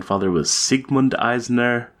great-great-grandfather was Sigmund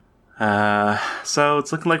Eisner. So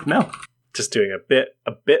it's looking like no. Just doing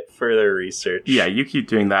a bit further research. Yeah, you keep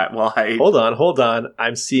doing that while I... Hold on.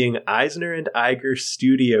 I'm seeing Eisner and Iger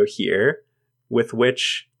Studio here, with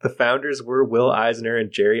which the founders were Will Eisner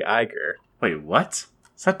and Jerry Iger. Wait, what?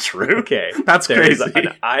 Is that true? Okay. That's crazy.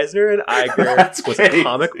 An Eisner and Iger was a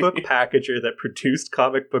comic book packager that produced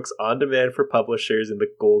comic books on demand for publishers in the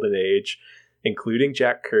Golden Age, including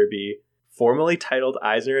Jack Kirby, formerly titled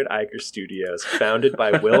Eisner and Iger Studios, founded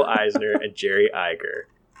by Will Eisner and Jerry Iger.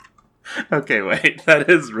 Okay, wait. That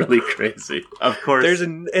is really crazy. Of course.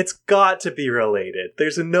 It's got to be related.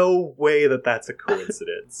 There's no way that that's a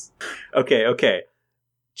coincidence. Okay.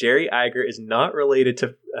 Jerry Iger is not related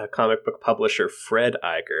to comic book publisher Fred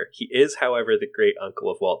Iger. He is, however, the great uncle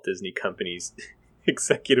of Walt Disney Company's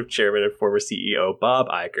executive chairman and former CEO Bob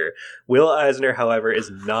Iger. Will Eisner, however, is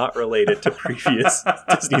not related to previous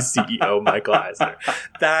Disney CEO Michael Eisner.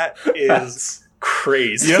 That is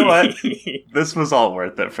crazy. You know what? This was all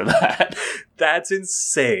worth it for that. That's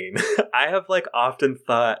insane. I have often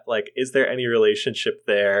thought, is there any relationship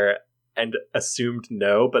there? And assumed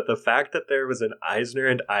no, but the fact that there was an Eisner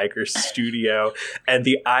and Iger studio, and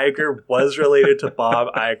the Iger was related to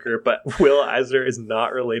Bob Iger, but Will Eisner is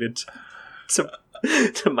not related to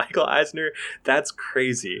Michael Eisner, that's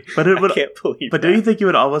crazy. But I can't believe. But don't you think it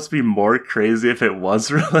would almost be more crazy if it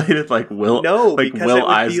was related, Will? No, because Will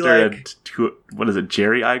Eisner and what is it,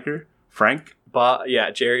 Jerry Iger, Frank?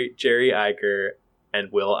 Jerry Iger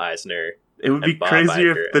and Will Eisner. It would be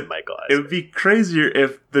crazier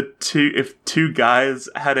if two guys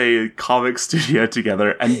had a comic studio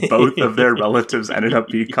together and both of their relatives ended up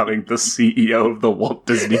becoming the CEO of the Walt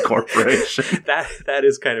Disney Corporation. That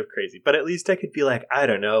is kind of crazy. But at least I could be I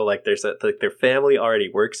don't know, there's their family already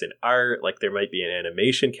works in art, there might be an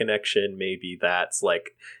animation connection, maybe that's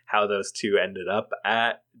how those two ended up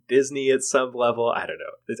at Disney at some level. I don't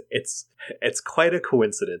know. It's quite a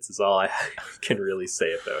coincidence is all I can really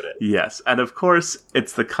say about it. Yes, and of course,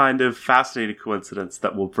 it's the kind of fascinating coincidence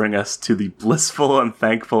that will bring us to the blissful and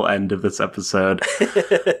thankful end of this episode.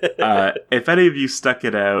 If any of you stuck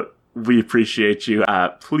it out We appreciate you.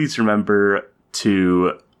 Please remember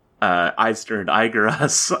to Eisner and Iger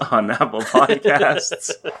us on Apple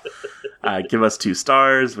Podcasts. Give us 2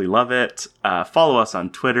 stars. We love it. Follow us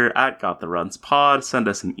on Twitter at GotTheRunsPod. Send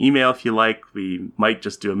us an email if you like. We might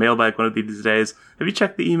just do a mailbag one of these days. Have you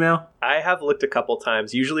checked the email? I have looked a couple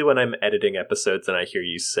times. Usually when I'm editing episodes and I hear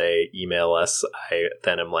you say email us,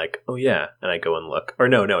 then I'm like, oh yeah, and I go and look. Or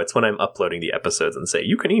no, it's when I'm uploading the episodes and say,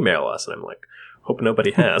 you can email us. And I'm like, hope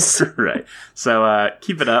nobody has. Right. So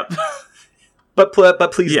keep it up. But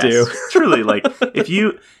please do. Truly, like, if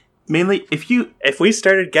we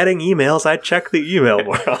started getting emails, I'd check the email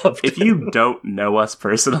more often. If you don't know us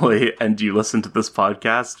personally and you listen to this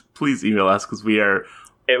podcast, please email us because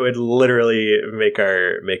it would literally make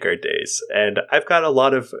our days. And I've got a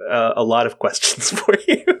lot of questions for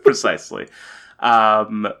you. Precisely.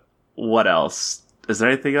 What else? Is there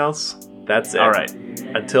anything else? That's it. All right.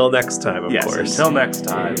 Until next time, of course. Until next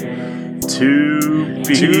time. To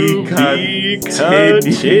be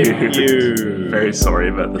continued. Very sorry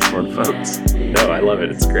about this one, folks. No, I love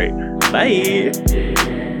it. It's great. Bye.